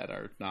bad that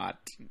are not...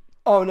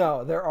 Oh,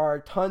 no, there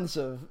are tons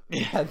of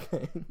bad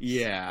things.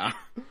 Yeah.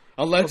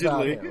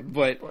 Allegedly,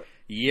 but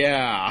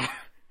yeah.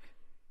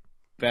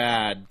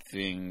 Bad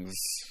things.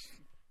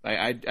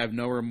 I have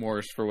no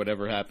remorse for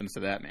whatever happens to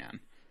that man.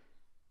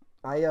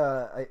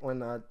 When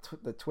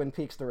the Twin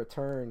Peaks: The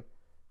Return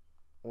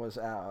was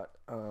out,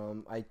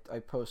 I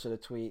posted a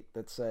tweet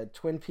that said,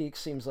 Twin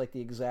Peaks seems like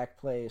the exact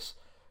place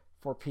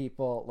for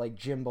people like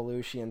Jim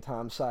Belushi and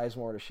Tom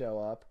Sizemore to show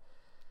up.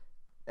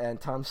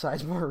 And Tom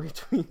Sizemore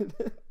retweeted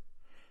it.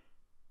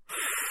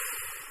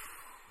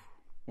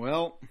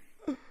 Well,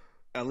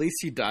 at least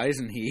he dies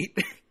in Heat.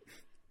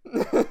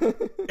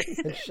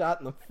 And shot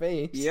in the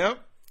face. Yep.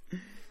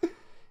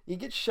 He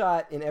gets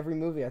shot in every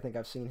movie I think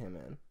I've seen him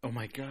in. Oh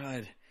my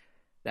god.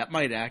 That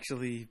might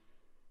actually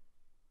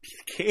be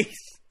the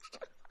case.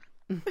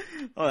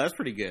 Oh, that's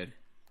pretty good.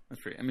 That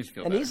makes you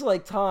feel better. And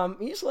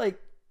he's like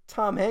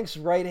Tom Hanks'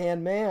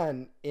 right-hand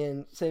man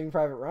in Saving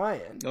Private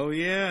Ryan. Oh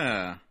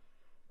yeah.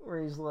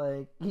 Where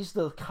he's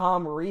the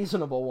calm,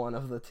 reasonable one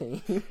of the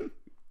team.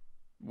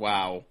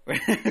 Wow.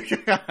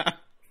 That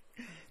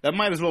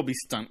might as well be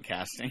stunt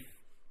casting.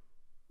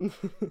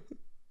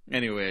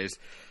 Anyways,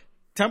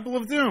 Temple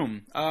of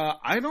Doom.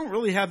 I don't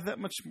really have that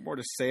much more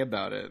to say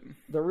about it.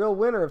 The real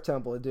winner of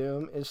Temple of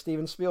Doom is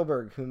Steven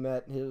Spielberg, who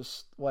met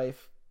his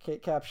wife,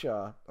 Kate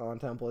Capshaw, on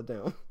Temple of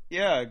Doom.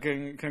 Yeah,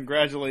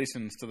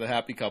 congratulations to the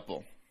happy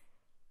couple.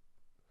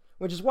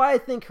 Which is why I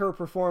think her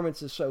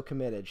performance is so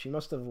committed. She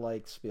must have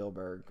liked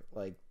Spielberg,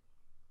 like,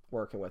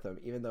 working with him,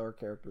 even though her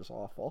character's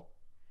awful.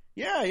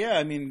 Yeah.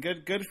 I mean,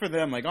 good for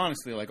them. Like,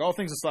 honestly, like, all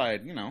things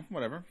aside,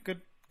 whatever.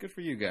 Good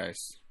for you guys.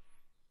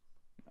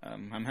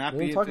 I'm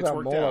happy it's worked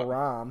out. Mola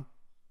Ram.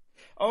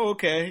 Oh,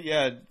 okay.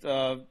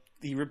 Yeah.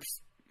 He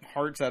rips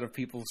hearts out of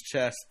people's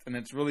chest, and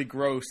it's really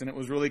gross, and it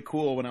was really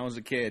cool when I was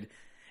a kid.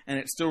 And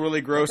it's still really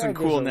gross and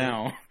cool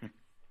now.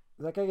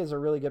 That guy gives a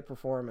really good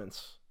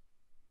performance.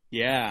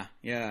 Yeah.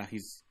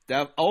 He's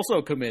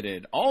also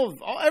committed.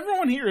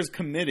 Everyone here is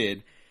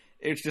committed.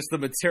 It's just the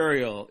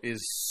material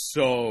is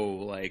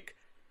so, like,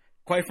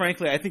 quite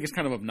frankly, I think it's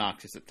kind of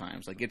obnoxious at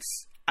times. Like,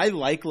 I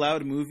like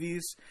loud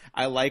movies.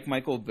 I like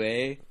Michael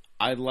Bay.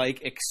 I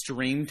like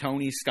extreme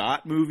Tony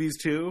Scott movies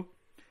too.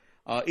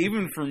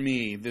 Even for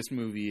me, this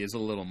movie is a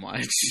little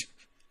much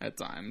at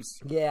times.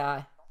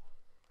 Yeah.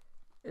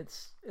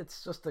 It's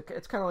just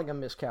it's kind of like a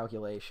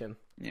miscalculation.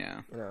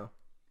 Yeah. You know.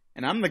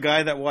 And I'm the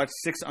guy that watched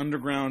 6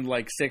 Underground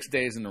like 6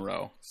 days in a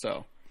row.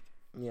 So,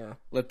 yeah.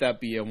 Let that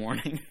be a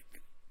warning.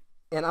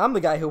 And I'm the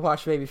guy who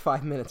watched maybe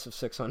 5 minutes of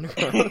 6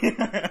 Underground.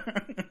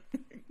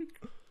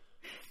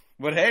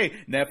 But hey,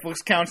 Netflix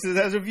counts it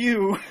as a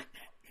view.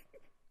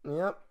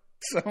 Yep.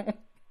 So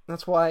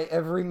that's why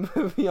every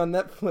movie on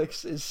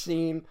Netflix is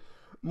seen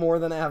more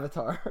than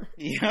Avatar.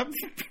 Yep.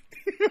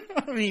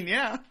 I mean,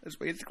 yeah, that's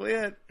basically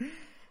it.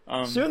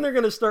 Soon they're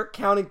going to start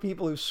counting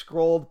people who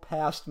scrolled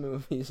past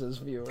movies as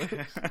viewers.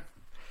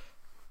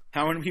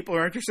 How many people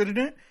are interested in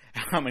it?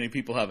 How many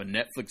people have a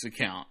Netflix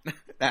account?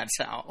 That's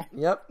how.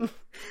 Yep.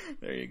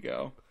 There you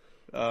go.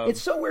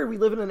 It's so weird. We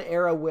live in an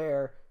era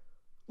where,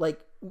 like,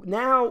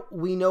 now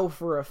we know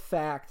for a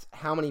fact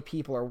how many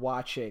people are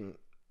watching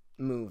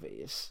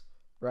movies,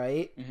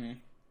 right? Mm-hmm.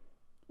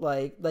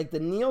 Like the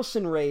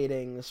Nielsen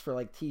ratings for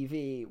like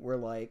TV were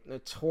like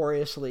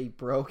notoriously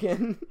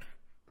broken.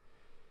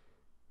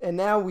 And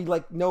now we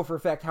like know for a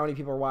fact how many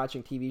people are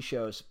watching TV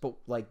shows, but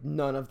like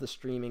none of the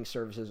streaming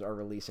services are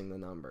releasing the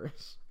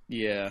numbers.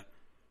 Yeah.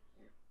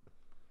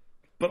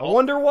 But I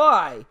wonder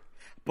why.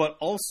 But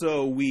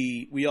also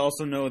we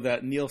also know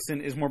that Nielsen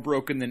is more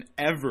broken than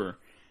ever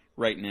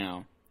right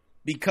now.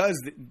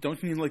 Because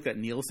don't you need like that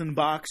Nielsen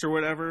box or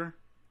whatever,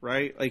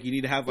 right? Like you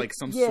need to have like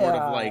some sort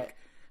of like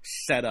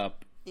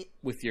setup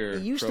with your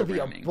It used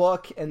programming. to be a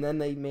book, and then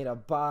they made a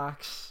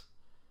box.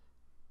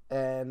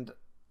 And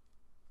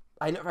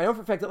I know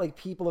for a fact that like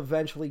people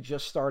eventually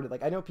just started.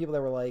 Like I know people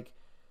that were like,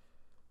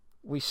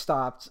 we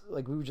stopped.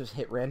 Like we would just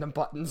hit random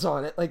buttons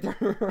on it. Like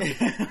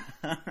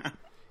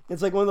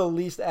it's like one of the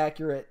least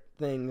accurate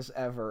things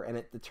ever, and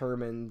it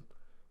determined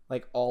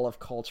like all of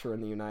culture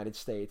in the United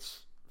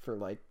States for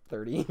like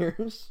 30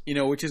 years. You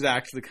know, which is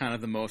actually kind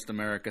of the most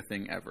America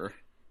thing ever.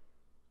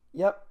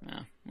 Yep.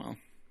 Yeah. Well.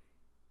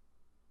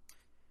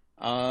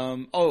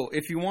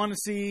 If you want to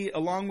see,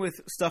 along with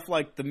stuff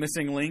like The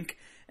Missing Link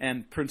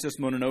and Princess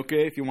Mononoke,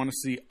 if you want to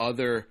see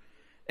other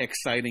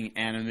exciting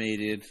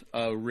animated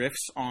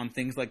riffs on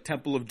things like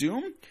Temple of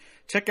Doom,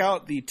 check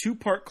out the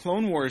 2-part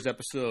Clone Wars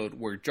episode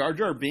where Jar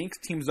Jar Binks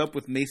teams up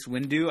with Mace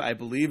Windu. I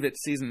believe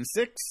it's season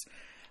 6.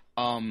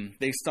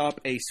 They stop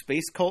a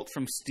space cult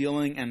from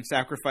stealing and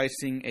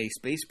sacrificing a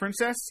space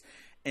princess,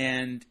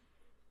 and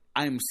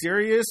I'm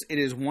serious, it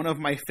is one of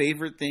my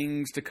favorite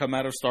things to come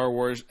out of Star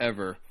Wars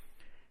ever.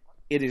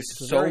 It is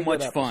so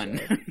much fun.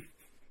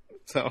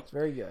 So it's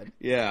very good.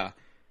 Yeah.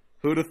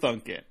 Who'd have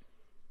thunk it?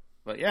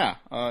 But yeah,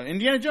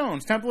 Indiana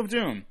Jones, Temple of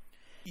Doom.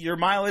 Your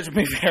mileage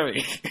may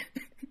vary.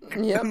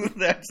 Yep.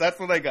 That's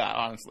what I got,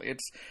 honestly.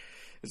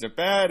 Is it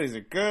bad? Is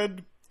it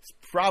good? It's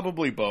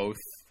probably both.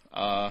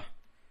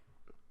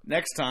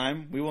 Next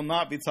time, we will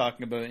not be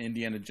talking about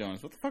Indiana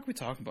Jones. What the fuck are we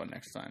talking about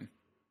next time?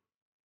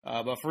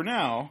 But for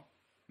now,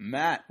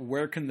 Matt,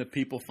 where can the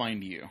people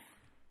find you?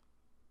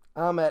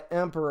 I'm at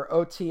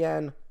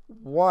EmperorOTN1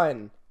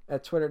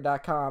 at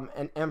Twitter.com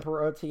and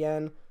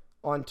EmperorOTN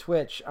on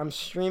Twitch. I'm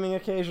streaming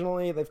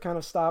occasionally. They've kind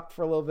of stopped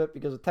for a little bit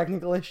because of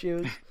technical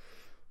issues.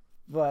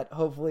 But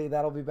hopefully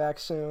that'll be back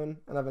soon.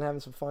 And I've been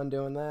having some fun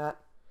doing that.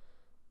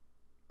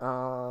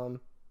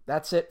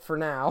 That's it for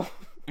now.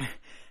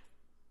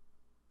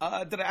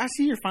 Did I ask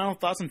you your final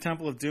thoughts on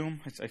Temple of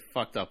Doom? I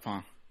fucked up,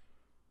 huh?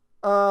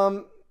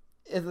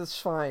 It's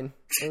fine.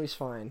 It was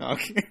fine.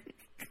 Okay.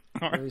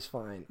 Right. It was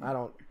fine.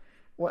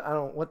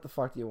 What the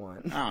fuck do you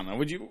want? I don't know.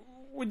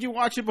 Would you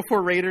watch it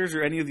before Raiders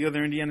or any of the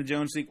other Indiana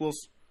Jones sequels?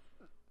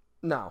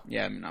 No.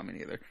 Yeah, not me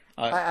neither.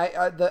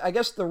 I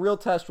guess the real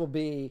test will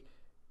be,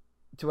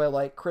 do I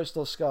like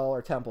Crystal Skull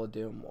or Temple of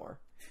Doom more?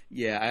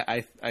 Yeah,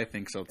 I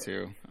think so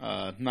too.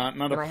 I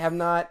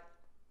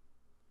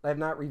have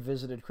not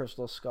revisited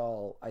Crystal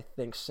Skull, I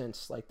think,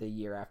 since like the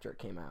year after it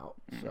came out.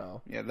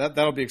 So yeah,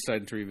 that'll be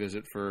exciting to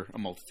revisit for a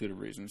multitude of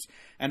reasons.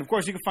 And of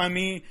course, you can find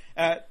me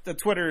at the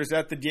Twitters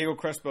at the Diego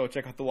Crespo.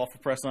 Check out the Waffle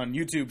Press on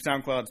YouTube,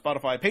 SoundCloud,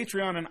 Spotify,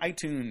 Patreon, and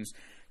iTunes.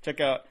 Check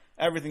out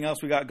everything else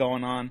we got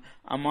going on.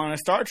 I'm on a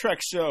Star Trek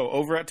show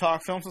over at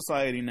Talk Film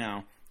Society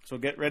now, so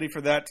get ready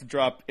for that to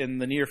drop in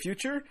the near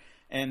future.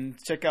 And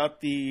check out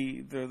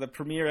the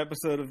premiere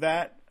episode of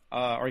that,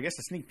 or I guess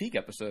a sneak peek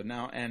episode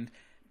now. And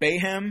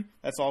Bayhem,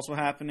 that's also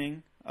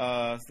happening.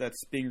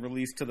 That's being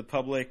released to the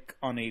public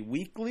on a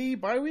bi-weekly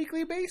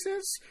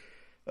basis.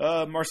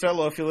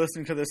 Marcelo, if you're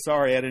listening to this,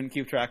 sorry, I didn't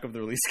keep track of the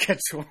release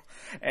schedule.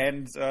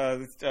 And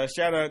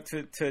shout out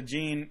to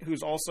Gene,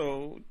 who's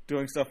also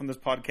doing stuff on this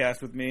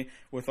podcast with me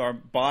with our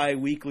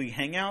bi-weekly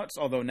hangouts,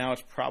 although now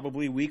it's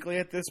probably weekly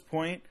at this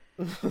point.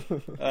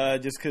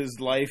 Just because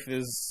life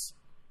is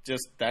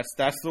just, that's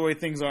the way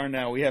things are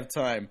now. We have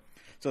time.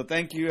 So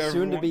thank you, everyone.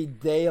 Soon to be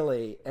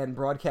daily and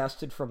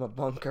broadcasted from a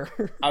bunker.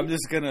 I'm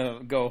just going to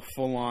go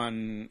full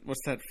on,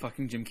 what's that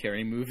fucking Jim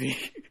Carrey movie?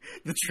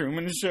 The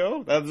Truman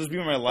Show? That'll just be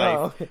my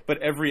life. Oh.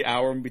 But every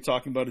hour I'm going to be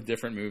talking about a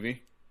different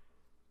movie.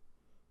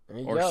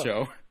 or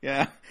show.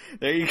 Yeah,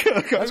 there you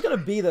go. That's gonna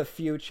be the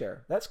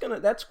future. That's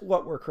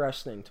what we're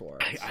cresting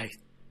towards.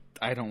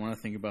 I don't want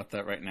to think about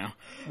that right now.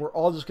 We're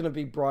all just gonna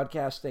be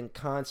broadcasting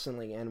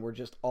constantly, and we're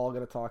just all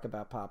gonna talk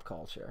about pop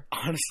culture.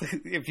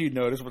 Honestly, if you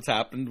notice what's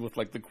happened with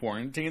like the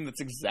quarantine,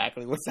 that's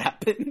exactly what's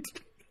happened.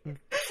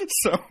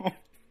 So,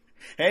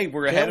 hey,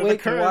 we're ahead of the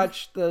curve. Can't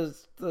wait to watch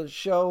the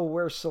show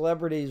where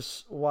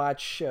celebrities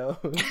watch shows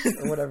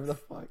or whatever the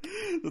fuck.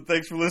 So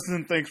thanks for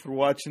listening. Thanks for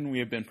watching. We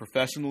have been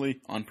professionally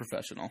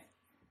unprofessional.